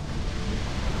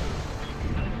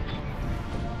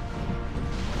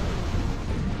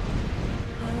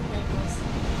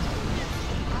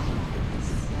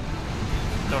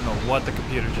 Don't know what the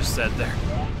computer just said there.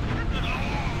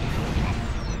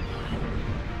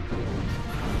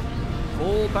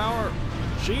 Full power.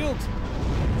 Shield.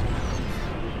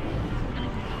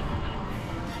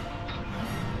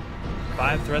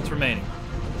 Five threats remaining.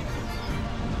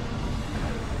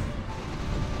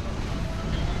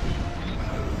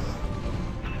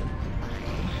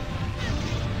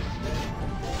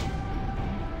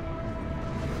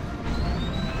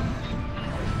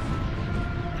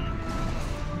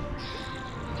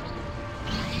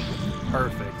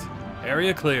 Perfect.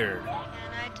 Area cleared. Can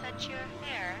I touch your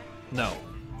hair? No.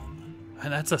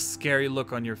 And that's a scary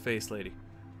look on your face, lady.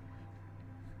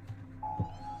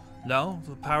 No,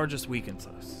 the power just weakens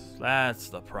us. That's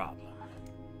the problem.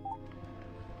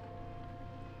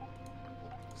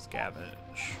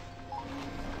 Scavenge.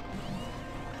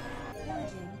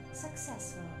 Pillaging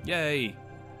successful. Yay!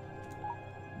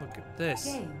 Look at this.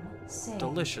 Game saved.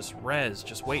 Delicious res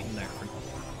just waiting there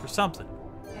for something.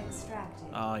 Extracted.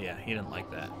 Oh yeah, he didn't like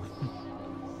that.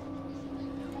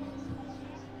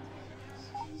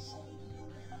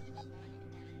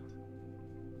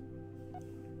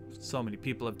 So many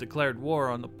people have declared war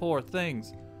on the poor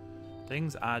things.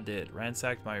 Things I did.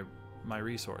 Ransacked my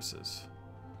resources.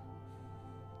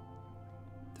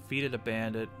 Defeated a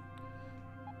bandit.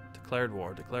 Declared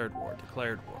war, declared war,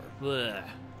 declared war. Blech.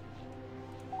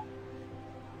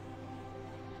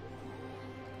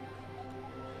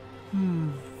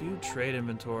 View trade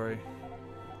inventory.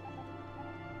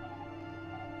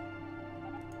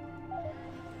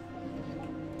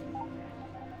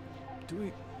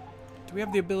 Do we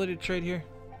have the ability to trade here?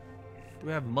 Do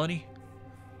we have money?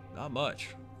 Not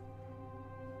much.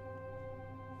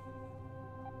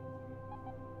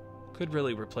 Could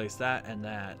really replace that and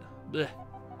that. Blech.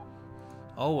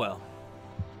 Oh well.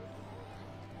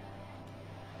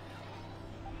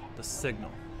 The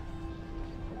signal.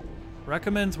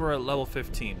 Recommends we're at level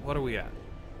 15. What are we at?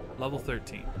 Level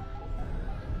 13.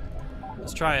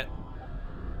 Let's try it.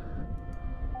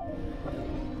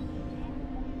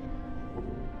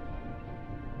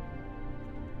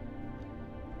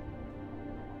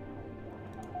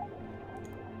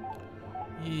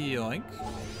 Yoink.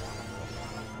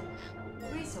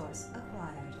 Resource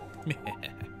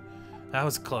acquired. That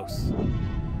was close.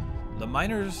 The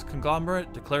miners'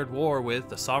 conglomerate declared war with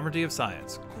the sovereignty of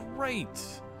science. Great!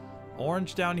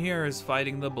 Orange down here is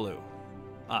fighting the blue.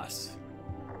 Us.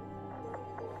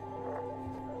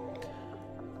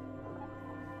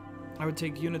 I would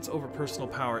take units over personal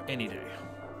power any day.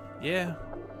 Yeah,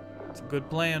 it's a good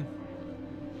plan.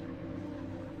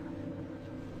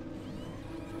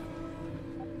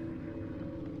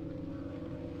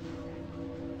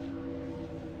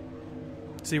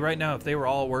 See, right now, if they were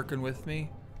all working with me,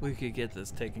 we could get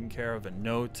this taken care of in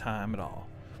no time at all.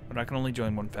 But I can only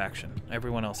join one faction.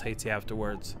 Everyone else hates you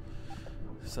afterwards.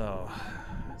 So,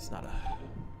 it's not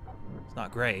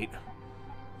great.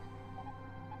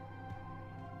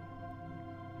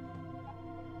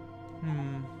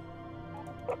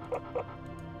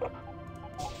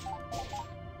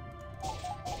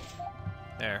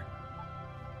 There.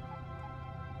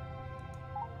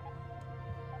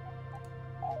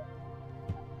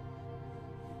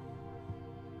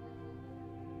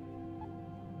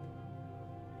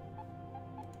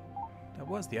 That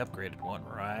was the upgraded one,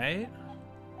 right?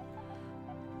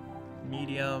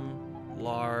 Medium,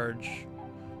 large,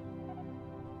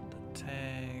 the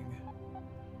Tang.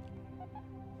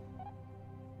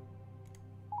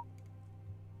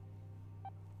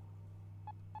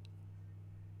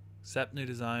 Accept new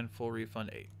design, full refund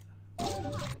 8.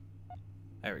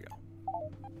 There we go.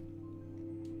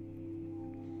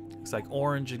 Looks like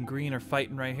orange and green are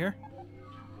fighting right here.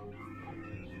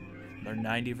 They're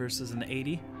 90 versus an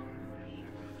 80.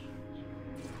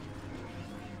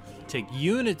 Take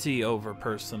unity over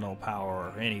personal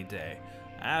power any day.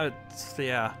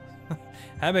 Yeah,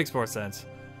 that makes more sense.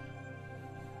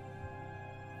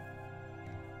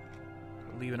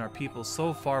 We're leaving our people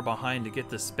so far behind to get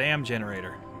the spam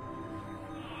generator.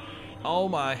 Oh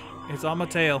my, it's on my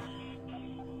tail.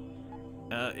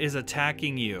 Is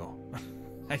attacking you.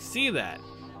 I see that.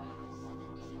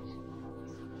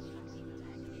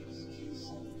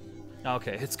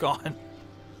 Okay, it's gone.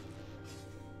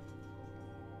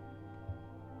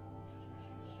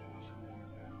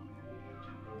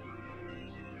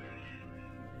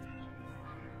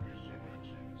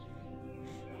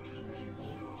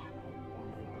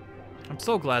 I'm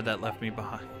so glad that left me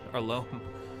behind alone.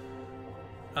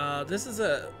 This is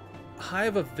a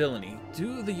Hive of Villainy.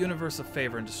 Do the universe a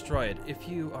favor and destroy it if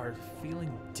you are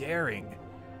feeling daring.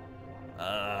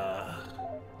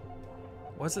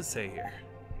 What does it say here?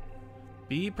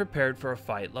 Be prepared for a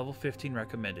fight. Level 15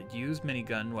 recommended. Use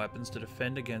minigun weapons to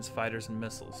defend against fighters and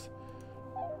missiles.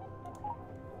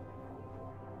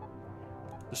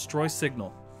 Destroy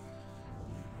signal.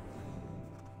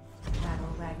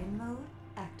 Battle wagon mode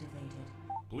activated.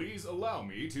 Please allow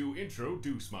me to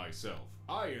introduce myself.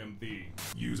 I am the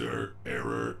User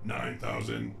Error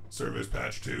 9000 Service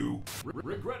Patch 2.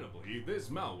 Regrettably, this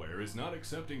malware is not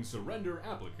accepting surrender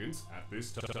applicants at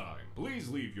this time. Please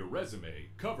leave your resume,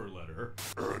 cover letter,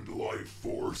 and life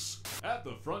force at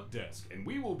the front desk, and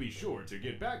we will be sure to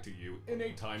get back to you in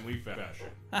a timely fashion.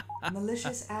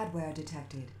 Malicious adware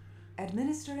detected.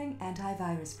 Administering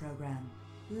antivirus program.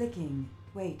 Licking.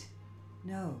 Wait.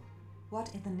 No.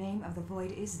 What in the name of the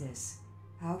void is this?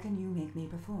 How can you make me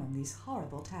perform these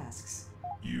horrible tasks?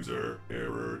 User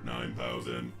Error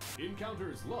 9000.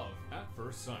 Encounters love at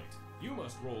first sight. You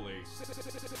must roll a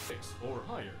 6 or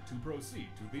higher to proceed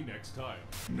to the next tile.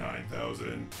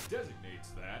 9000. Designates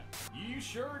that you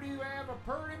sure do have a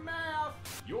purty mouth.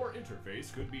 Your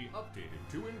interface could be updated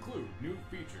to include new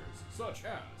features such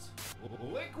as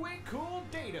liquid cooled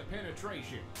data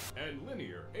penetration and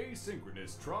linear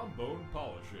asynchronous trombone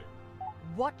polishing.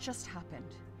 What just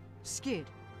happened? Skid,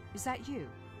 is that you?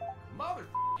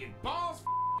 Motherfucking balls,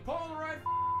 polarized,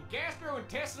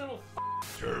 gastrointestinal.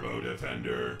 Turbo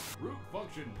Defender. Root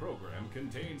function program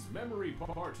contains memory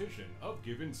partition of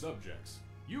given subjects.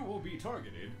 You will be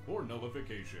targeted for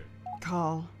nullification.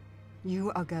 Carl,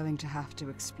 you are going to have to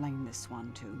explain this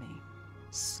one to me.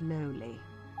 Slowly.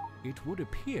 It would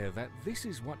appear that this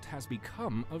is what has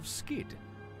become of Skid.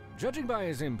 Judging by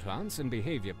his implants and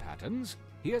behavior patterns,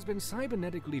 he has been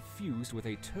cybernetically fused with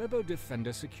a Turbo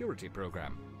Defender security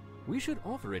program. We should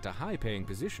offer it a high-paying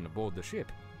position aboard the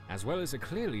ship, as well as a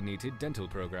clearly needed dental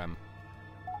program.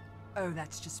 Oh,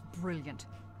 that's just brilliant.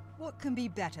 What can be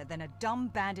better than a dumb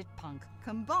bandit punk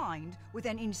combined with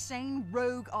an insane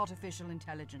rogue artificial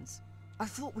intelligence? I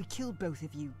thought we killed both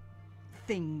of you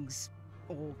things,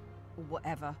 or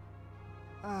whatever.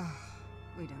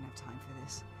 We don't have time for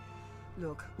this.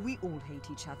 Look, we all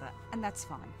hate each other, and that's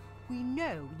fine. We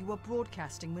know you are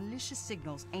broadcasting malicious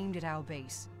signals aimed at our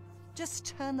base. Just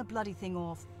turn the bloody thing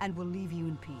off, and we'll leave you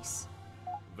in peace.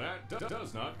 That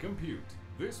does not compute.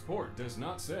 This port does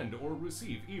not send or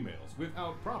receive emails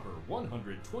without proper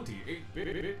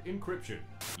 128-bit encryption.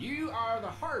 You are the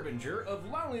harbinger of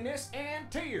loneliness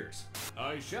and tears.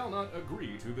 I shall not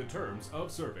agree to the terms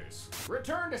of service.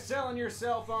 Return to selling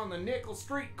yourself on the nickel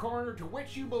street corner to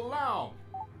which you belong.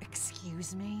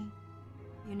 Excuse me?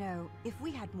 You know, if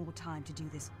we had more time to do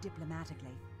this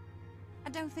diplomatically, I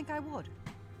don't think I would.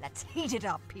 Let's heat it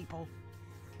up, people.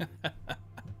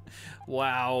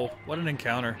 Wow, what an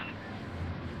encounter.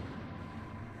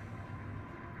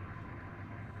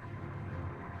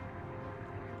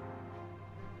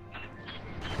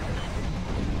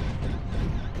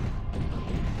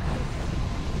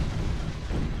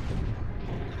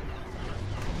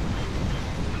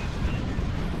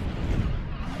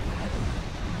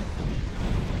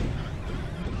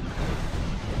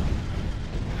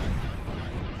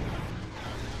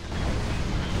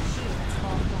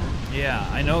 Yeah,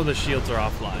 I know the shields are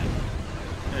offline.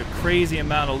 A crazy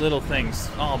amount of little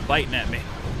things all biting at me.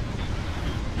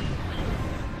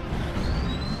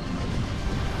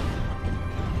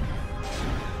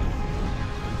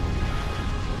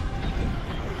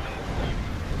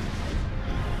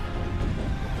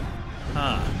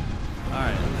 Huh.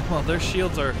 Alright, well their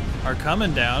shields are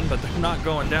coming down, but they're not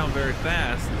going down very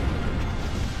fast.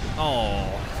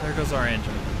 Oh, there goes our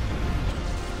engine.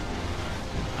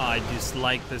 I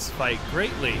dislike this fight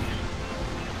greatly.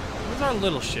 Where's our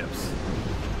little ships?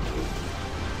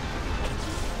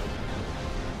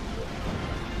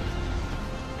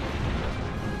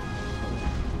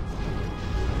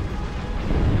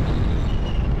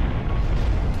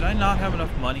 Did I not have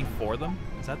enough money for them?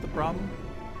 Is that the problem?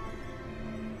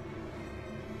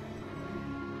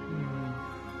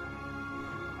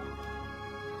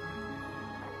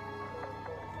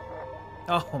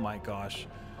 Oh my gosh.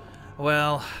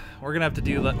 Well, we're gonna have to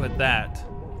deal with that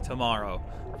tomorrow,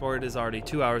 for it is already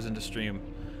 2 hours into stream,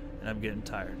 and I'm getting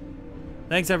tired.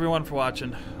 Thanks everyone for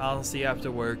watching. I'll see you after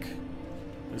work.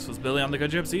 This was Billy on the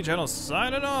Gunjamed channel,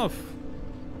 signing off.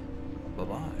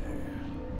 Bye-bye.